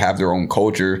they have their own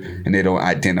culture and they don't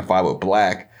identify with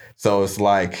black. So it's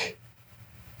like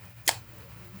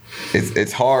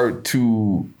it's hard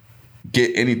to get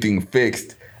anything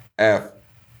fixed if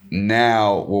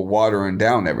now we're watering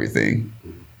down everything.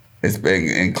 It's been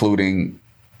including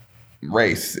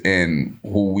race and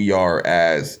who we are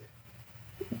as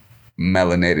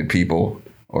melanated people,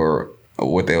 or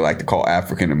what they like to call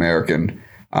African American.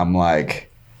 I'm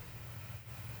like,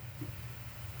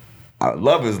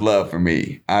 love is love for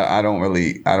me. I don't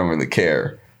really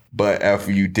care. But if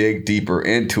you dig deeper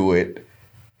into it,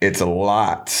 it's a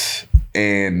lot,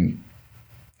 and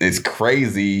it's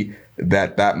crazy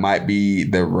that might be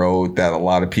the road that a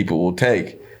lot of people will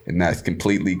take, and that's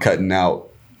completely cutting out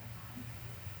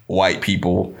white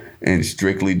people and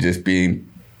strictly just being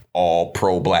all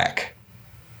pro-black.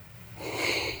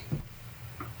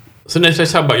 So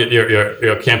let's talk about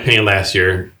your campaign last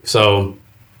year. So,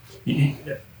 tell me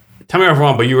if I'm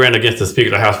wrong, but you ran against the Speaker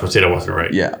of the House for state of Washington,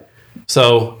 right? Yeah.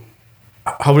 So,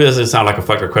 hopefully, it doesn't sound like a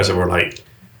fucked up question. We're like,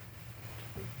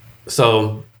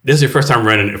 so this is your first time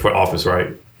running for office,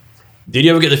 right? Did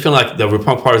you ever get the feeling like the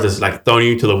Republican Party is like throwing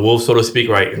you to the wolves, so to speak,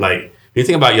 right? Like, when you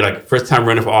think about your like first time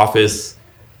running for office,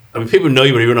 I mean, people know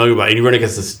you, but you don't know you about, and you run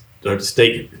against the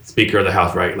state Speaker of the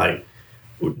House, right? Like,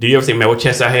 do you ever think, man, what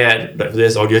chance I had for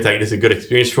this, or do you think this is a good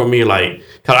experience for me? Like,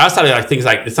 because outside of like things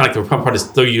like it's not like the Republican Party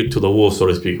just threw you to the wolves, so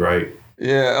to speak, right?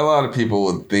 Yeah, a lot of people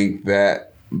would think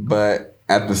that, but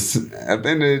at the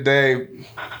end of the day,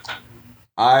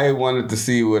 I wanted to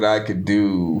see what I could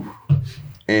do.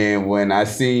 And when I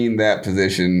seen that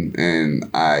position and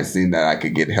I seen that I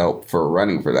could get help for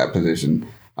running for that position,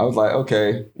 I was like,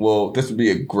 okay, well, this would be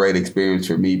a great experience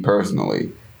for me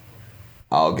personally.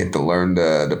 I'll get to learn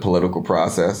the political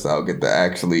process. I'll get to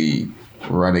actually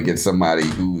run against somebody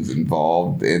who's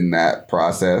involved in that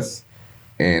process.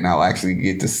 And I'll actually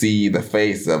get to see the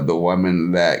face of the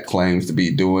woman that claims to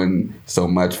be doing so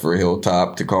much for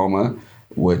Hilltop Tacoma,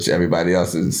 which everybody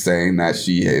else is saying that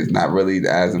she is not really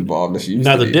as involved as she used to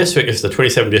be. Now, the district is the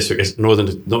 27th district. It's North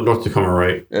Tacoma,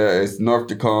 right? It's North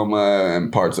Tacoma and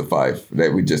parts of Fife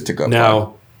that we just took up.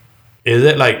 Now, is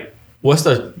it like, what's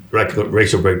the like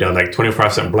racial breakdown? Like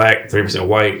 25% black, 30%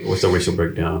 white? What's the racial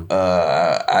breakdown?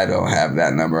 I don't have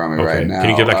that number on me right now. Can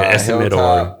you give like an estimate?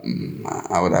 Hilltop,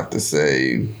 I would have to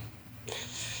say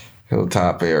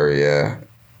Hilltop area.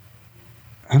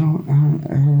 I don't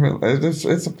really, it's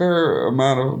a fair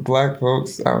amount of black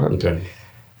folks. Okay.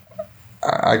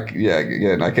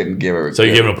 Again, I couldn't give it. So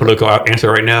you're giving a political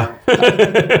answer right now?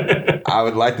 I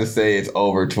would like to say it's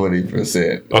over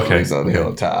 20%. Okay. On the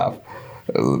Hilltop.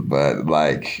 But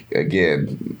like,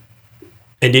 again.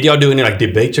 And did y'all do any like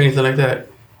debates or anything like that?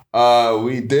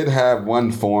 We did have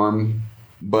one forum,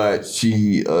 but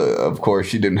she, of course,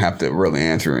 she didn't have to really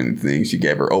answer anything. She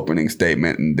gave her opening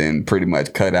statement and then pretty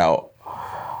much cut out.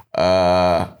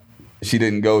 She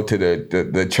didn't go to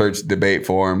the church debate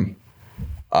forum,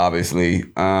 obviously.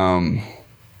 So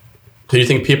you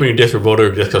think people in your district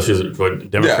voted just because she's a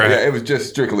Democrat? Yeah, it was just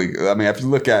strictly. I mean, if you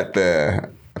look at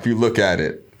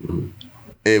it,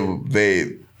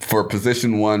 they for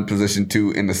position 1, position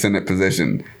 2 in the Senate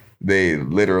position, they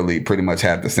literally pretty much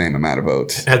had the same amount of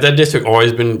votes. Has that district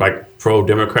always been like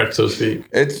pro-Democrat, so to speak?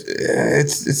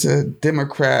 It's a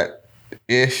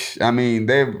Democrat-ish. I mean,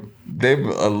 they've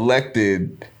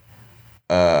elected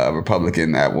a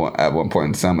Republican at one point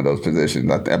in some of those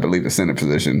positions. I believe the Senate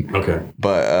position. Okay.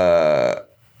 But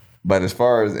as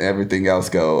far as everything else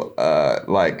go,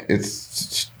 like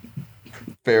it's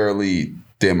fairly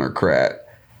Democrat.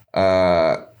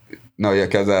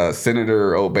 Because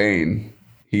Senator O'Bain,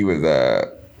 he was a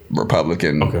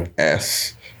Republican. Okay.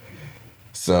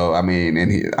 So I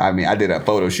did a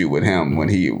photo shoot with him when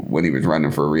he was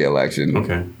running for re-election.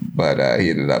 Okay. But he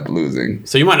ended up losing.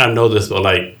 So you might not know this, but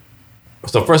like,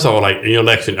 so first of all, like in your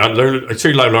election, I'm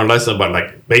sure you learned lessons, but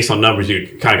like based on numbers, you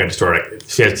kind of got the story. Like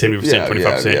she had 70%,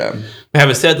 25%. Yeah.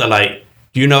 Having said that, like,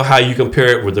 do you know how you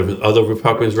compare it with the other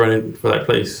Republicans running for that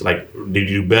place? Like, did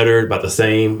you do better, about the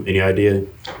same? Any idea?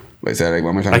 Wait, say that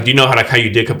one more time. Like, do you know how you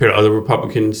did compare to other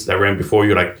Republicans that ran before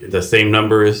you? Like the same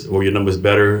numbers, or your numbers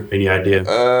better? Any idea?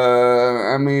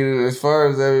 I mean, as far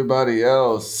as everybody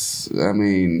else, I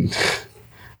mean,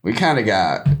 we kind of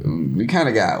got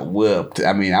whooped.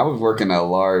 I mean, I was working a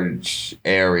large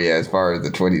area as far as the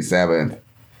 27th.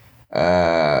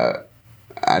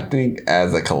 I think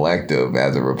as a collective,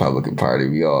 as a Republican Party,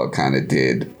 we all kind of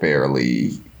did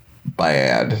fairly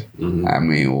bad. Mm-hmm. I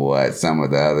mean, what some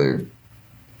of the other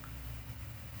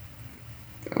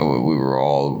we were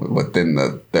all within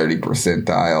the 30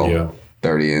 percentile,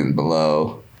 30 and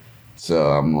below.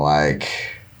 So I'm like,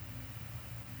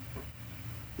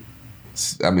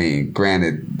 I mean,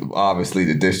 granted, obviously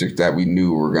the districts that we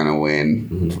knew were going to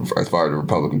win, as far as the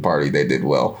Republican Party, they did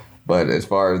well. But as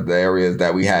far as the areas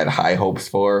that we had high hopes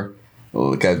for,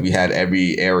 because we had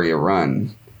every area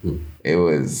run,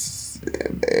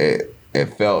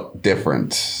 it felt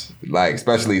different. Like,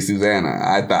 especially Susanna.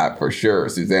 I thought for sure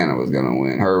Susanna was going to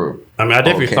win. I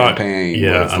definitely thought.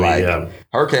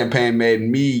 Her campaign made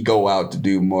me go out to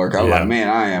do more. I was like, man,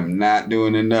 I am not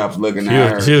doing enough looking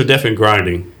at her. She was definitely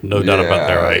grinding. No doubt about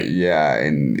that, right? Yeah,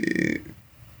 and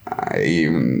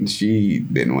she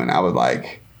didn't win. I was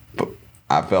like,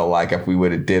 I felt like if we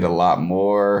would have did a lot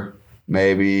more,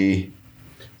 maybe.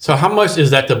 So how much is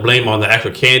that to blame on the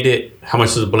actual candidate? How much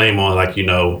is the blame on, like,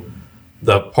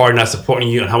 the party not supporting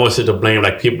you? And how much is to blame,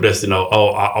 like, people that's, I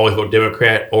always vote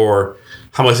Democrat? Or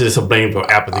how much is it to blame for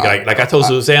apathy? Like I told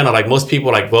Susanna, like, most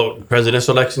people, like, vote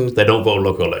presidential elections. They don't vote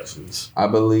local elections. I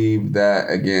believe that,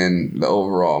 again, the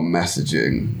overall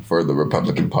messaging for the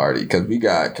Republican Party, because we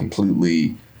got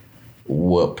completely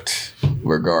whooped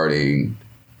regarding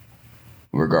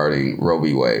Roe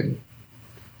v. Wade.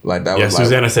 Like, that was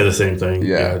Susanna said the same thing.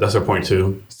 Yeah, that's her point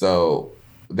too. So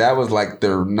that was like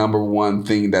their number one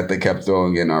thing that they kept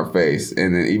throwing in our face.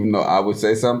 And then even though I would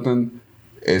say something,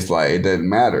 it's like it doesn't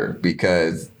matter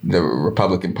because the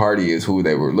Republican Party is who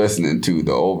they were listening to,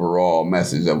 the overall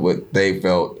message of what they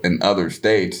felt in other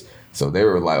states. So they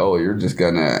were like, oh, you're just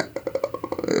going to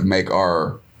make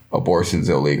our abortions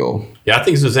illegal. Yeah, I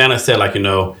think Susanna said, like,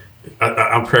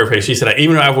 I'm paraphrasing. She said, like,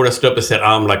 even though I would have stood up and said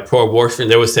I'm like pro-abortion,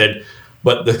 they would have said,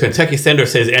 but the Kentucky senator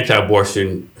says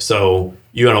anti-abortion, so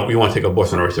you want to take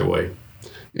abortion rights away.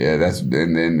 Yeah,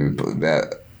 and then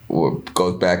that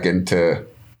goes back into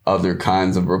other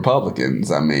kinds of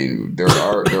Republicans. I mean, there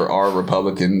are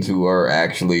Republicans who are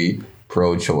actually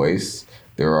pro-choice.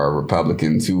 There are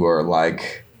Republicans who are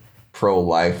like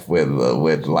pro-life with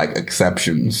like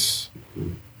exceptions.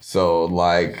 So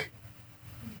like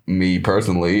me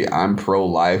personally, I'm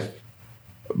pro-life.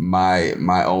 My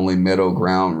only middle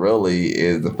ground really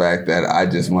is the fact that I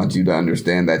just want you to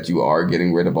understand that you are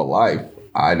getting rid of a life.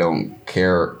 I don't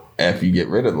care if you get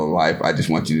rid of the life. I just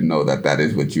want you to know that that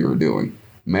is what you are doing.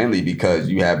 Mainly because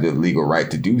you have the legal right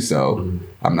to do so.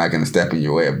 I'm not going to step in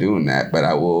your way of doing that, but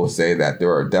I will say that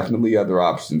there are definitely other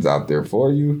options out there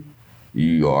for you.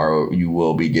 You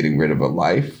will be getting rid of a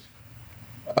life.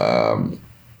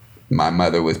 My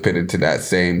mother was put into that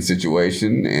same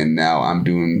situation, and now I'm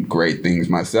doing great things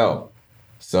myself.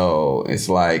 So it's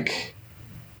like,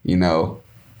 and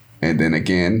then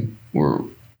again, we're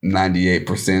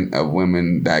 98% of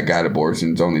women that got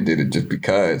abortions only did it just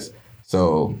because.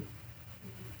 So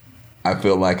I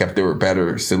feel like if there were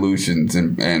better solutions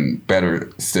and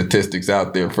better statistics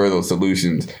out there for those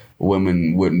solutions,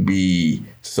 women wouldn't be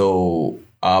so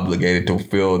obligated to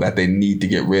feel that they need to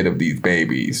get rid of these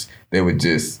babies. They would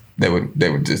just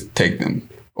take them,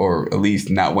 or at least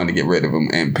not want to get rid of them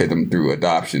and put them through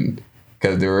adoption,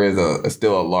 because there is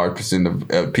still a large percent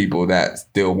of people that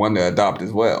still want to adopt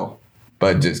as well,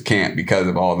 but just can't because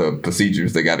of all the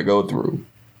procedures they got to go through.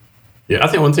 Yeah, I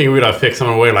think one thing we gotta fix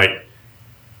some way, like,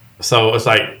 so it's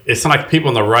like people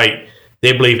on the right,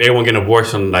 they believe everyone getting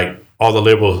abortion, like all the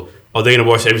liberals, they get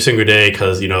abortion every single day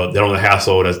because they don't have a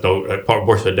household that's no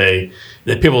abortion a day. And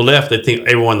then people left, they think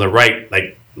everyone on the right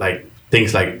like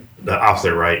thinks like the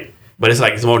opposite, right? But it's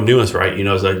like it's more nuanced, right?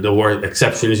 It's like the word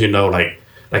exceptions, like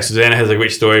Susanna has a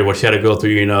great story what she had to go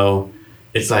through.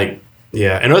 It's like,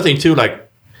 yeah. Another thing too, like,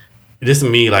 this to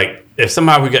me, like, if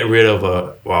somehow we get rid of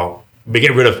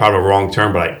probably a wrong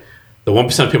term, but like the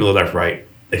 1% of people on the left, right?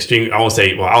 Extreme, I'll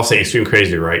say extreme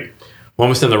crazy, right?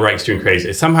 1% of the right, extreme crazy.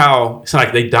 It's not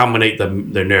like they dominate the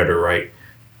narrative, right?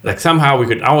 Like somehow we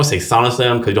could, I won't say silence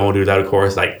them because you don't want to do that, of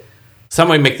course. Like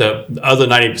somebody make the other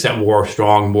 90% more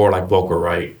strong, more like vocal,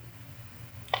 right?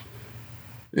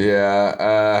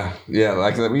 Yeah,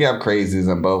 like I said, we have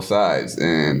crazies on both sides.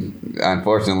 And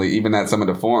unfortunately, even at some of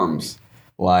the forums,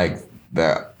 like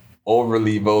the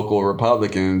overly vocal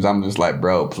Republicans, I'm just like,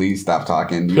 bro, please stop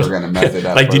talking. You're going to mess it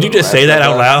up. Like, did you just say that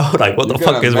out loud? Like, what the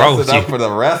fuck is wrong with you? For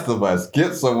the rest of us,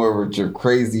 get somewhere with your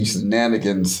crazy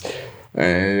shenanigans.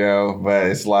 But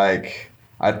it's like,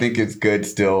 I think it's good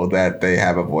still that they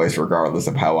have a voice regardless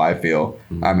of how I feel.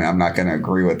 Mm-hmm. I mean, I'm not going to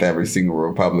agree with every single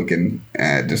Republican,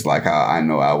 just like how I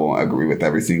know I won't agree with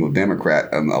every single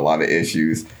Democrat on a lot of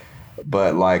issues.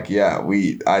 But I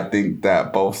think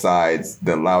that both sides,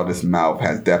 the loudest mouth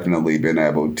has definitely been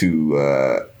able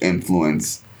to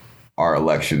influence our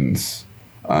elections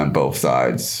on both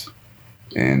sides.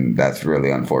 And that's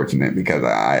really unfortunate because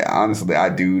I honestly, I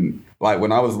do, like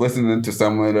when I was listening to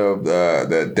some of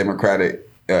the Democratic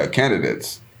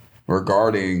candidates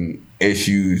regarding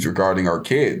issues regarding our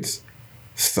kids,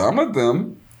 some of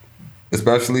them,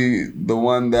 especially the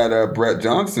one that Brett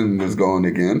Johnson was going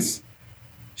against,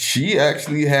 she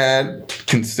actually had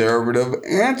conservative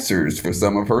answers for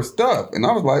some of her stuff. And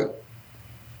I was like,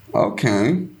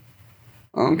 okay.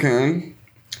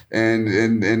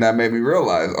 And that made me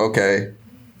realize, okay,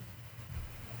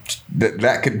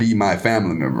 that could be my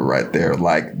family member right there.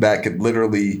 Like, that could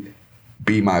literally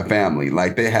be my family.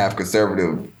 Like, they have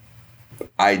conservative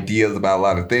ideas about a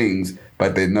lot of things,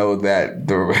 but they know that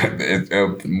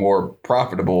it's more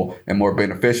profitable and more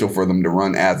beneficial for them to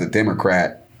run as a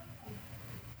Democrat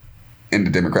in the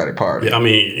Democratic Party. I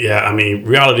mean,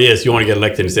 reality is you want to get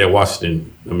elected in the state of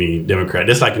Washington. I mean, Democrat.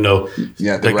 Just like,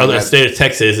 like other state of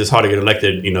Texas, it's hard to get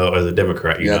elected, as a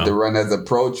Democrat. You have to run as a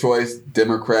pro-choice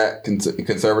Democrat,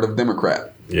 conservative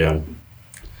Democrat. Yeah.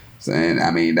 And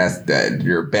I mean, that's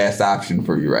your best option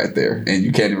for you right there. And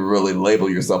you can't even really label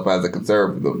yourself as a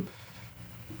conservative.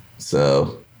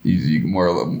 So you more,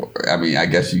 I mean, I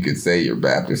guess you could say you're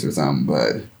Baptist or something,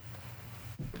 but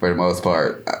for the most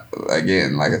part,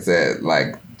 again, like I said,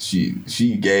 like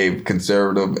she gave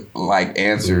conservative like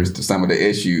answers to some of the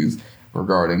issues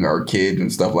regarding our kids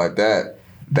and stuff like that.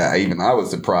 That even I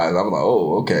was surprised. I was like,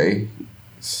 oh, okay.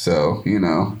 So,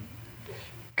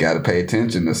 got to pay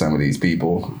attention to some of these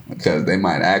people because they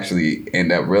might actually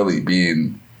end up really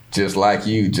being just like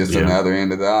you, just on the other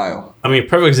end of the aisle. I mean,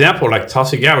 perfect example, like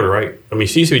Tulsi Gabbard, right? I mean,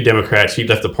 she used to be Democrat. She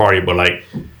left the party, but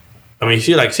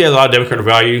she has a lot of Democratic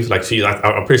values. Like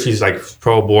I'm pretty sure she's like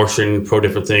pro-abortion,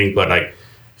 pro-different things, but like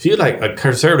she's like a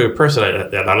conservative person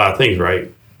at a lot of things,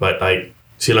 right? But like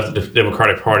she left the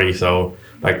Democratic Party, so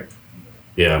like,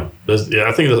 I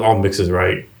think there's all mixes,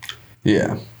 right?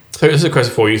 Yeah. So this is a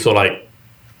question for you. So like,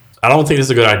 I don't think this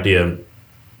is a good idea,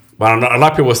 but a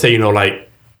lot of people say, like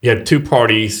you have two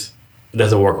parties, it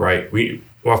doesn't work right.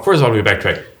 First of all, let me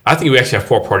backtrack. I think we actually have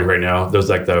four parties right now. There's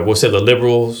like we'll say the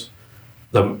liberals,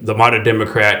 the moderate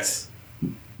Democrats,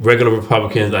 regular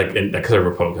Republicans, and conservative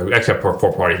Republicans. We actually have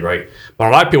four parties, right? But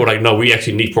a lot of people are like, no, we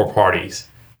actually need four parties.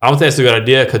 I don't think that's a good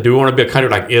idea because do we want to be a country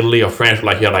like Italy or France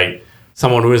where like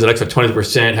someone who wins an extra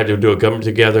 20% have to do a government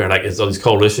together and like it's all these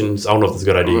coalitions? I don't know if it's a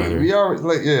good idea either. We are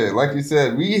like you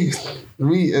said,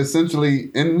 we essentially,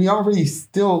 and we already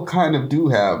still kind of do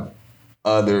have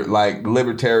other like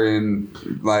libertarian,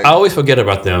 like I always forget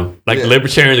about them. Like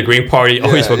libertarian, the Green Party,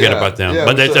 always forget about them.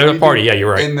 But that's their party. Yeah,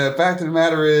 you're right. And the fact of the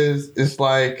matter is, it's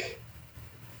like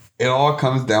it all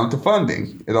comes down to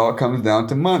funding. It all comes down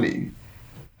to money.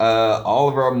 All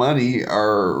of our money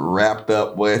are wrapped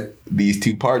up with these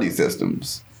two party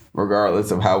systems. Regardless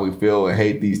of how we feel and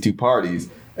hate these two parties,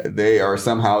 they are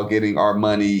somehow getting our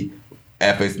money.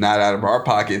 If it's not out of our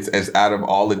pockets, it's out of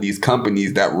all of these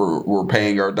companies that we're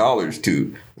paying our dollars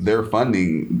to. They're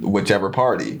funding whichever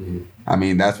party. Mm-hmm. I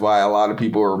mean, that's why a lot of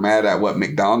people are mad at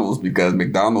McDonald's, because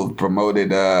McDonald's promoted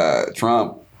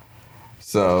Trump.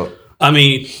 So I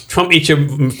mean, Trump eats your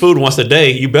food once a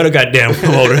day. You better goddamn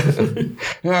promote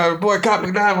it. Boycott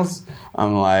McDonald's.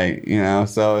 I'm like,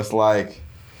 so it's like,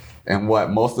 and what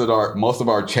most of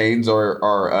our chains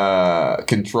are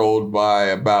controlled by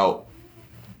about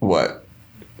what?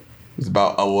 It's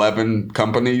about 11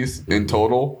 companies in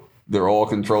total. They're all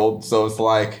controlled. So it's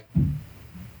like,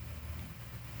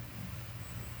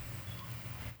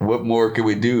 what more could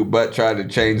we do but try to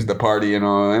change the party in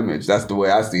our own image? That's the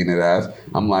way I seen it as.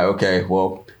 I'm like, okay,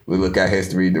 well, we look at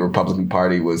history. The Republican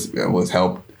Party was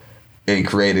helped and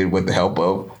created with the help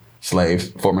of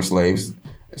former slaves.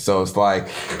 So it's like,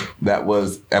 that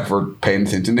was effort paying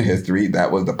attention to history.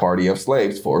 That was the party of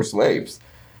slaves for slaves.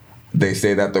 They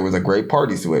say that there was a great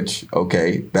party switch.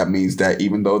 Okay, that means that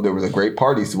even though there was a great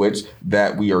party switch,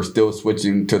 that we are still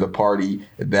switching to the party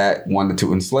that wanted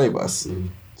to enslave us. Mm-hmm.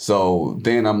 So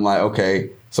then I'm like,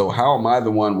 okay, so how am I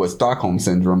the one with Stockholm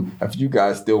Syndrome if you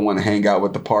guys still want to hang out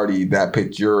with the party that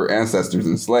picked your ancestors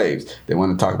as slaves? They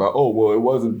want to talk about, oh, well, it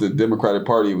wasn't the Democratic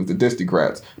Party, it was the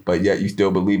Distocrats, but yet you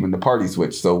still believe in the party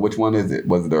switch. So which one is it?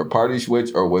 Was there a party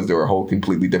switch or was there a whole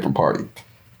completely different party?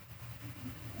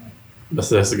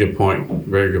 That's a good point.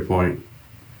 Very good point.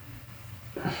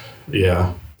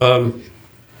 Yeah.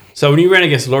 So when you ran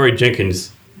against Lori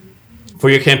Jenkins for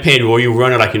your campaign, were you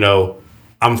running like,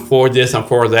 I'm for this, I'm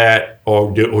for that, or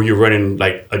were you running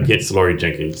like against Lori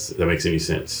Jenkins? If that makes any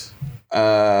sense.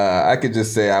 I could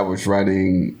just say I was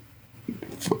running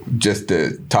just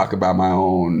to talk about my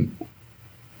own.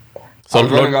 So I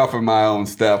was running off of my own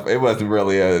stuff. It wasn't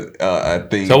really a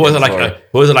thing. So was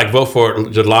it like vote for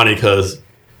Jalonnie because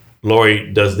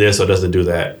Lori does this or doesn't do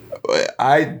that?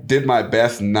 I did my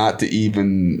best not to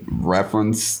even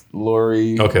reference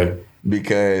Lori. Okay.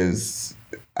 Because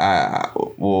I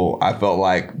felt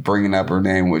like bringing up her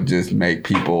name would just make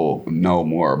people know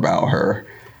more about her.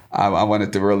 I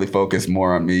wanted to really focus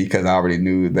more on me because I already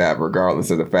knew that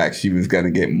regardless of the fact she was going to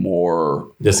get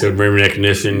more. Just to bring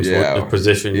recognition, the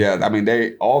position. Yeah, I mean,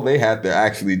 they had to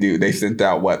actually do, they sent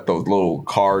out those little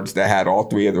cards that had all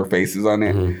three of their faces on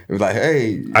it. Mm-hmm. It was like,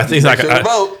 hey, I think it's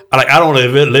vote. I don't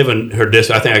live in her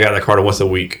district. I think I got that card once a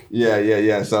week.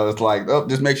 Yeah. So it's like,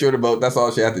 just make sure to vote. That's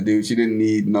all she had to do. She didn't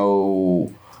need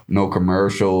no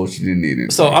commercials. She didn't need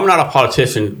it. So I'm not a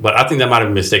politician, but I think that might have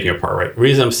been mistaken your part, right? The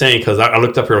reason I'm saying, because I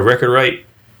looked up her record, right?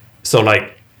 So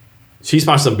like, she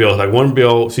sponsored some bills. Like one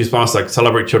bill, she sponsored like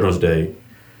Celebrate Children's Day,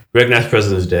 Recognize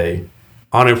President's Day,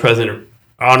 honoring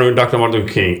Dr. Martin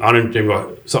Luther King, honoring Jimmy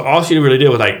Walker. So all she really did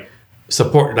was like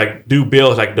support, like do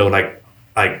bills, like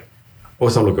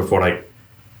what's I'm looking for, like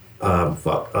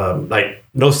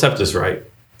no sepsis, right?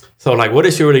 So, like, what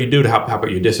did she really do to help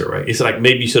out your district, right? It's like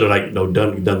maybe you should have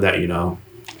done that, you know.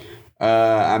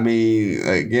 I mean,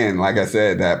 again, like I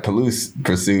said, that police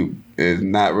pursuit is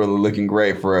not really looking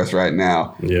great for us right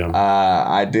now. Yeah.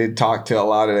 I did talk to a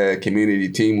lot of the community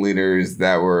team leaders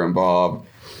that were involved.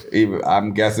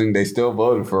 I'm guessing they still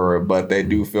voted for her, but they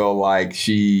do feel like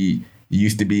she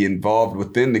used to be involved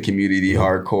within the community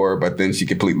hardcore, but then she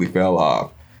completely fell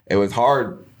off. It was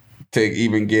hard to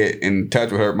even get in touch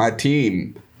with her. My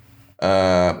team.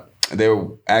 They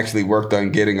actually worked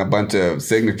on getting a bunch of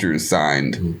signatures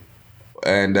signed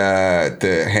and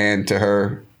to hand to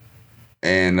her.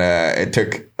 And it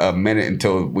took a minute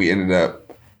until they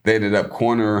ended up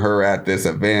cornering her at this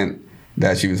event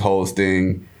that she was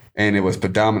hosting. And it was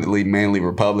mainly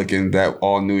Republicans that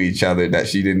all knew each other that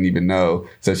she didn't even know.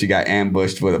 So she got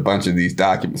ambushed with a bunch of these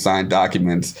signed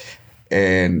documents.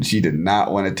 And she did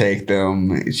not want to take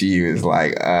them. She was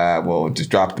like, just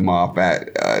drop them off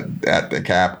at the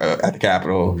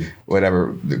Capitol,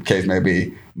 whatever the case may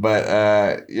be. But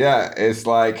it's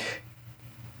like,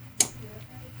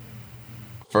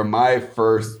 for my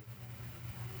first,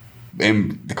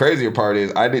 and the crazier part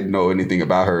is I didn't know anything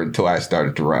about her until I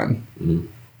started to run. Mm-hmm.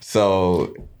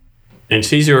 So. And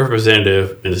she's your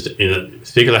representative in the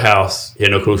Speaker of the House. You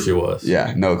had no clue who she was.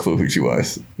 Yeah, no clue who she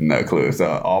was. No clue. So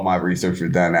all my research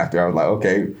was done after I was like,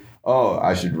 okay,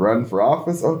 I should run for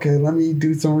office? Okay, let me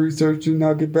do some research and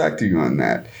I'll get back to you on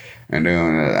that. And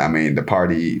then, the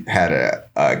party had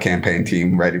a campaign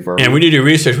team ready for her. And we did your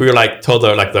research. We were told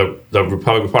the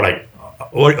Republican Party,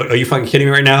 what, are you fucking kidding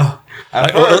me right now?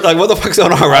 What the fuck's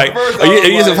going on, right? Are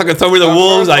you just fucking throw me the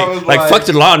wolves? Fuck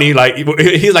Jalonnie.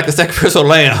 He's like the sacrificial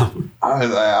lamb.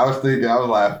 I was thinking,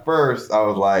 at first, I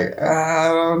was like, I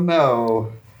don't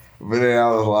know. But then I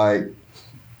was like,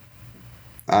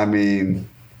 I mean,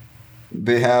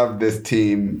 they have this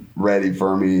team ready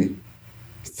for me.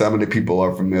 Some of the people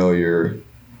are familiar.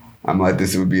 I'm like,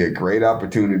 this would be a great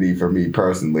opportunity for me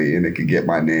personally, and it could get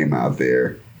my name out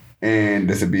there. And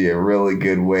this would be a really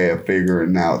good way of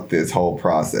figuring out this whole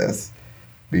process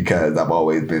because I've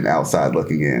always been outside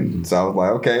looking in. So I was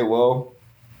like, okay, well,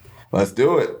 let's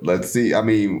do it. Let's see. I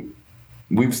mean,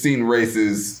 we've seen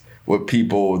races with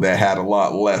people that had a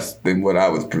lot less than what I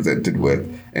was presented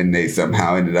with, and they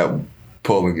somehow ended up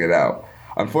pulling it out.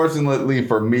 Unfortunately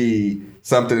for me,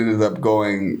 something ended up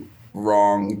going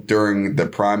wrong during the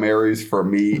primaries for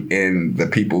me and the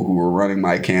people who were running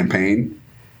my campaign.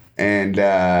 And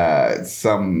let's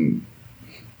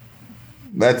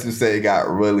just say it got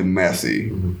really messy.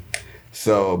 Mm-hmm.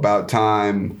 So about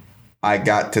time I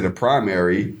got to the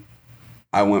primary,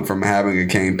 I went from having a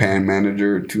campaign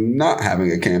manager to not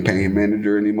having a campaign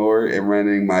manager anymore and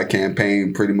running my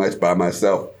campaign pretty much by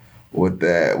myself with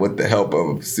the help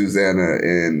of Susanna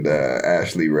and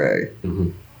Ashley Ray. Mm-hmm.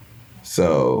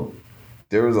 So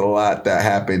there was a lot that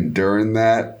happened during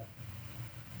that,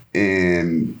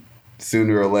 and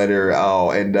sooner or later,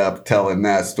 I'll end up telling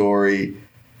that story.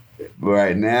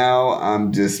 Right now,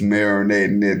 I'm just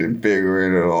marinating it and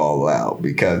figuring it all out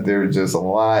because there's just a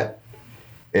lot.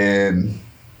 And,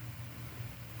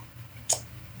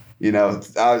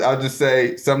 I'll just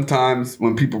say sometimes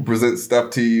when people present stuff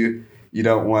to you, you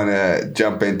don't want to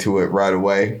jump into it right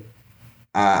away.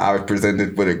 I was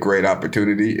presented with a great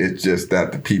opportunity. It's just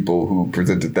that the people who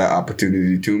presented that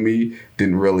opportunity to me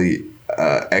didn't really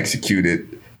execute it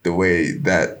the way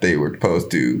that they were supposed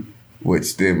to,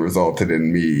 which then resulted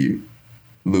in me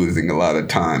losing a lot of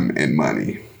time and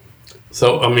money.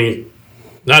 So, I mean,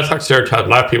 not to talk stereotypes, a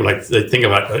lot of people they think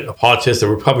about a politician,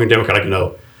 a Republican, Democrat,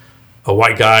 a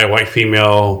white guy, a white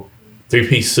female,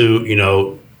 3-piece suit,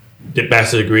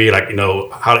 bachelor's degree,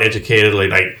 highly educated,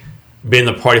 been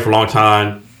in the party for a long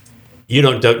time. You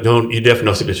you definitely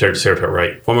know secret territory,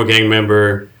 right? Former gang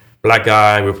member, black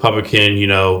guy, Republican,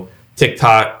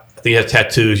 TikTok. I think he has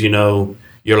tattoos.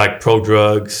 You're like pro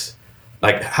drugs.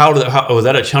 Like, how was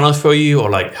that a challenge for you, or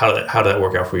like how did that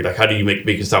work out for you? Like, how do you make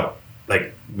yourself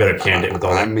like better candidate with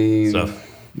all that stuff?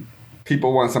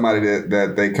 People want somebody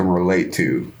that they can relate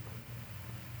to.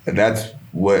 That's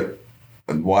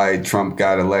why Trump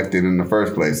got elected in the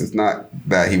first place. It's not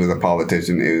that he was a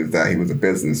politician; it was that he was a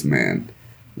businessman.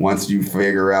 Once you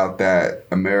figure out that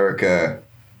America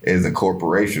is a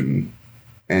corporation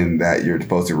and that you're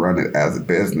supposed to run it as a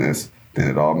business, then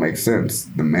it all makes sense.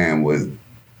 The man was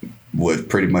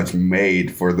pretty much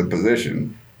made for the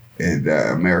position. And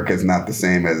America is not the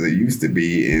same as it used to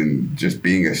be, and just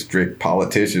being a strict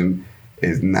politician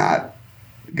is not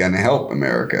going to help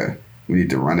America. We need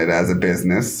to run it as a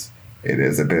business. It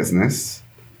is a business.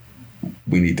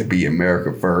 We need to be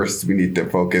America first. We need to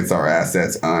focus our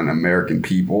assets on American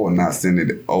people and not send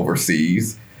it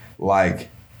overseas. Like,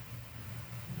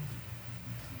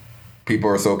 people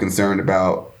are so concerned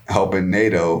about helping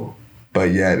NATO,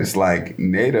 but yet it's like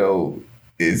NATO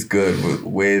is good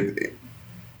with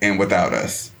and without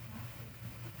us.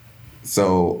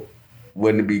 So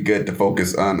wouldn't it be good to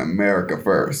focus on America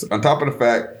first? On top of the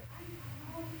fact,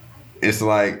 it's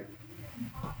like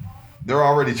they're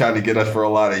already trying to get us for a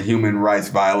lot of human rights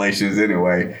violations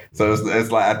anyway. So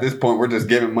it's like at this point we're just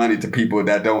giving money to people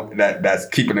that's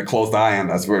keeping a close eye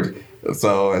on us.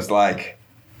 So it's like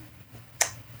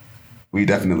we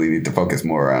definitely need to focus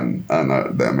more on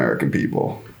the American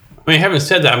people. I mean, having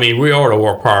said that, we are a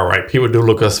war power, right? People do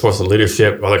look at us for some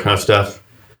leadership, all that kind of stuff.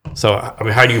 So,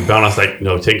 how do you balance,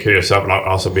 taking care of yourself and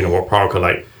also being a war power?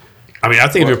 Because, I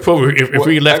think if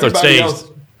we left our stage...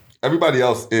 Everybody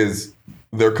else is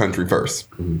their country first.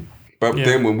 Mm-hmm. But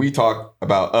then when we talk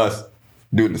about us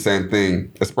doing the same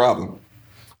thing, it's a problem.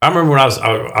 I remember when I was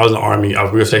in the Army, I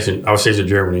was stationed in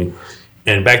Germany.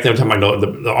 And back then, I'm talking about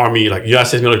the Army, like United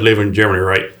States military live in Germany,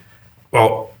 right?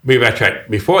 Well, we backtrack.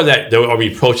 Before that, there would all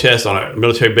be protests on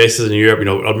military bases in Europe.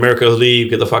 America leave,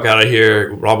 get the fuck out of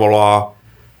here, blah, blah, blah.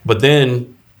 But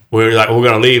then we're like, we're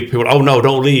going to leave. People, oh, no,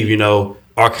 don't leave.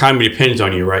 Our economy depends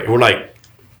on you, right? And we're like,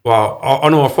 well, our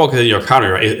number one focus is your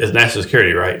economy, right? It's national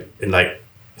security, right? And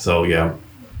so, yeah.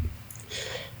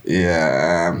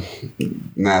 Yeah,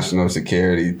 national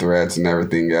security threats and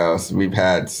everything else. We've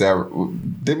had several.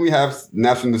 Didn't we have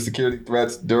national security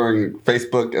threats during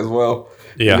Facebook as well?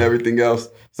 Yeah. And everything else.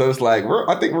 So it's like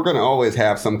I think we're going to always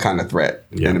have some kind of threat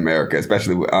in America,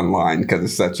 especially with online, because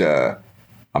it's such a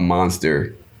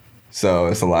monster. So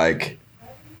it's like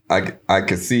I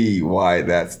could see why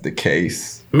that's the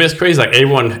case. It's crazy.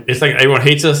 Everyone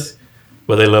hates us,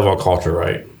 but they love our culture,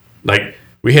 right? Like,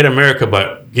 we hate America,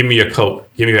 but give me your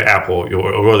Coke, give me your Apple,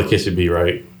 or whatever the case should be,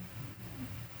 right?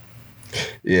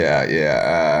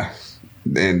 Yeah.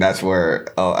 And that's where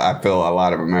I feel a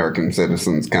lot of American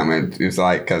citizens come in. It's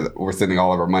like, because we're sending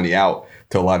all of our money out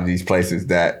to a lot of these places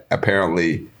that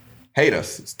apparently hate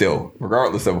us still,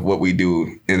 regardless of what we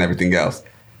do and everything else.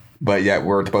 But yet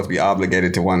we're supposed to be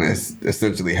obligated to want to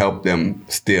essentially help them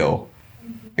still.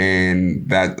 And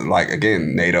that,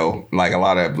 again, NATO, a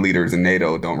lot of leaders in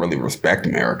NATO don't really respect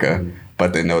America,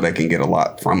 but they know they can get a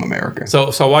lot from America. So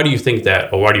why do you think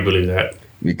that, or why do you believe that?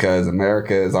 Because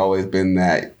America has always been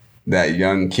that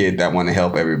young kid that want to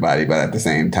help everybody, but at the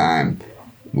same time,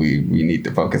 we need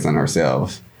to focus on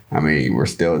ourselves. We're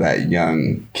still that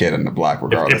young kid on the block,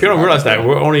 regardless. If you don't realize that,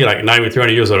 we're only not even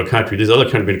 300 years old a country. These other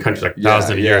countries have been countries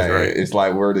thousands of years, right? It's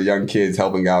like we're the young kids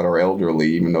helping out our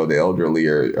elderly, even though the elderly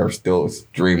are still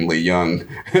extremely young.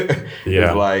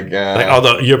 Yeah. It's like all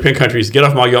the European countries, get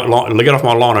off my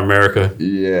lawn, America.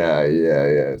 Yeah.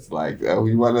 It's like,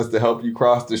 you want us to help you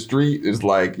cross the street? It's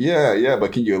like, yeah,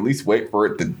 but can you at least wait for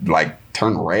it to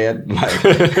turn red?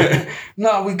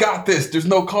 No, we got this. There's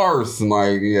no cars.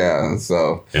 Yeah.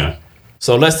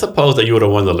 So let's suppose that you would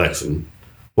have won the election.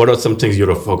 What are some things you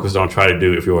would have focused on trying to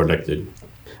do if you were elected?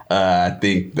 I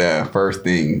think the first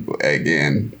thing,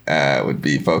 again, would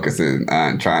be focusing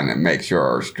on trying to make sure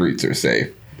our streets are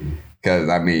safe. Because,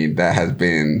 that has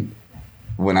been,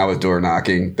 when I was door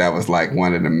knocking, that was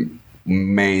one of the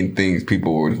main things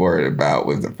people were worried about,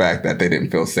 was the fact that they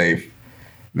didn't feel safe.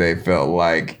 They felt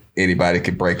like anybody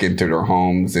could break into their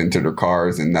homes, into their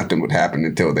cars, and nothing would happen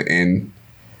until the end.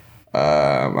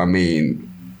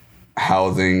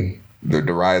 Housing, the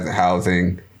rise of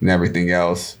housing and everything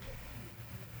else,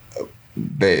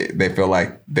 they feel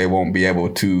like they won't be able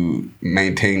to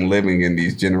maintain living in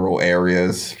these general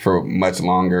areas for much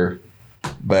longer.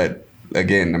 But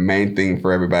again, the main thing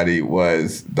for everybody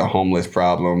was the homeless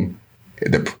problem,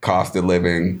 the cost of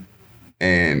living,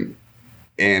 and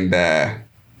and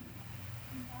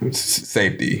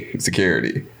safety,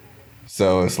 security.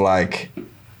 So it's like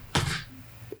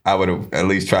I would have at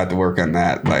least tried to work on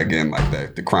that, like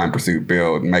the crime pursuit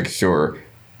bill, and make sure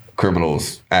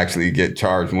criminals actually get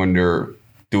charged when they're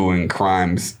doing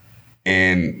crimes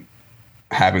and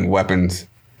having weapons.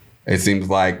 It seems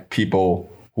like people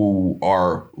who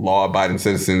are law-abiding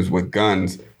citizens with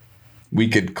guns, we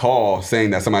could call saying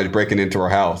that somebody's breaking into our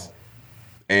house,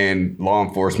 and law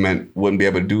enforcement wouldn't be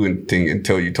able to do anything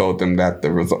until you told them that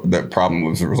the problem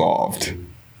was resolved.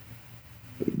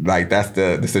 Like, that's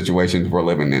the situations we're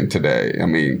living in today. I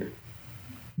mean,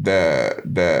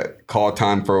 the call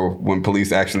time for when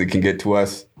police actually can get to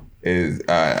us is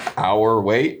an hour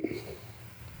wait.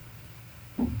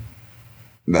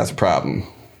 That's a problem.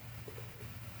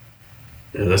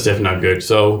 Yeah, that's definitely not good.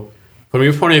 So, from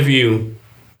your point of view,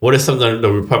 what is something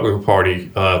the Republican Party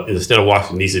in the state of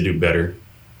Washington needs to do better?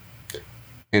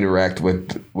 Interact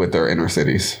with our inner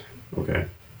cities. Okay.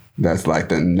 That's like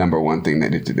the number one thing they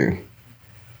need to do.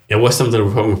 And what's something the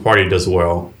Republican Party does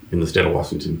well in the state of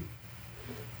Washington?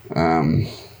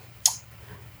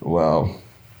 Well,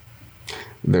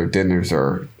 their dinners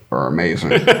are amazing.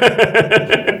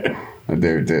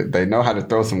 They know how to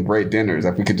throw some great dinners.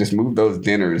 If we could just move those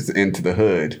dinners into the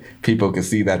hood, people could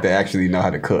see that they actually know how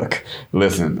to cook.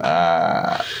 Listen.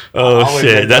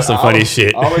 Shit. That's some funny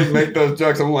shit. I always make those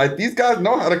jokes. I'm like, these guys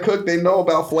know how to cook. They know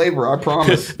about flavor. I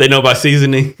promise. They know about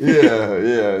seasoning.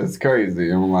 Yeah. It's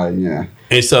crazy. I'm like, yeah.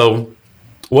 And so,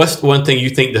 what's one thing you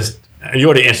think you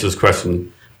already answered this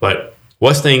question, but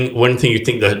what's one thing you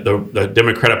think the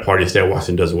Democratic Party in the state of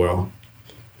Washington does well?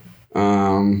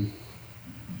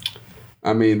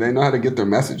 I mean, they know how to get their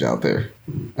message out there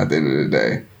at the end of the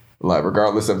day. Like,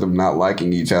 regardless of them not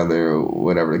liking each other or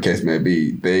whatever the case may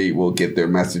be, they will get their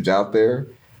message out there,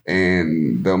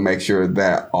 and they'll make sure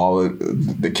that all of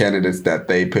the candidates that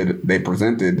they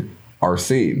presented are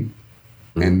seen.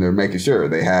 Mm-hmm. And they're making sure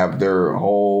they have their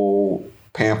whole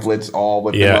pamphlets all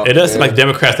with them. It does seem like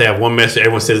Democrats, they have one message,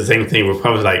 everyone says the same thing.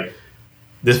 Republicans, like,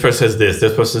 this person says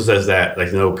this person says that,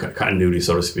 like, no continuity,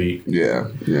 so to speak. Yeah.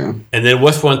 And then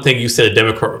what's one thing you said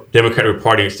the Democratic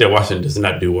Party in the state of Washington does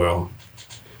not do well?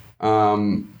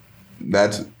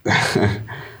 That's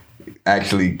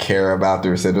actually care about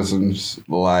their citizens.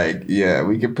 Like, yeah,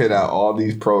 we can put out all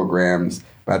these programs,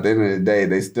 but at the end of the day,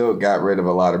 they still got rid of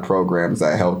a lot of programs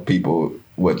that help people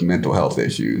with mental health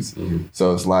issues. Mm-hmm.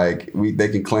 So it's like they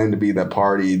can claim to be the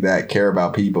party that care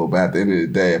about people, but at the end of the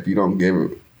day, if you don't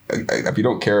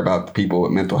care about the people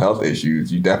with mental health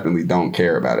issues, you definitely don't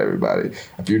care about everybody.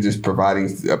 If you're just providing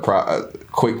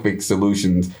quick fix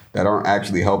solutions that aren't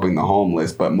actually helping the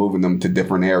homeless, but moving them to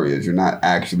different areas, you're not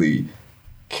actually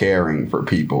caring for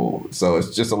people. So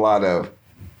it's just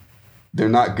they're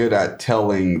not good at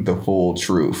telling the full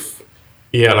truth.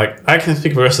 Yeah, like, I can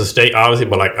speak for the rest of the state, obviously,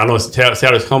 but, like, I know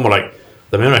Seattle's home, like,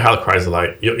 the mental health crisis,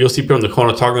 like, you'll see people in the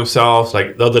corner talking to themselves.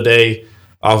 Like, the other day,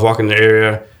 I was walking in the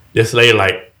area, this lady,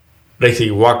 like,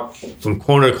 basically walk from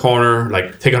corner to corner,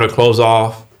 like, taking her clothes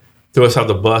off, threw us out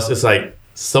the bus. It's like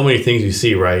so many things you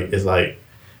see, right? It's like,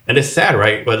 and it's sad,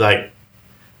 right? But, like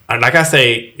I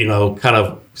say, kind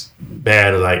of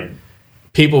bad, like,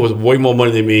 people with way more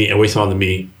money than me and way smarter than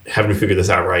me having to figure this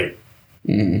out, right?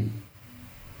 Mm-hmm.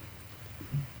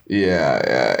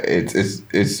 Yeah,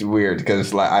 it's weird because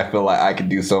it's like I feel like I could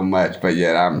do so much, but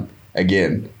yet I'm,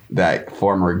 again, that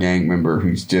former gang member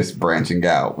who's just branching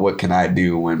out. What can I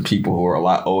do when people who are a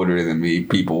lot older than me,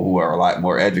 people who are a lot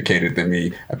more educated than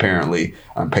me, apparently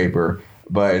on paper,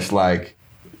 but it's like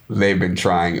they've been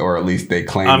trying, or at least they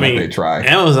claim that they try.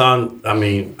 Amazon, I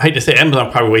hate to say,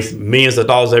 Amazon probably wastes millions of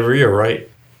dollars every year, right,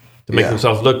 to make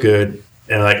themselves look good,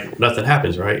 and, like, nothing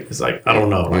happens, right? It's like, I don't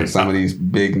know. Right? Some of these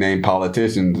big name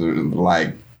politicians are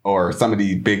like, or some of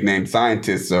these big name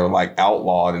scientists are, like,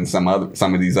 outlawed in some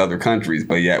of these other countries,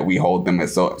 but yet we hold them at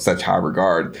such high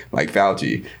regard. Like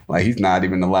Fauci, like, he's not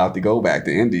even allowed to go back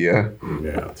to India.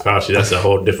 Yeah, Fauci, that's a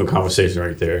whole different conversation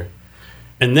right there.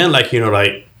 And then, like,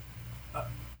 I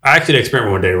actually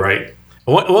experiment one day, right?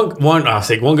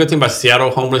 One good thing about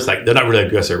Seattle homeless, like, they're not really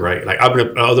aggressive, right? Like, I've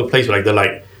been in other places, like, they're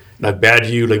like bad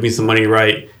you, like, give me some money,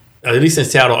 right? At least in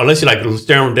Seattle, unless you, like,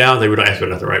 stare them down, they really don't ask for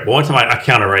nothing, right? But one time I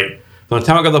counted, right? From the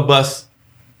time I got the bus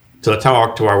to the time I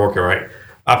walked to where I work at, right,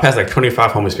 I passed like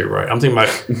 25 homeless people, right? I'm thinking about,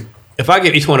 if I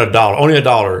give each one $1, only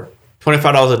 $1,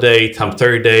 $25 a day times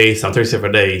 30 days, times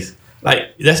 37 days,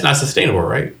 like, that's not sustainable,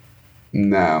 right?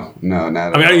 No, not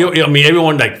at all.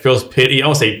 Everyone, like, feels pity. I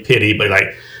don't say pity, but,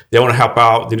 like, they want to help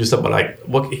out, they do stuff, but, like,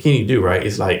 what can you do, right?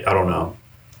 It's like, I don't know.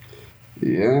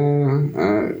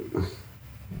 Yeah,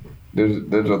 There's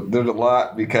a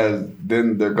lot, because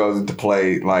then there goes into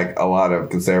play like a lot of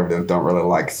conservatives don't really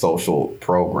like social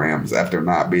programs after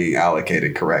not being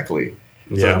allocated correctly.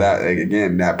 So that,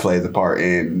 again, that plays a part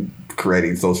in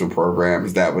creating social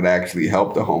programs that would actually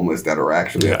help the homeless that are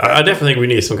actually. I definitely think we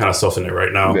need some kind of social net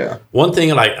right now. Yeah. One thing,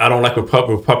 like, I don't like when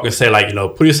Republicans say, like,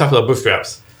 put yourself on the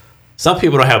bootstraps. Some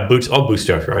people don't have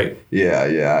bootstraps, right?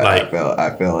 Yeah. Like,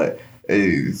 I feel it.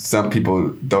 Some people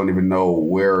don't even know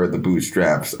where the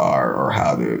bootstraps are or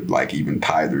how to, like, even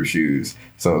tie their shoes.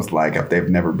 So it's like, if they've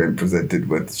never been presented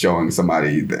with showing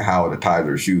somebody how to tie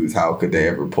their shoes, how could they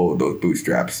ever pull those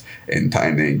bootstraps and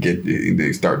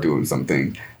they start doing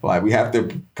something? Like, we have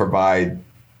to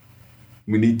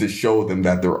we need to show them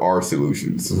that there are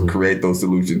solutions, create those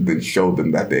solutions, then show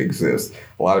them that they exist.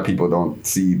 A lot of people don't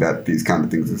see that these kind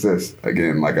of things exist.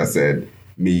 Again, like I said,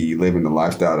 me living the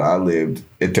lifestyle that I lived,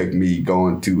 it took me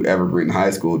going to Evergreen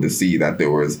High School to see that there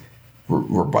was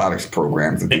robotics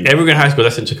programs. Evergreen High School,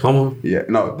 that's in Tacoma? Yeah,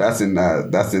 no, that's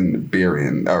in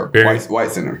Berrien, or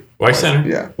White Center. White Center?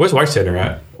 Yeah. Where's White Center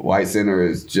at? White Center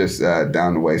is just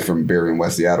down the way from Berrien,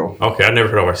 West Seattle. Okay, I never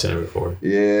heard of White Center before.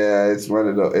 Yeah, it's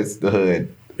it's the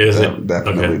hood. Is it?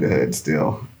 Definitely the hood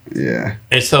still. Yeah.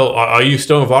 And so, are you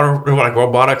still involved in like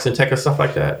robotics and tech and stuff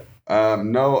like that?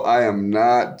 No, I am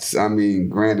not. I mean,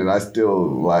 granted, I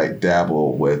still like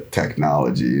dabble with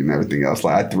technology and everything else.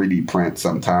 Like, I 3D print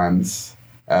sometimes.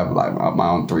 I have like my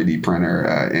own 3D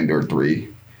printer, Endor 3.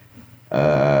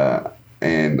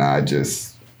 And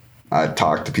I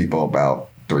talk to people about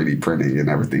 3D printing and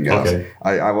everything else. Okay.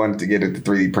 I wanted to get into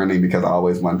 3D printing because I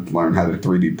always wanted to learn how to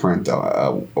 3D print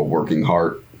a working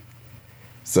heart.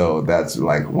 So that's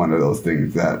like one of those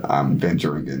things that I'm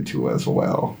venturing into as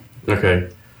well. Okay.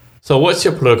 So what's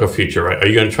your political future, right? Are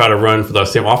you going to try to run for the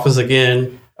same office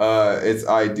again? It's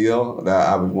ideal that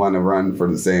I would want to run for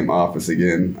the same office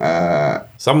again.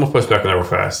 So I'm going to push back on that real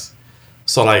fast.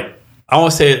 So, like, I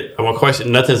want to say, I'm going to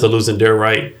question, nothing's a losing there,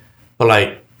 right? But,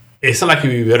 like, it's not like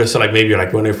you'd be better, so, like, maybe you're,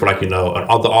 like, running for, like, an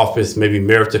other office, maybe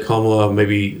mayor of Tacoma,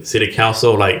 maybe city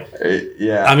council, like.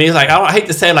 Yeah. I mean, it's like, I hate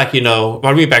to say, like, but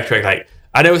let me backtrack. Like,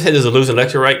 I never said there's a losing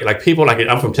election, right? Like, people, like,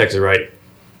 I'm from Texas, right?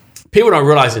 People don't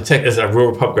realize that Texas is a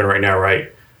real Republican right now,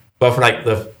 right? But for like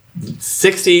the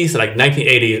 60s to like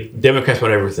 1980, Democrats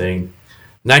won everything.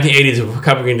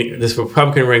 1980s, this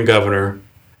Republican ran governor.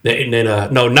 And then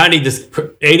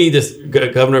 80, this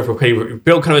governor for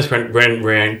Bill Cummings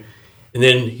ran. And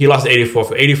then he lost 84.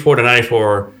 From 84 to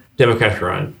 94, Democrats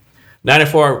run.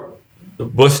 94,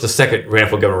 Bush the second ran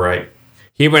for governor, right?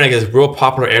 He ran against real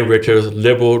popular Aaron Richards,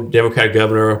 liberal Democratic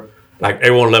governor. Like,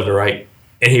 everyone loved it, right?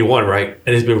 And he won, right?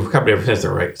 And he's been recovered ever since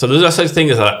then, right? So there's no such thing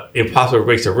as an impossible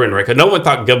race to win, right? Because no one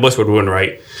thought Bush would win,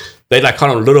 right? They like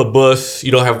called him Little Bush.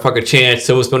 You don't have a fucking chance.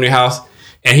 Silver spoon in your house.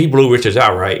 And he blew Richards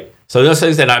out, right? So there's no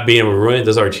such thing as not being able to win.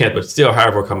 There's already a chance, but still,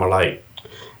 however, come alight.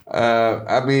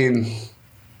 I mean,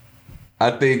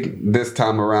 I think this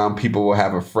time around, people will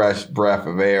have a fresh breath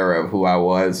of air of who I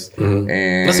was. Mm-hmm.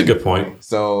 And that's a good point.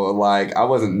 So, like, I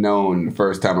wasn't known the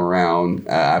first time around.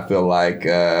 I feel like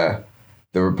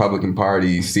the Republican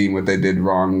Party seen what they did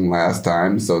wrong last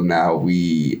time, so now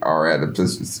we are at a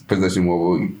position where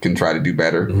we can try to do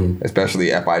better, especially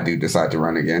if I do decide to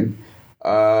run again.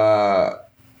 But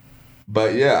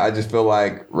yeah, I just feel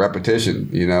like repetition,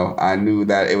 I knew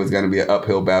that it was going to be an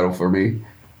uphill battle for me.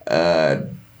 To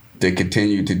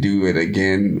continue to do it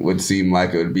again would seem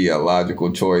like it would be a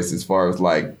logical choice as far as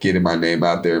like getting my name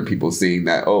out there and people seeing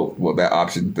that, oh, well, that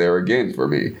option's there again for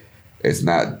me. It's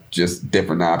not just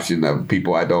different option of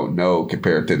people I don't know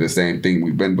compared to the same thing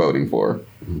we've been voting for.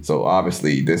 Mm-hmm. So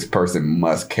obviously this person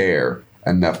must care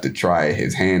enough to try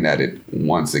his hand at it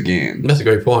once again. That's a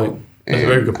great point. That's a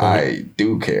very good point. I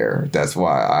do care. That's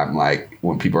why I'm like,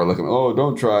 when people are looking, oh,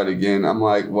 don't try it again. I'm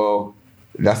like, well,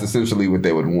 that's essentially what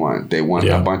they would want. They want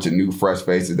a bunch of new, fresh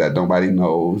faces that nobody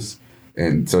knows.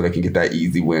 And so they can get that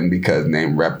easy win because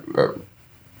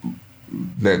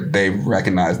that they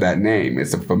recognize that name.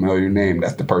 It's a familiar name.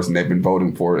 That's the person they've been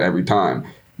voting for every time.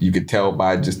 You could tell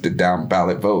by just the down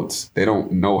ballot votes. They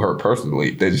don't know her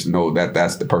personally. They just know that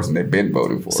that's the person they've been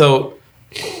voting for. So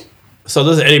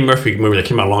there's an Eddie Murphy movie that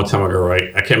came out a long time ago,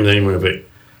 right? I can't remember the name of it.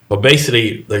 But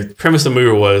basically, the premise of the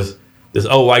movie was this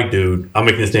old white dude. I'm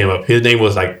making his name up. His name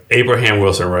was like Abraham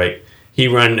Wilson, right? He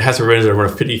has been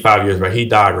running 55 years, right? He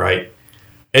died, right?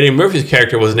 Eddie Murphy's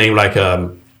character was named like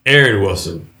Aaron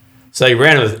Wilson. So they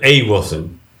ran with A.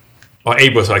 Wilson. Or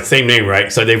Abe Wilson, like same name,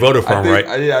 right? So they voted for him, right?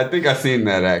 Yeah, I think I've seen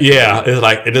that actually. Yeah, it's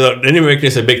like, they didn't make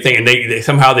this a big thing. And they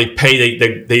somehow they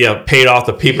paid off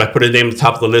the people, like put his name at the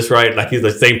top of the list, right? Like he's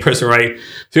the same person, right?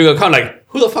 So you're kind of like,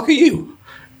 who the fuck are you?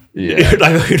 Yeah.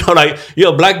 like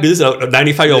you're a black dude, so a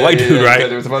 95-year-old white dude, right?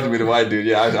 It was supposed to be the white dude.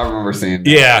 Yeah, I remember seeing that.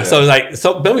 Yeah, so it's like,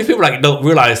 so many people like don't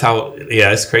realize how,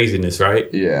 it's craziness,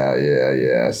 right?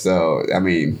 Yeah. So, I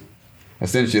mean,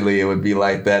 essentially it would be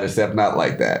like that, except not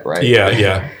like that, right?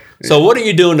 Yeah. So what are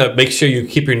you doing to make sure you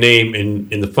keep your name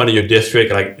in the front of your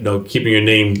district, like, keeping your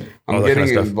name? I'm getting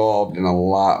involved in a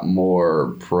lot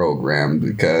more programs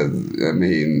because, I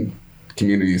mean,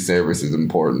 community service is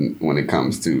important when it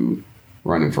comes to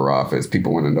running for office.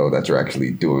 People want to know that you're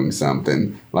actually doing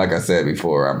something. Like I said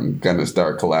before, I'm going to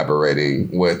start collaborating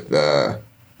with the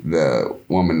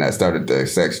woman that started the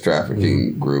sex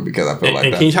trafficking group because I feel like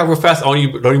and can you talk real fast? Don't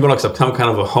you go like some kind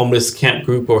of a homeless camp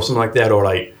group or something like that, or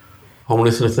like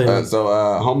homelessness thing?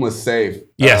 Homeless Safe.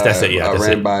 Yes, that's it. Yeah,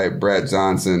 ran by Brett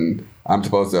Johnson. I'm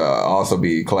supposed to also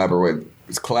be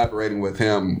collaborating with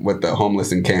him with the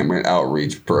homeless encampment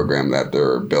outreach program that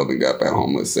they're building up at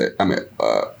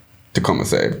Tacoma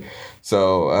Safe.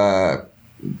 So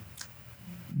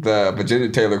the Virginia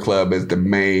Taylor Club is the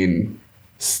main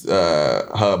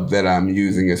hub that I'm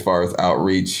using as far as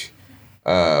outreach.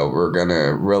 We're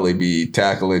gonna really be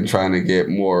tackling trying to get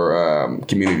more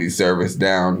community service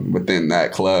down within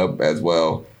that club as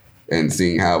well, and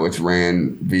seeing how it's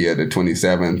ran via the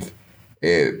 27th.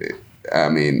 It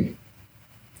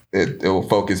will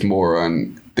focus more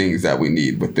on things that we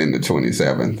need within the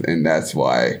 27th, and that's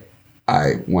why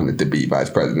I wanted to be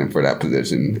vice president for that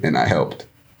position, and I helped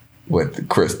with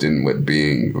Kristen with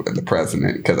being the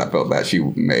president because I felt that she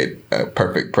made a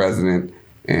perfect president,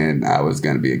 and I was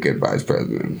going to be a good vice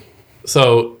president.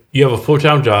 So you have a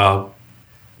full-time job,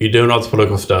 you're doing all this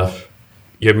political stuff,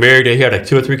 you're married, you have like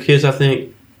 2 or 3 kids, I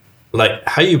think. Like,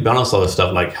 how do you balance all this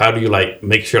stuff? Like, how do you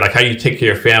make sure, how you take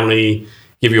care of your family,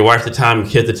 give your wife the time,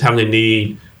 kids the time they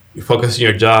need, you focus on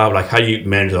your job? Like, how do you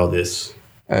manage all this?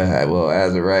 Well,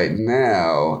 as of right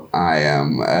now, I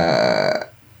am, I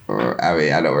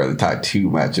don't really talk too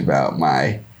much about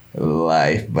my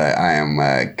life, but I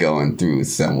am going through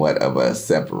somewhat of a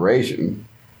separation.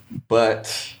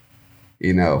 But,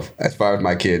 as far as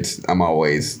my kids, I'm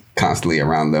always constantly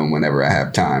around them whenever I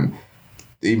have time.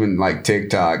 Even like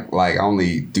TikTok, I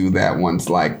only do that once,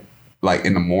 like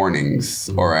in the mornings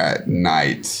or at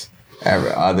night.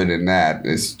 Other than that,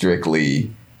 it's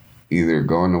strictly either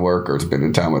going to work or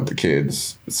spending time with the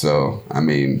kids. So, I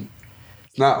mean,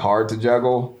 it's not hard to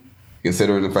juggle,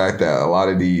 considering the fact that a lot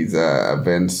of these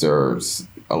events a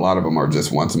lot of them are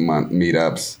just once a month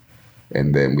meetups.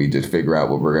 And then we just figure out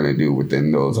what we're going to do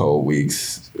within those whole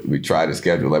weeks. We try to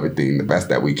schedule everything the best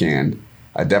that we can.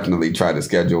 I definitely try to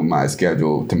schedule my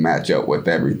schedule to match up with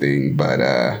everything. But,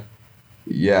 I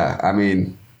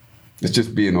mean, it's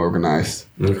just being organized.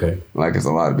 Okay. It's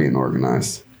a lot of being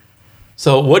organized.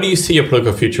 So what do you see your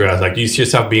political future as? Do you see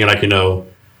yourself being the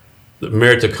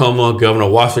mayor of Tacoma, governor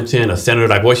of Washington, a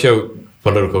senator? What's your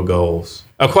political goals?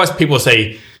 Of course, people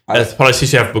say as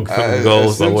politicians you have political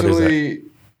goals, but what is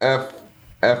that?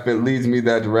 If it leads me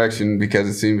that direction, because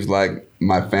it seems like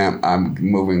I'm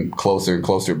moving closer and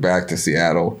closer back to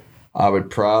Seattle, I would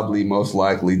probably most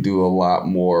likely do a lot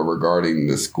more regarding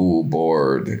the school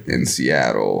board in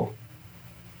Seattle.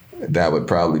 That would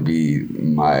probably be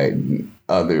my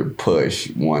other push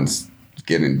once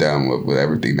getting done with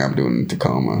everything that I'm doing in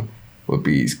Tacoma, would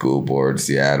be school board,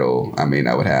 Seattle. I mean,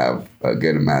 I would have a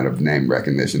good amount of name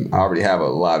recognition. I already have a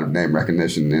lot of name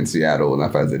recognition in Seattle,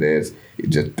 enough as it is,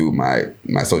 just through my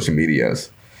social medias,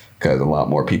 because a lot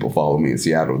more people follow me in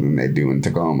Seattle than they do in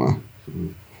Tacoma.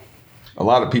 A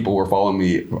lot of people were following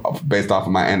me based off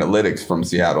of my analytics from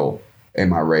Seattle in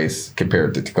my race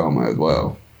compared to Tacoma as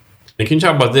well. And can you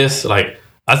talk about this? I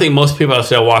think most people out of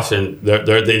Seattle, Washington,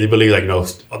 they believe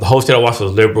the whole state of Washington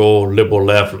is liberal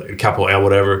left, capital L,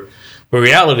 whatever. But in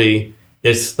reality,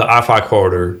 it's the I-5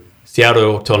 corridor,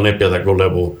 Seattle to Olympia, go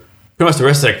liberal. Pretty much the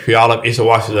rest of Puyallup, Eastern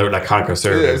Washington, they're kind of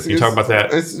conservative. Can you talk about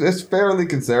that? It's fairly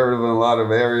conservative in a lot of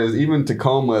areas. Even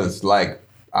Tacoma is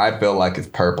I feel like it's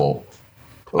purple.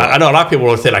 I know a lot of people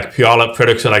will say Puyallup,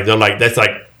 Frederickson,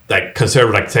 that's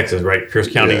conservative Texas, right?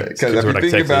 Pierce County. Yeah, because if you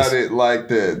think about it,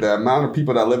 the amount of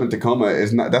people that live in Tacoma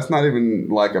that's not even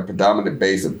a predominant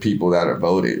base of people that are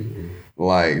voting.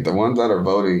 The ones that are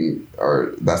voting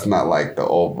that's not the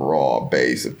overall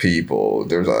base of people.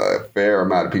 There's a fair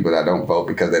amount of people that don't vote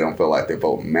because they don't feel like their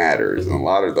vote matters. And a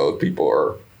lot of those people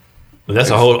are...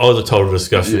 That's a whole other total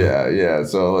discussion. Yeah.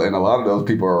 So, and a lot of those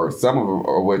people some of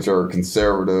them which are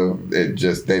conservative.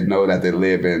 They know that they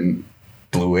live in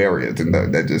blue areas and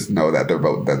they just know that their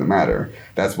vote doesn't matter.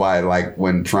 That's why,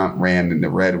 when Trump ran and the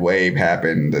red wave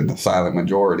happened, the silent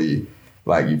majority,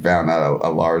 you found out a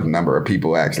large number of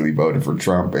people actually voted for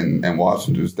Trump in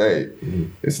Washington State. Mm-hmm.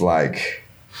 It's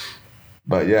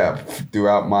But yeah,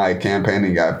 throughout my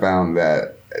campaigning, I found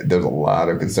that there's a lot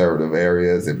of conservative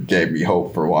areas. It gave me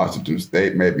hope for Washington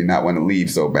State, made me not want to leave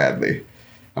so badly.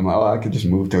 I'm like, oh, I could just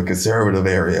move to a conservative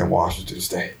area in Washington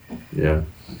State. Yeah.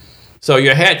 So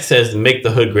your hat says "Make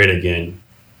the Hood Great Again,"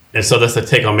 and so that's the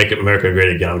take on "Make America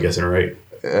Great Again." I'm guessing, right?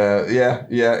 Yeah,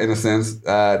 in a sense.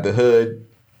 The hood,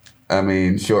 I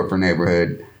mean, short for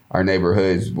neighborhood. Our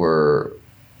neighborhoods were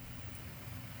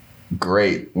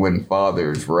great when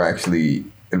fathers were actually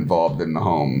involved in the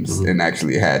homes and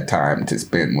actually had time to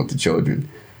spend with the children.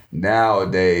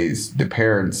 Nowadays, the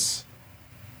parents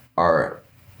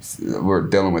we're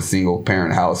dealing with single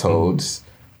parent households.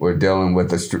 We're dealing with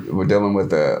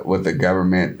the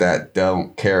government that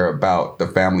don't care about the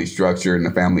family structure and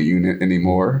the family unit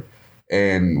anymore,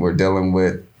 and we're dealing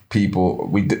with people.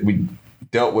 We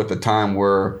dealt with a time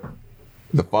where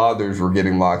the fathers were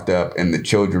getting locked up and the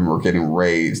children were getting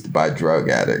raised by drug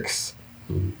addicts.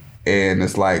 And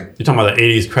it's like... You're talking about the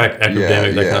 80s crack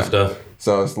epidemic, that kind of stuff?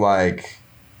 So it's like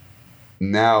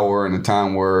now we're in a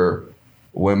time where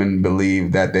women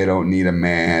believe that they don't need a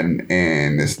man,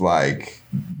 and it's like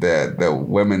the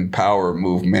women power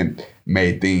movement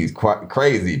made things quite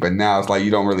crazy. But now it's like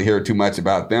you don't really hear too much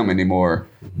about them anymore,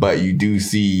 but you do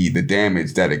see the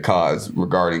damage that it caused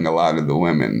regarding a lot of the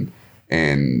women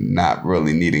and not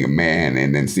really needing a man,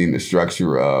 and then seeing the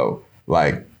structure of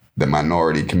like the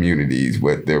minority communities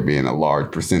with there being a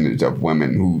large percentage of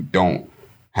women who don't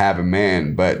have a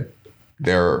man, but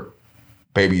their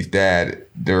baby's dad,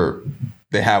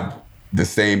 they have the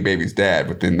same baby's dad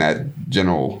within that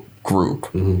general group.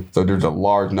 So there's a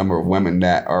large number of women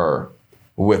that are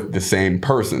with the same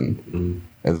person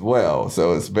as well.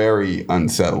 So it's very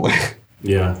unsettling.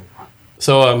 Yeah.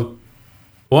 So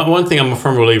one thing I'm a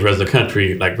firm believer as a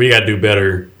country, like we got to do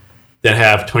better than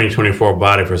have 2024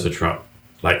 Biden versus Trump.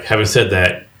 Like, having said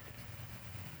that,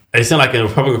 it seems like in the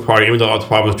Republican Party, even though all the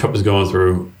problems Trump is going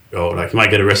through, like he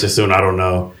might get arrested soon, I don't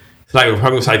know. It's like the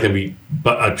Republican side can be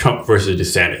Trump versus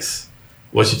DeSantis.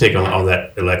 What's your take on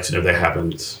that election if that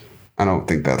happens? I don't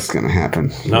think that's going to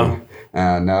happen. No?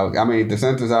 No. I mean,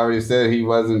 DeSantis already said he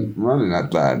wasn't running that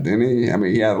bad, didn't he? I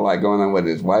mean, he had a lot going on with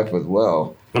his wife as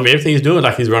well. I mean, everything he's doing,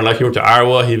 like he's running, like he went to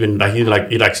Iowa. He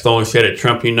throwing shit at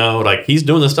Trump, like he's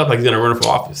doing the stuff like he's going to run for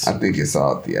office. I think it's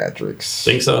all theatrics.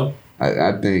 Think so?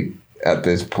 I think at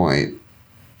this point,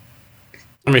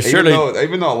 I mean, surely,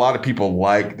 even though a lot of people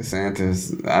like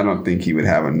DeSantis, I don't think he would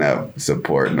have enough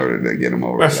support in order to get him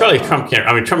over. Well, surely Trump can't.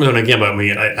 I mean, Trump is going to again, but I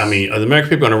mean, are the American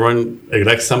people going to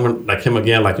elect someone like him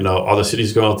again? Like, all the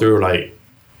cities going through, like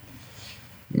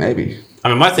maybe. I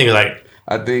mean, my thing is like,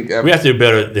 I think we have to do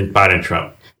better than Biden and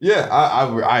Trump. Yeah,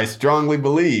 I strongly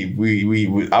believe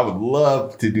I would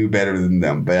love to do better than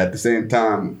them, but at the same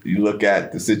time, you look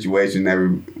at the situation that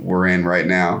we're in right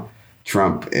now.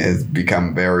 Trump has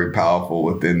become very powerful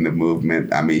within the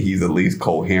movement. I mean, he's at least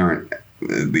coherent,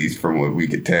 at least from what we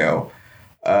could tell.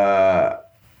 I'd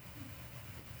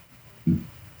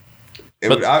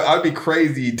be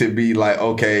crazy to be like,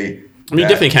 okay. I mean, you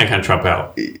definitely can't count Trump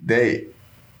out.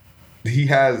 He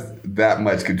has that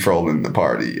much control in the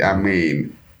party. I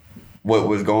mean, what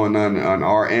was going on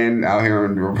our end out here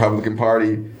in the Republican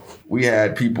Party, we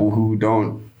had people who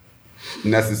don't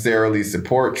necessarily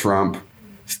support Trump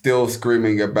still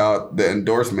screaming about the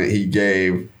endorsement he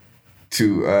gave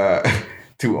to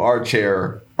our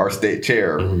state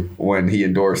chair when he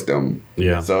endorsed him.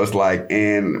 Yeah. So it's like,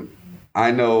 and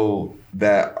I know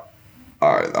that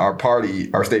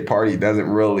our state party doesn't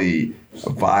really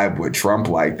vibe with Trump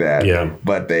like that. Yeah.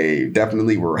 But they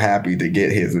definitely were happy to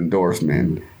get his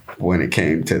endorsement when it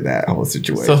came to that whole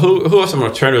situation. So who are some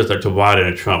alternatives like to Biden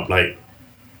and Trump? Like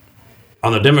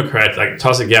on the Democrats, like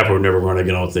Tulsi Gabbard would never run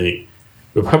again, I don't think.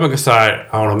 Republican side,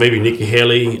 I don't know, maybe Nikki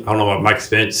Haley. I don't know about Mike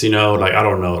Spence, like, I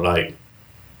don't know. Like,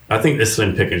 I think it's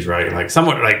slim pickings, right? Like,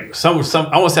 someone, like, some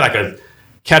I won't say like a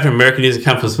Captain America needs to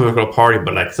come from some political party,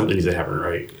 but like something needs to happen,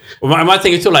 right? Well, my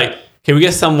thing is too, like, can we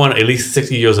get someone at least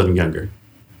 60 years old and younger?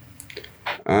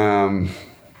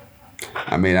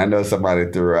 I mean, I know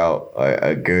somebody threw out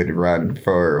a good run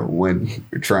for when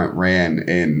Trump ran,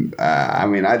 and I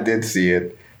mean, I did see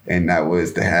it. And that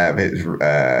was to have his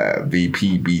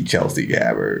VP be Chelsea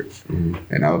Gabbard.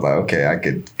 And I was like, okay, I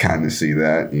could kind of see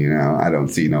that. I don't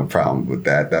see no problem with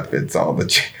that. That fits all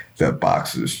the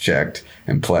boxes checked.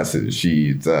 And plus,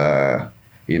 she's,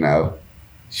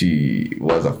 she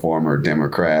was a former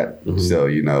Democrat. So,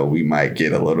 we might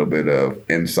get a little bit of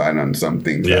insight on some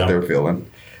things that they're feeling.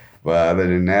 But other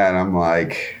than that, I'm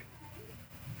like,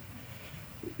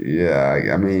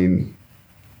 yeah, I mean...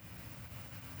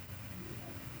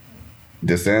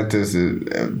 DeSantis is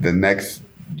the next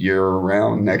year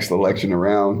around, next election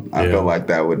around, I feel like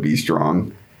that would be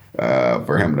strong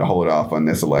for him to hold off on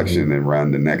this election and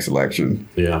run the next election.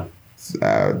 Yeah.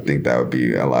 I think that would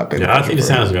be a lot better. Yeah, I think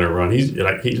DeSantis is going to run. He's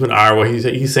in Iowa.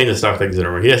 He's saying the stuff that he's going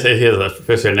to run. He has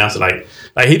officially announced it.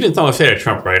 Like he's been throwing shade at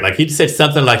Trump, right? Like he said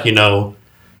something like,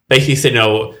 basically said,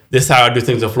 this is how I do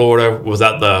things in Florida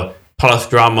without the policy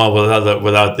drama,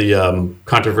 without the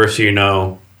controversy,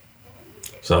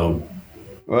 So,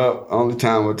 well, only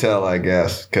time will tell, I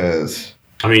guess, because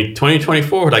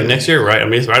 2024, like next year, right?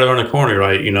 It's right around the corner,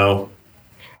 right?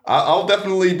 I'll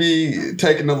definitely be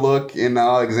taking a look and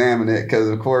I'll examine it because,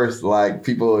 of course, like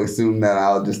people assume that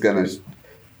I'll just if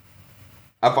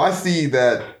I see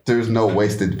that there's no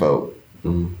wasted vote,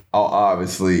 I'll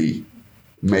obviously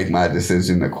make my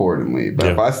decision accordingly. But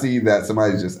if I see that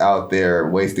somebody's just out there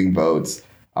wasting votes,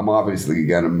 I'm obviously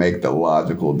going to make the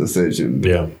logical decision.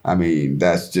 Yeah.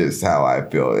 That's just how I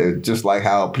feel. It's just like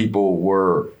how people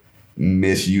were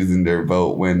misusing their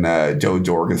vote when Joe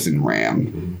Jorgensen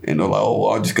ran. And they're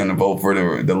like, I'm just going to vote for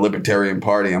the Libertarian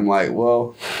Party. I'm like,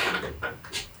 well,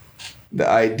 the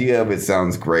idea of it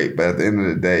sounds great, but at the end of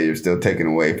the day, you're still taking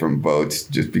away from votes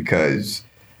just because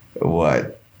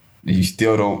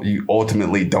you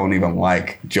ultimately don't even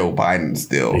like Joe Biden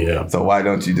still. Yeah. So why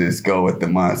don't you just go with the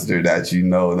monster that you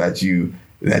know that you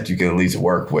can at least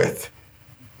work with?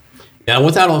 Yeah, and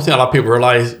what I don't think a lot of people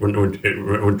realize when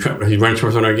Trump, he runs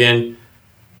Trump again,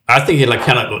 I think he a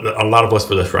lot of us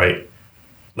for this, right?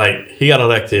 Like he got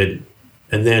elected,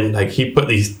 and then he put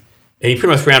these, and he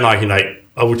pretty much ran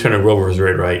overturning Roe vs.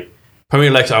 Wade, right?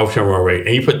 Permanent election overturning Roe vs. Wade,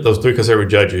 and he put those 3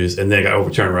 conservative judges, and then it got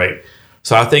overturned, right?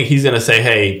 So I think he's gonna say,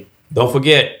 hey, don't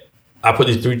forget, I put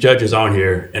these 3 judges on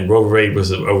here, and Roe v. Wade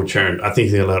was overturned. I think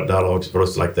he's gonna let dialogue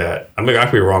votes like that. I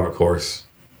could be wrong, of course.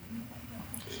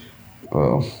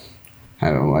 Well, I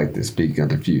don't like to speak of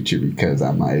the future because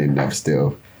I might end up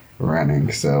still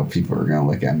running, so people are gonna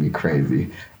look at me crazy.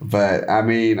 But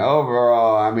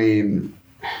overall, I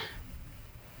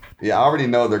already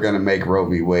know they're gonna make Roe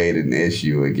v. Wade an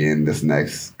issue again this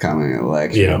next coming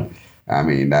election. Yeah.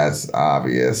 That's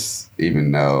obvious,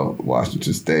 even though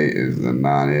Washington State is a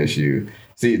non-issue.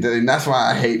 See, that's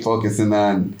why I hate focusing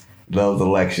on those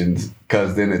elections,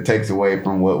 because then it takes away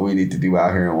from what we need to do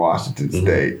out here in Washington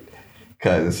State.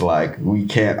 Because it's like we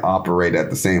can't operate at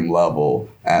the same level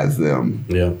as them.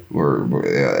 Yeah,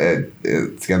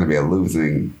 it's going to be a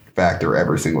losing factor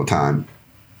every single time.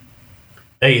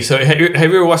 Hey, so have you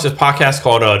ever watched this podcast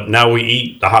called Now We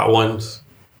Eat, the Hot Ones?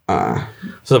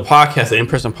 So the podcast, the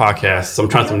in-person podcast, so I'm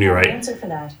trying something new, right? Answer for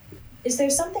that. Is there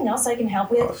something else I can help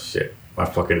with? Oh shit! My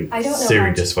fucking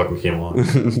Siri just fucking came on.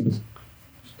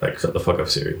 Shut the fuck up,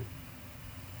 Siri.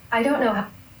 I don't know how.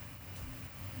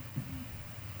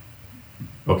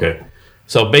 Okay,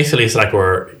 so basically it's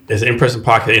it's an in-person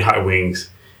podcast in Hot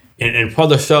Wings, and for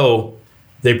the show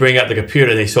they bring out the computer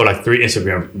and they show 3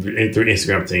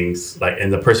 Instagram things,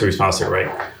 and the person responds to it,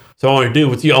 right? So what I want to do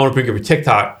with you, I want to bring up your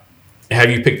TikTok and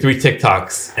have you pick 3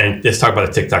 TikToks and just talk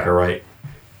about the TikToker, right?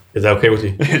 Is that okay with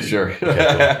you? Sure. Okay,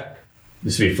 cool.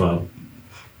 This will be fun. All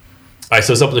right,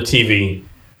 so it's up on the TV.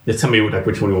 Just tell me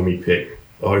which one you want me to pick,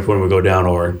 or if one we go down,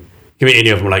 or give me any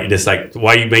of them,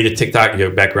 why you made the TikTok, your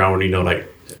background,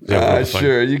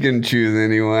 sure, you can choose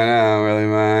anyone. I don't really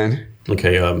mind.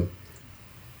 Okay,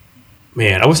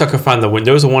 man, I wish I could find the one.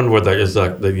 There was one where there's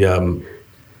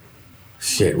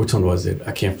shit, which one was it?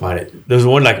 I can't find it. There was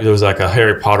one there was a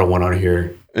Harry Potter one on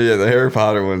here. Yeah, the Harry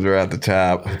Potter ones are at the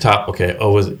top. The top, okay.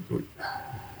 Oh, was it?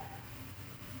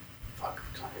 Fuck,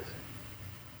 which one is it?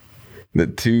 The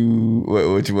 2,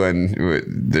 which one?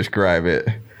 Describe it.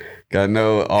 I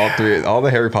know all 3, all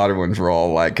the Harry Potter ones were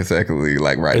all consecutively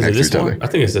right next to each other. I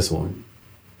think it's this one.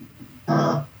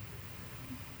 What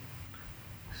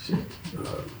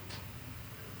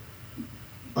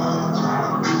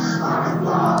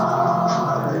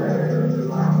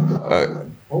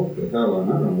the hell? I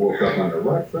done woke up on the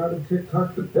right side of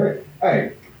TikTok today.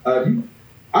 Hey, I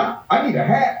need a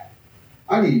hat.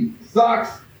 I need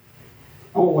socks.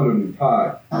 I want one of them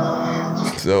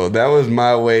pies. So that was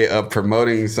my way of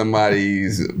promoting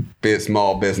somebody's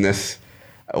small business,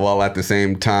 while at the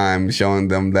same time showing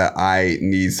them that I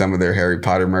need some of their Harry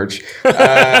Potter merch.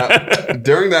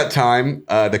 During that time,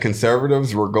 the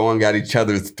conservatives were going at each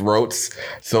other's throats,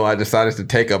 so I decided to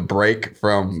take a break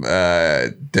from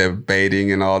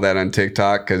debating and all that on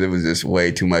TikTok because it was just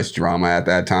way too much drama at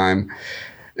that time.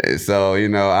 So,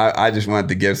 I just wanted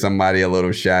to give somebody a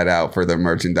little shout out for their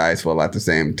merchandise while at the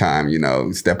same time,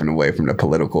 stepping away from the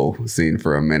political scene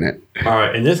for a minute. All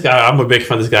right. And this guy, I'm a big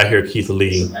fan of this guy here, Keith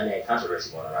Lee. And there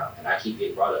controversy going around, and I keep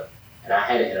getting brought up. And I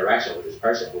had an interaction with this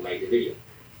person who made the video.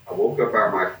 I woke up out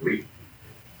of my sleep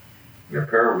And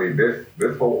apparently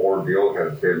this whole ordeal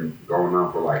has been going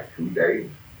on for like 2 days,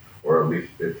 or at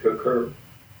least it took her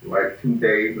like 2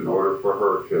 days in order for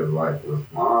her to like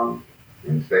respond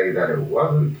and say that it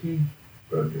wasn't Keith.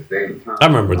 But at the same time, I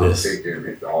remember this.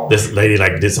 This lady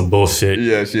like did some bullshit.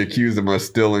 Yeah, she accused him of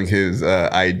stealing his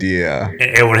idea. And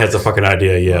everyone has a fucking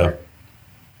idea, yeah.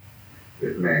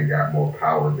 This man got more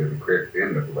power than the Crips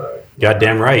in the blood.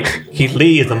 Goddamn right. Keith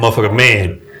Lee is the motherfucking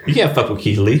man. You can't fuck with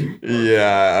Keith Lee.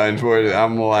 Yeah, unfortunately,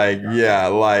 I'm like,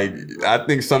 I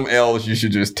think some L's you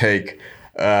should just take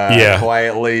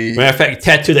quietly. Matter of fact,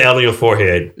 tattoo the L on your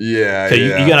forehead. Yeah, so you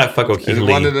gotta fuck with Keith Lee. He's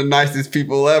one of the nicest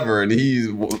people ever, and he's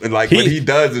like, what he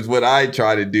does is what I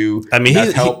try to do. I mean,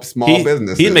 he's help small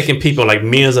businesses. He's making people like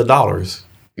millions of dollars.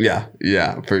 Yeah,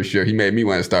 for sure. He made me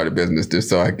want to start a business just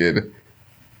so I could.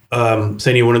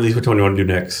 Say any one of these. Which one do you want to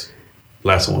do next?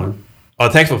 Last one. Oh,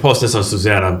 thanks for posting this on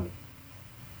Susanna.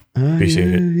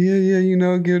 Appreciate it.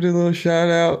 Yeah, give it a little shout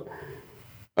out.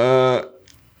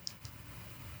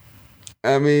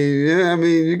 I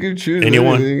mean, you can choose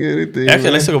anyone. Anything.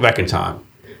 Actually, let's go back in time.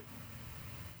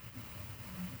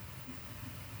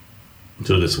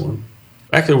 Do this one.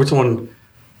 Actually, which one?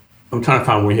 I'm trying to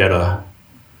find where we had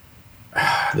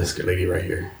this lady right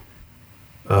here.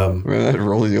 That's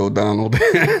Rosie O'Donnell.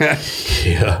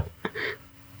 Yeah.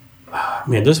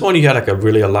 Man, this one you had like a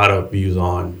lot of views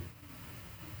on.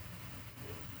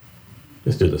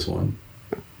 Let's do this one.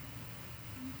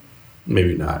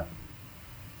 Maybe not.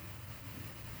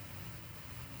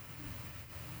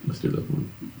 Let's do this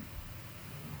one.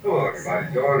 Hello, everybody.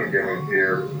 Jalonnie Gibbons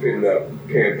here, putting up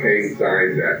campaign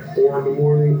signs at 4 in the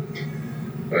morning.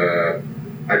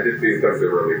 I just seen something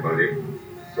really funny.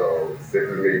 So this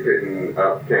is me putting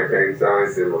up campaign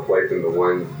signs and replacing the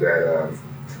ones that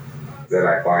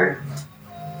I find.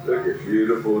 Look at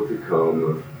beautiful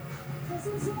Tacoma.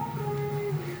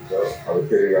 So I was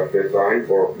putting up this sign,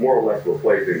 or more or less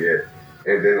replacing it,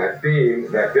 and then I seen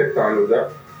that this sign was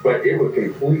up, but it was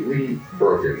completely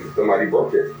broken. Somebody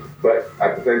broke it, but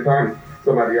at the same time,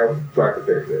 somebody else tried to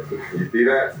fix it. You see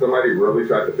that? Somebody really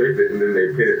tried to fix it, and then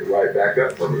they put it right back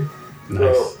up for me.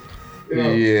 Nice.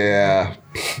 So, yeah,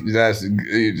 that's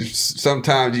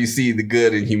sometimes you see the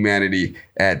good in humanity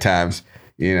at times.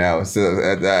 So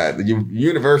the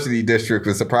university district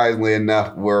was surprisingly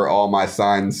enough where all my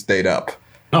signs stayed up.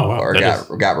 Oh wow! Or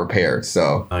got repaired.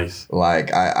 So nice.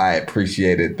 Like I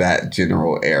appreciated that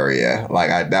general area.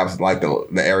 Like that was like the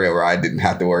area where I didn't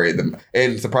have to worry them.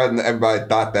 And surprisingly, everybody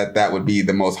thought that would be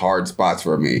the most hard spots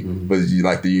for me was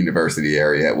like the university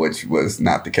area, which was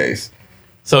not the case.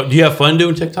 So do you have fun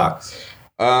doing TikToks?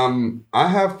 I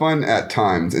have fun at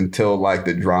times until like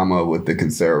the drama with the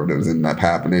conservatives end up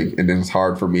happening, and then it's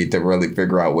hard for me to really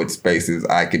figure out what spaces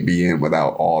I can be in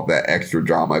without all that extra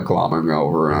drama glomming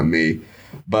over on me.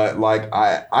 But like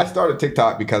I started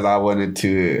TikTok because I wanted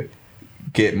to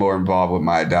get more involved with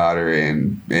my daughter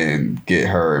and get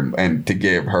her and to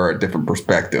give her a different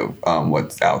perspective on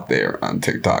what's out there on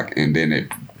TikTok, and then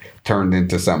it turned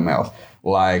into something else.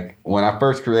 Like when I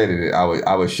first created it,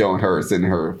 I was showing her, sending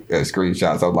her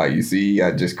screenshots. I was like, "You see,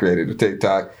 I just created a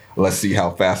TikTok. Let's see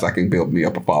how fast I can build me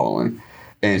up a following."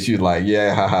 And she was like,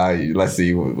 "Yeah, haha. Let's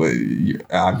see.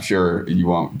 I'm sure you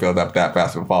won't build up that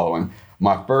fast of a following."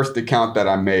 My first account that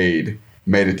I made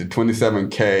it to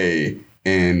 27K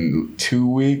in 2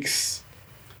 weeks.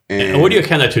 And what do you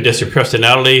account that to? Just your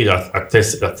personality,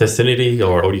 authenticity,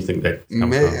 or what do you think that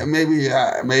comes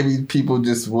from? Maybe people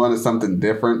just wanted something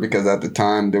different because at the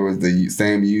time there was the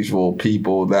same usual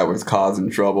people that was causing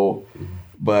trouble.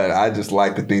 But I just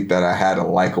like to think that I had a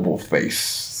likable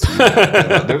face.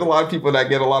 There's a lot of people that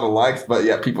get a lot of likes, but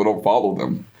yet people don't follow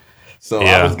them. So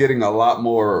I was getting a lot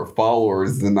more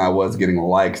followers than I was getting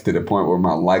likes, to the point where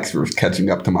my likes were catching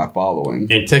up to my following.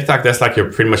 And TikTok, that's like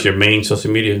pretty much your main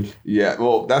social media? Yeah,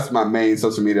 well, that's my main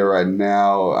social media right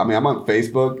now. I mean, I'm on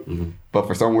Facebook, but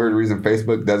for some weird reason,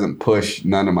 Facebook doesn't push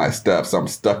none of my stuff. So I'm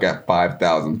stuck at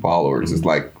 5,000 followers. It's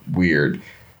like weird.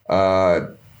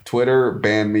 Twitter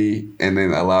banned me and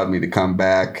then allowed me to come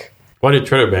back. Why did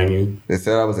Twitter ban you? They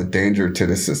said I was a danger to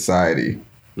the society.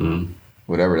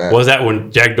 Whatever that was. That when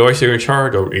Jack Dorsey was in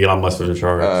charge or Elon Musk was in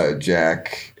charge?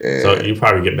 Jack. So you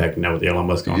probably get back now with Elon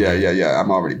Musk on. Yeah. I'm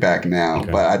already back now,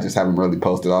 but I just haven't really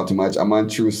posted all too much. I'm on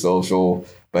True Social,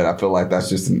 but I feel like that's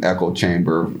just an echo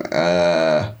chamber.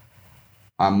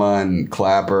 I'm on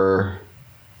Clapper.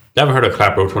 Never heard of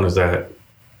Clapper. Which one is that?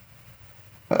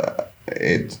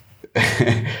 It's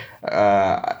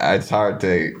hard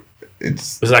to.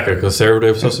 It's like a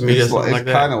conservative social media, something like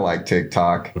that? It's kind of like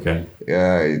TikTok. Okay.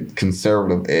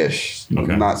 Conservative-ish.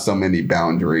 Okay. Not so many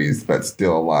boundaries, but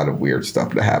still a lot of weird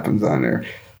stuff that happens on there.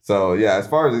 So yeah, as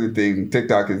far as anything,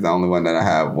 TikTok is the only one that I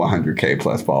have 100K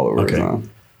plus followers on.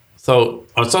 So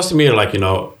on social media, like,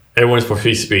 everyone's for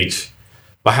free speech,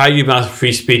 but how do you balance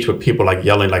free speech with people like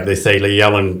yelling, like they say, like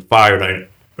yelling fire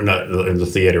in the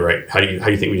theater, right? How do you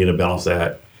think we need to balance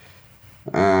that?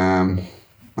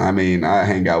 I mean, I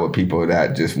hang out with people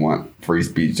that just want free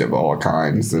speech of all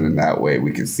kinds, and in that way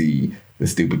we can see the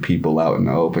stupid people out in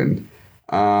the open.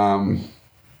 I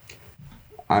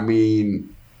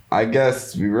mean, I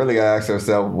guess we really gotta ask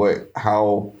ourselves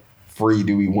how free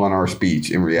do we want our speech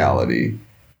in reality?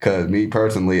 Because me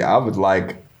personally, I would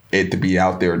like it to be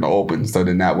out there in the open, so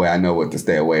then that way I know what to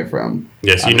stay away from.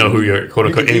 Yes, you know who your quote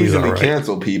unquote enemies are, right?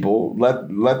 Cancel people. Let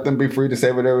them be free to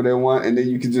say whatever they want, and then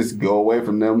you can just go away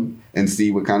from them and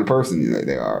see what kind of person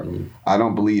they are. Mm-hmm. I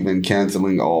don't believe in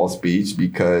canceling all speech,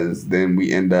 because then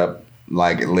we end up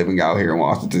like living out here in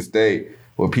Washington State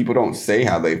where people don't say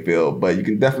how they feel, but you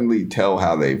can definitely tell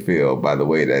how they feel by the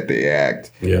way that they act.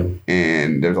 Yeah.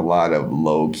 And there's a lot of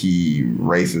low-key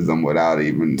racism without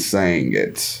even saying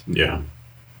it. Yeah.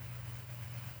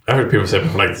 I heard people say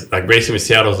like racism in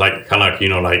Seattle is like kind of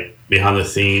like, like behind the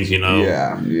scenes,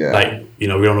 Yeah. Like, we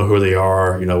don't know who they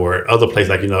are, where other places,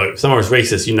 like, if someone's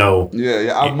racist,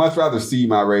 Yeah. I'd much rather see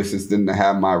my racist than to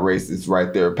have my racist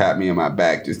right there pat me on my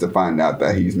back just to find out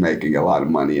that he's making a lot of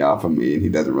money off of me and he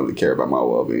doesn't really care about my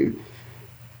well-being.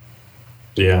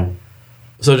 Yeah.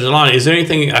 So, Jalonnie, is there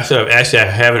anything I should have asked you I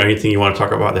haven't, or anything you want to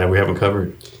talk about that we haven't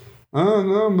covered? I don't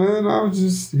know, man. I was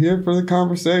just here for the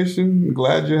conversation.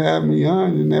 Glad you had me on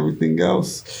and everything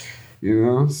else,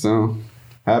 so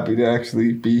happy to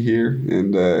actually be here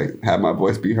and have my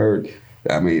voice be heard.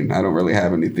 I mean, I don't really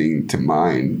have anything to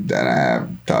mind that I have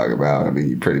to talk about. I mean,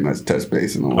 you pretty much touched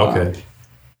base on a lot. Okay.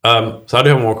 So I do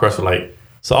have one more question. Like,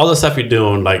 so all the stuff you're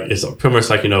doing, like, it's pretty much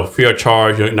like, free of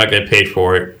charge. You're not getting paid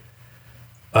for it.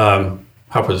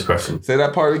 How put this question? Say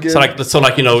that part again. So like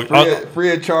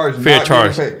free of charge. Free of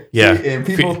charge. Yeah. See, and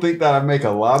people think that I make a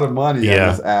lot of money on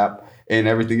this app and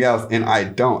everything else, and I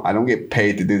don't. I don't get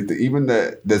paid to do even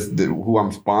the who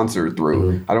I'm sponsored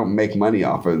through. Mm-hmm. I don't make money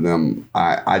off of them.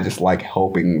 I just like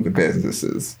helping the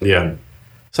businesses. Yeah.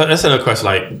 So that's another question.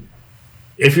 Like,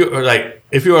 if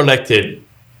you're elected,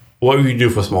 what would you do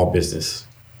for small business?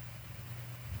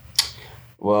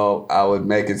 Well, I would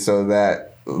make it so that,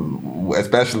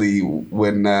 especially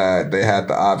when they had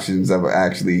the options of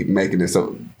actually making it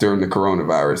so during the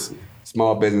coronavirus,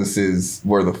 small businesses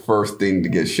were the first thing to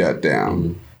get shut down.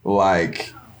 Mm-hmm.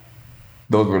 Like,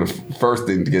 those were the first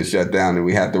thing to get shut down, and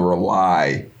we had to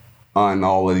rely on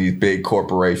all of these big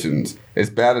corporations. It's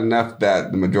bad enough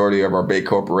that the majority of our big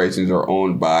corporations are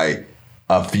owned by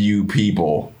a few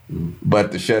people,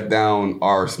 but to shut down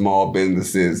our small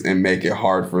businesses and make it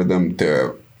hard for them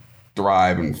to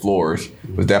thrive and flourish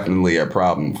was definitely a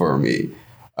problem for me.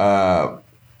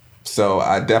 So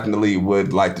I definitely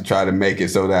would like to try to make it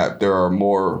so that there are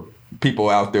more people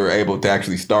out there able to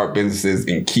actually start businesses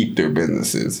and keep their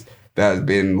businesses. That has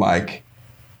been like,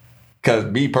 because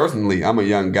me personally, I'm a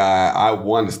young guy. I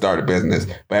want to start a business,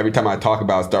 but every time I talk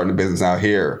about starting a business out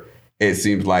here, it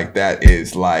seems like that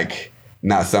is like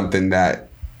not something that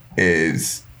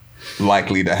is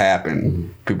likely to happen. Mm-hmm.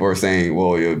 People are saying,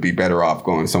 well, it would be better off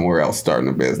going somewhere else, starting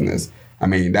a business. I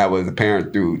mean, that was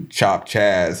apparent through Chop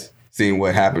Chaz, seeing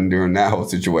what happened during that whole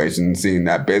situation, seeing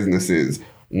that businesses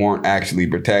weren't actually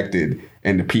protected,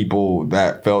 and the people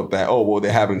that felt that, oh, well,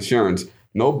 they have insurance.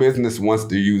 No business wants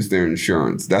to use their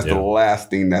insurance. That's the last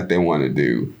thing that they want to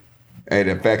do. It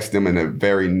affects them in a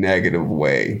very negative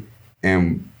way.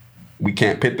 And we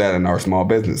can't put that in our small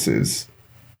businesses,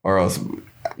 or else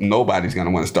nobody's going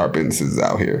to want to start businesses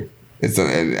out here.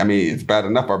 It's bad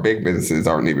enough our big businesses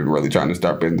aren't even really trying to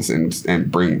start businesses and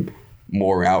bring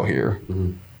more out here.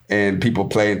 Mm-hmm. And people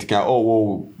play into account, oh,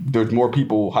 well, there's more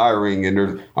people hiring,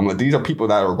 and I'm like, these are people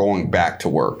that are going back to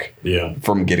work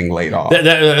from getting laid off.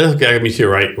 That's got me too,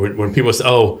 right? When people say,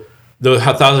 oh, there was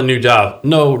 1,000 new jobs.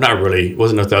 No, not really. It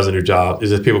wasn't 1,000 new jobs.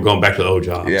 It's just people going back to the old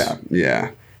jobs.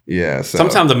 Yeah. So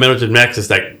sometimes the middle nexus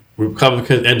that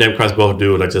Republicans and Democrats both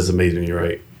do, like, just amazing me,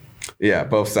 right? Yeah,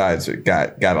 both sides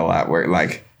got a lot where,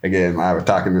 like, again, I was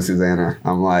talking to Susanna.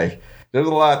 I'm like, there's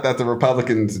a lot that the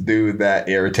Republicans do that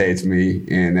irritates me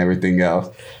and everything else.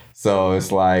 So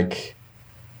it's like,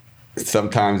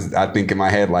 sometimes I think in my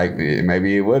head, like,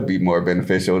 maybe it would be more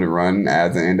beneficial to run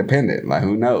as an independent. Like,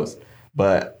 who knows?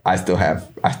 But I still have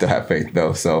faith,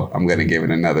 though. So I'm going to give it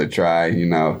another try,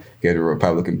 get the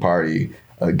Republican Party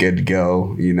a good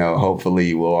go.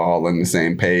 Hopefully we're all on the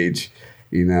same page.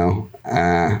 I'm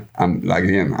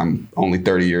only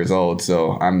 30 years old,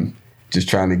 so I'm just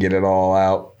trying to get it all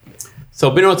out. So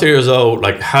being on 30 years old,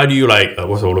 like, how do you, like,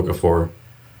 what's what I'm looking for?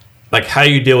 like how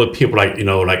you deal with people like,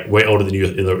 like way older than you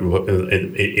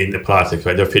in the politics,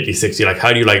 right? They're 50, 60. Like,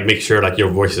 how do you like make sure like your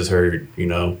voice is heard,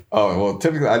 Oh, well,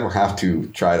 typically I don't have to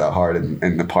try that hard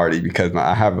in the party because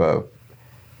I have a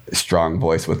strong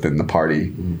voice within the party.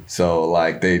 Mm-hmm. So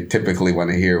like they typically want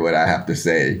to hear what I have to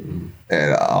say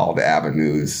at all the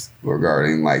avenues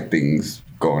regarding like things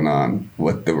going on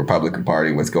with the Republican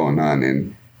Party, what's going on.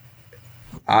 And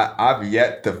I've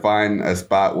yet to find a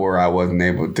spot where I wasn't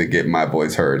able to get my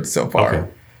voice heard so far.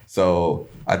 Okay. So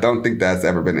I don't think that's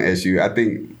ever been an issue. I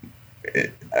think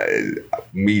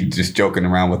me just joking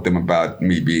around with them about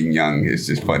me being young is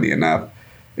just funny enough,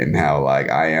 and how like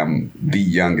I am the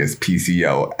youngest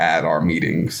PCO at our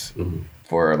meetings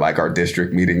for like our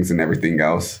district meetings and everything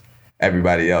else.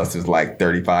 Everybody else is like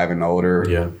 35 and older.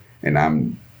 Yeah.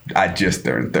 And I just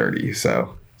turned 30.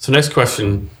 So next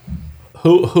question.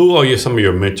 Who are some of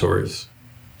your mentors?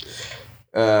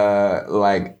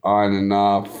 Like on and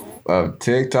off of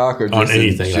TikTok or just on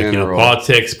anything, in general? Like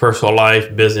politics, personal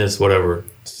life, business, whatever.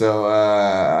 So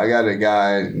I got a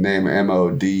guy named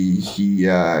MOD. He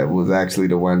was actually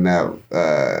the one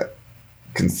that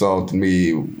consulted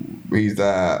me. He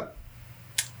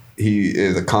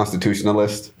is a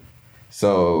constitutionalist.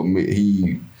 So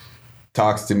he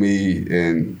talks to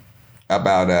me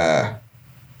about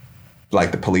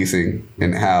like the policing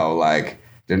and how like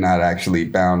they're not actually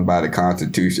bound by the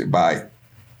Constitution, by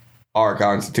our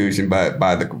Constitution, but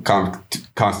by the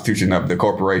Constitution of the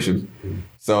corporation.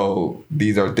 So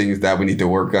these are things that we need to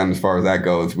work on as far as that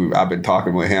goes. I've been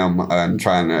talking with him and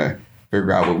trying to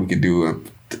figure out what we could do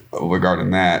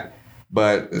regarding that.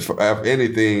 But if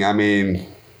anything, I mean,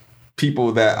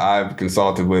 people that I've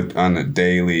consulted with on a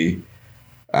daily,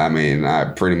 I mean, I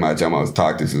pretty much almost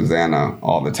talk to Susanna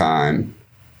all the time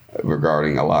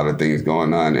regarding a lot of things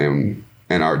going on in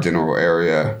our general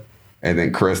area. And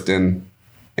then Kristen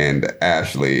and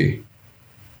Ashley,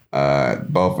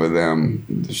 both of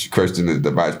them, Kristen is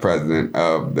the vice president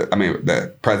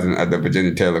the president of the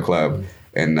Virginia Taylor Club,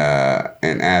 and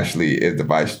Ashley is the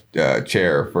vice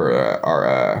chair for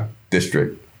our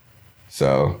district.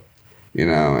 So,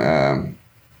 I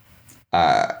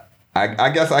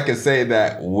guess I could say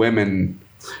that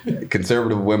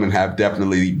conservative women have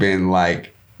definitely been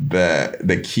like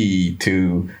the key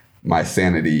to my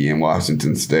sanity in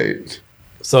Washington State.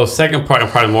 So second part, and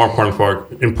probably more important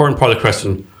part of the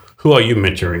question, who are you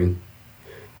mentoring?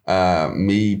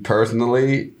 Me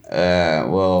personally,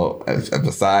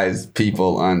 besides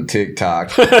people on TikTok,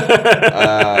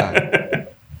 that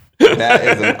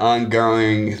is an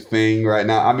ongoing thing right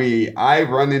now. I mean, I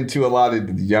run into a lot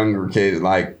of younger kids,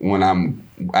 like when I'm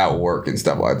at work and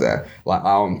stuff like that. Like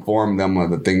I'll inform them of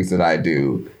the things that I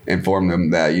do, inform them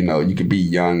that, you can be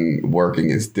young,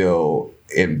 working, and still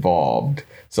involved.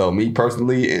 So me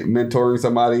personally, mentoring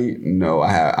somebody, no,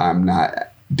 I'm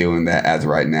not doing that as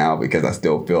right now because I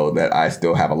still feel that I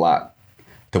still have a lot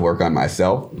to work on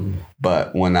myself. Mm-hmm.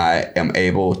 But when I am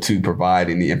able to provide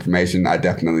any information, I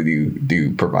definitely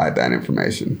do provide that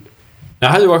information. Now,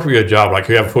 how does it work for your job? Like,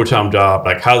 you have a full-time job.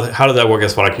 Like, how does that work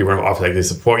as far as like you run an office? Like, they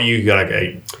support you? You got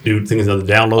do things on the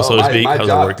down low, so to speak? My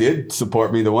job did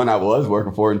support me, the one I was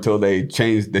working for, until they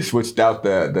switched out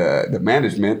the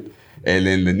management. And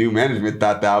then the new management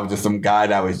thought that I was just some guy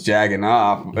that was jagging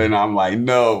off. And I'm like,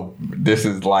 no, this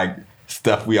is like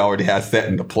stuff we already had set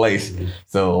into place. Mm-hmm.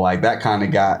 So like that kind of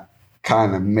got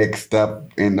mixed up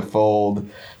in the fold.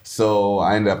 So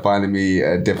I ended up finding me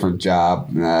a different job.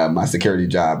 My security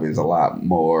job is a lot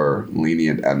more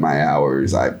lenient at my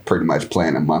hours. I pretty much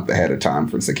plan a month ahead of time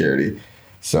for security.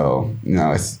 So,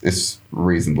 it's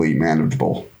reasonably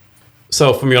manageable.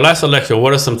 So from your last election,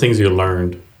 what are some things you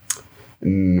learned?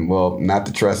 Well, not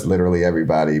to trust literally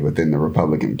everybody within the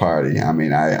Republican Party. I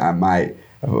mean, I might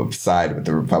side with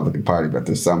the Republican Party, but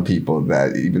there's some people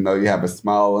that, even though you have a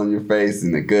smile on your face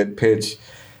and a good pitch,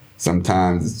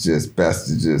 sometimes it's just best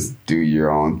to just do your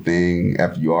own thing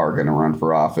if you are going to run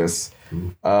for office.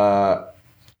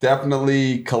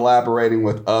 Definitely collaborating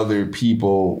with other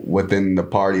people within the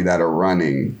party that are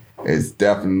running is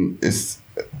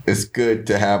it's good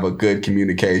to have a good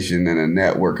communication and a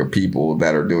network of people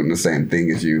that are doing the same thing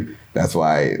as you. That's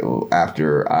why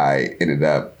after I ended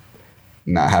up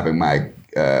not having my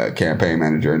campaign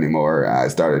manager anymore, I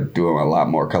started doing a lot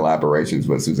more collaborations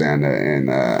with Susanna and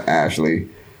Ashley.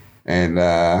 And,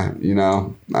 I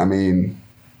mean,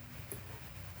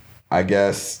 I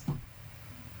guess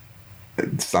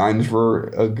signs were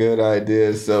a good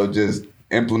idea. So just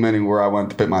implementing where I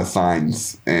wanted to put my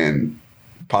signs and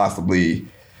possibly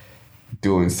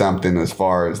doing something as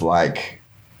far as like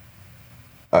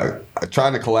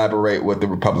trying to collaborate with the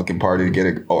Republican Party to get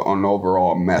an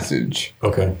overall message.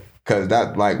 Okay. Because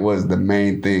that like was the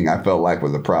main thing I felt like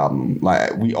was a problem.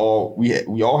 Like we all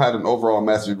had an overall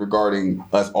message regarding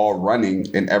us all running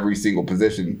in every single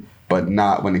position, but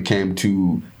not when it came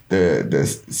to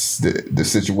the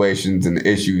situations and the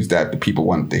issues that the people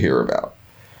wanted to hear about.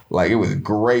 Like, it was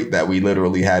great that we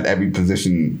literally had every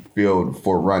position filled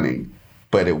for running,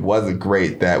 but it wasn't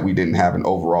great that we didn't have an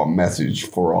overall message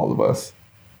for all of us.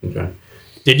 Okay.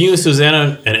 Did you and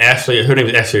Susanna and Ashley, her name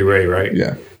is Ashley Ray, right?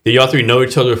 Yeah. Did y'all three know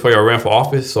each other before y'all ran for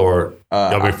office, or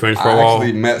y'all been friends for a while? I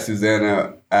actually met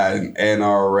Susanna at an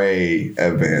NRA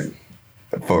event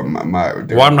for my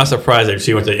well, I'm not surprised that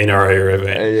she went to the NRA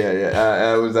event.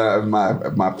 Yeah. It was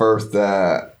my first,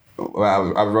 I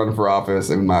was running for office,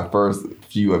 and my first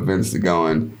few events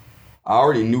going. I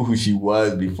already knew who she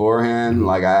was beforehand. Mm-hmm.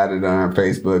 Like, I added her on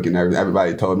Facebook, and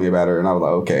everybody told me about her, and I was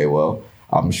like, okay, well,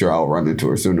 I'm sure I'll run into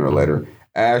her sooner or later.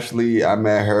 Ashley, I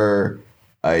met her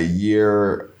a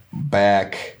year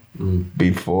back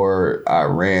before I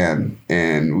ran,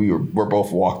 and we're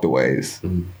both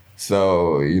walkaways.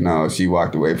 So, you know, she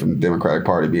walked away from the Democratic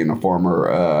Party being a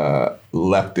former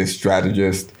leftist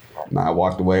strategist, and I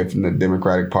walked away from the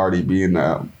Democratic Party being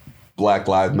a Black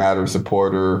Lives Matter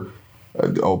supporter,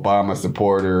 Obama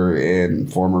supporter,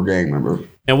 and former gang member.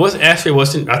 And I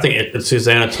think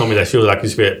Susanna told me that she was like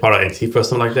used to be a part of Antifa or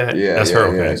something like that. Yeah, that's her.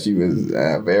 Okay. Yeah, she was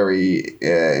very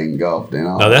engulfed in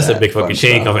all. No, that's that a big fucking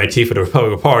change from Antifa to the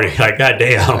Republican Party. Like,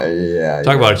 goddamn.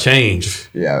 Talk about a change.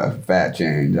 Yeah, a fat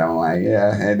change. I'm like,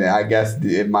 yeah, and I guess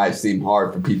it might seem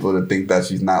hard for people to think that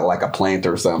she's not like a plant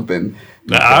or something.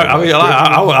 I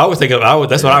would think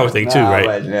that's what I would think too, right?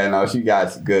 But, yeah, no, she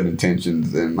got good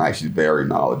intentions, and like she's very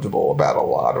knowledgeable about a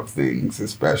lot of things,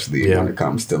 especially when it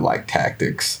comes to like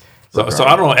tactics. So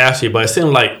I don't know Ashley, but it seemed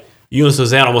like you and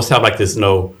Suzanne almost have like this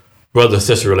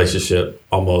brother-sister relationship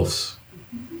almost.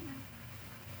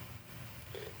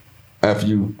 If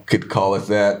you could call it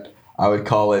that, I would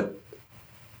call it.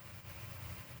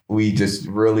 We just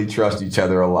really trust each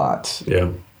other a lot.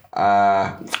 Yeah.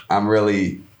 I'm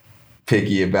really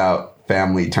picky about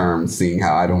family terms, seeing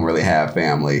how I don't really have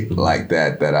family like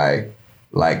that I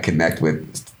like connect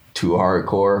with too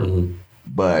hardcore. Mm-hmm.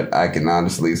 But I can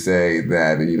honestly say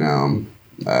that, you know,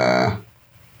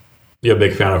 you're a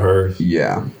big fan of hers.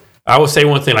 Yeah. I would say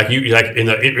one thing, like you, like in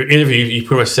the interview, you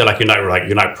pretty much said like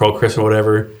you're not pro-Chris or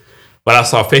whatever. But I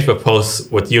saw a Facebook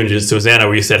post with you and Susanna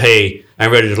where you said, "Hey,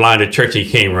 I'm ready to line the church," and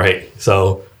you came, right?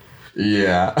 So.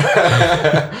 Yeah.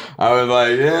 I was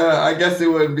like, yeah, I guess it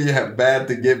wouldn't be bad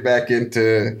to get back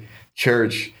into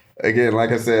church. Again,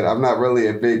 like I said, I'm not really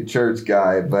a big church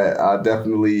guy, but I'll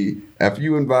definitely, if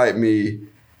you invite me,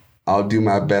 I'll do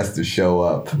my best to show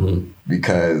up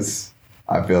because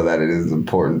I feel that it is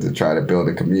important to try to build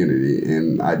a community.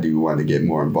 And I do want to get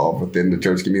more involved within the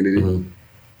church community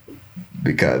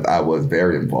because I was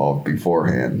very involved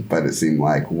beforehand, but it seemed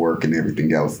like work and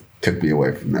everything else took me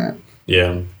away from that.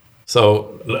 Yeah.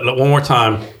 So one more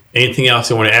time, anything else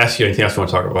you want to ask you? Anything else you want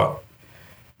to talk about?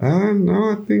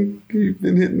 No, I think you've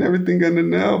been hitting everything on the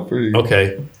nail for you.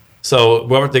 Okay. So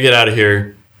we're about to get out of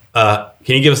here. Can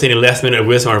you give us any last minute of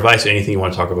wisdom or advice or anything you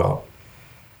want to talk about?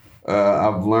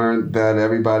 I've learned that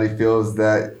everybody feels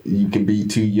that you can be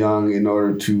too young in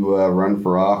order to run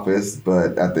for office.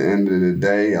 But at the end of the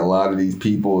day, a lot of these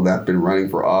people that have been running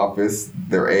for office,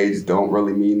 their age don't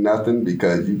really mean nothing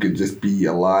because you could just be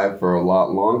alive for a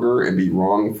lot longer and be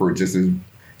wrong for just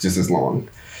as long.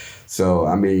 So,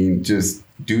 I mean, just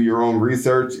do your own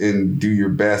research and do your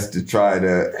best to try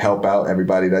to help out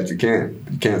everybody that you can.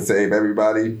 You can't save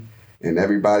everybody, and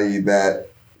everybody that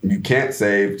you can't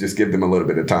save, just give them a little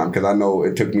bit of time. Because I know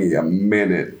it took me a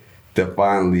minute to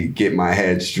finally get my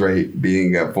head straight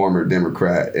being a former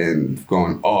Democrat and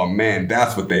going, oh man,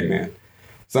 that's what they meant.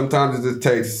 Sometimes it just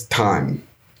takes time.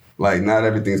 Like, not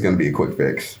everything's going to be a quick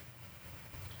fix.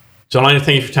 Jalonnie,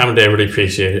 thank you for your time today. I really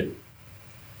appreciate it.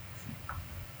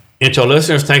 And to our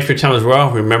listeners, thanks for your time as well.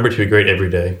 Remember to be great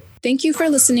every day. Thank you for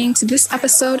listening to this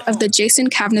episode of the Jason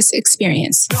Cavness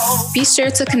Experience. Be sure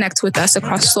to connect with us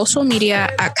across social media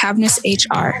at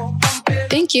CavnessHR.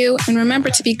 Thank you, and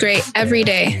remember to be great every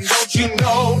day. Don't you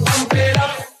know, pump it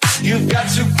up. You've got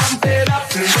to pump it up.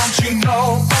 Don't you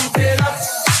know, pump it up.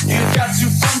 You've got to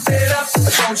pump it up.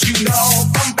 Don't you know,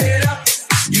 pump it up.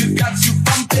 You've got to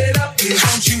pump it up.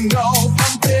 Don't you know,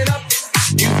 pump it up.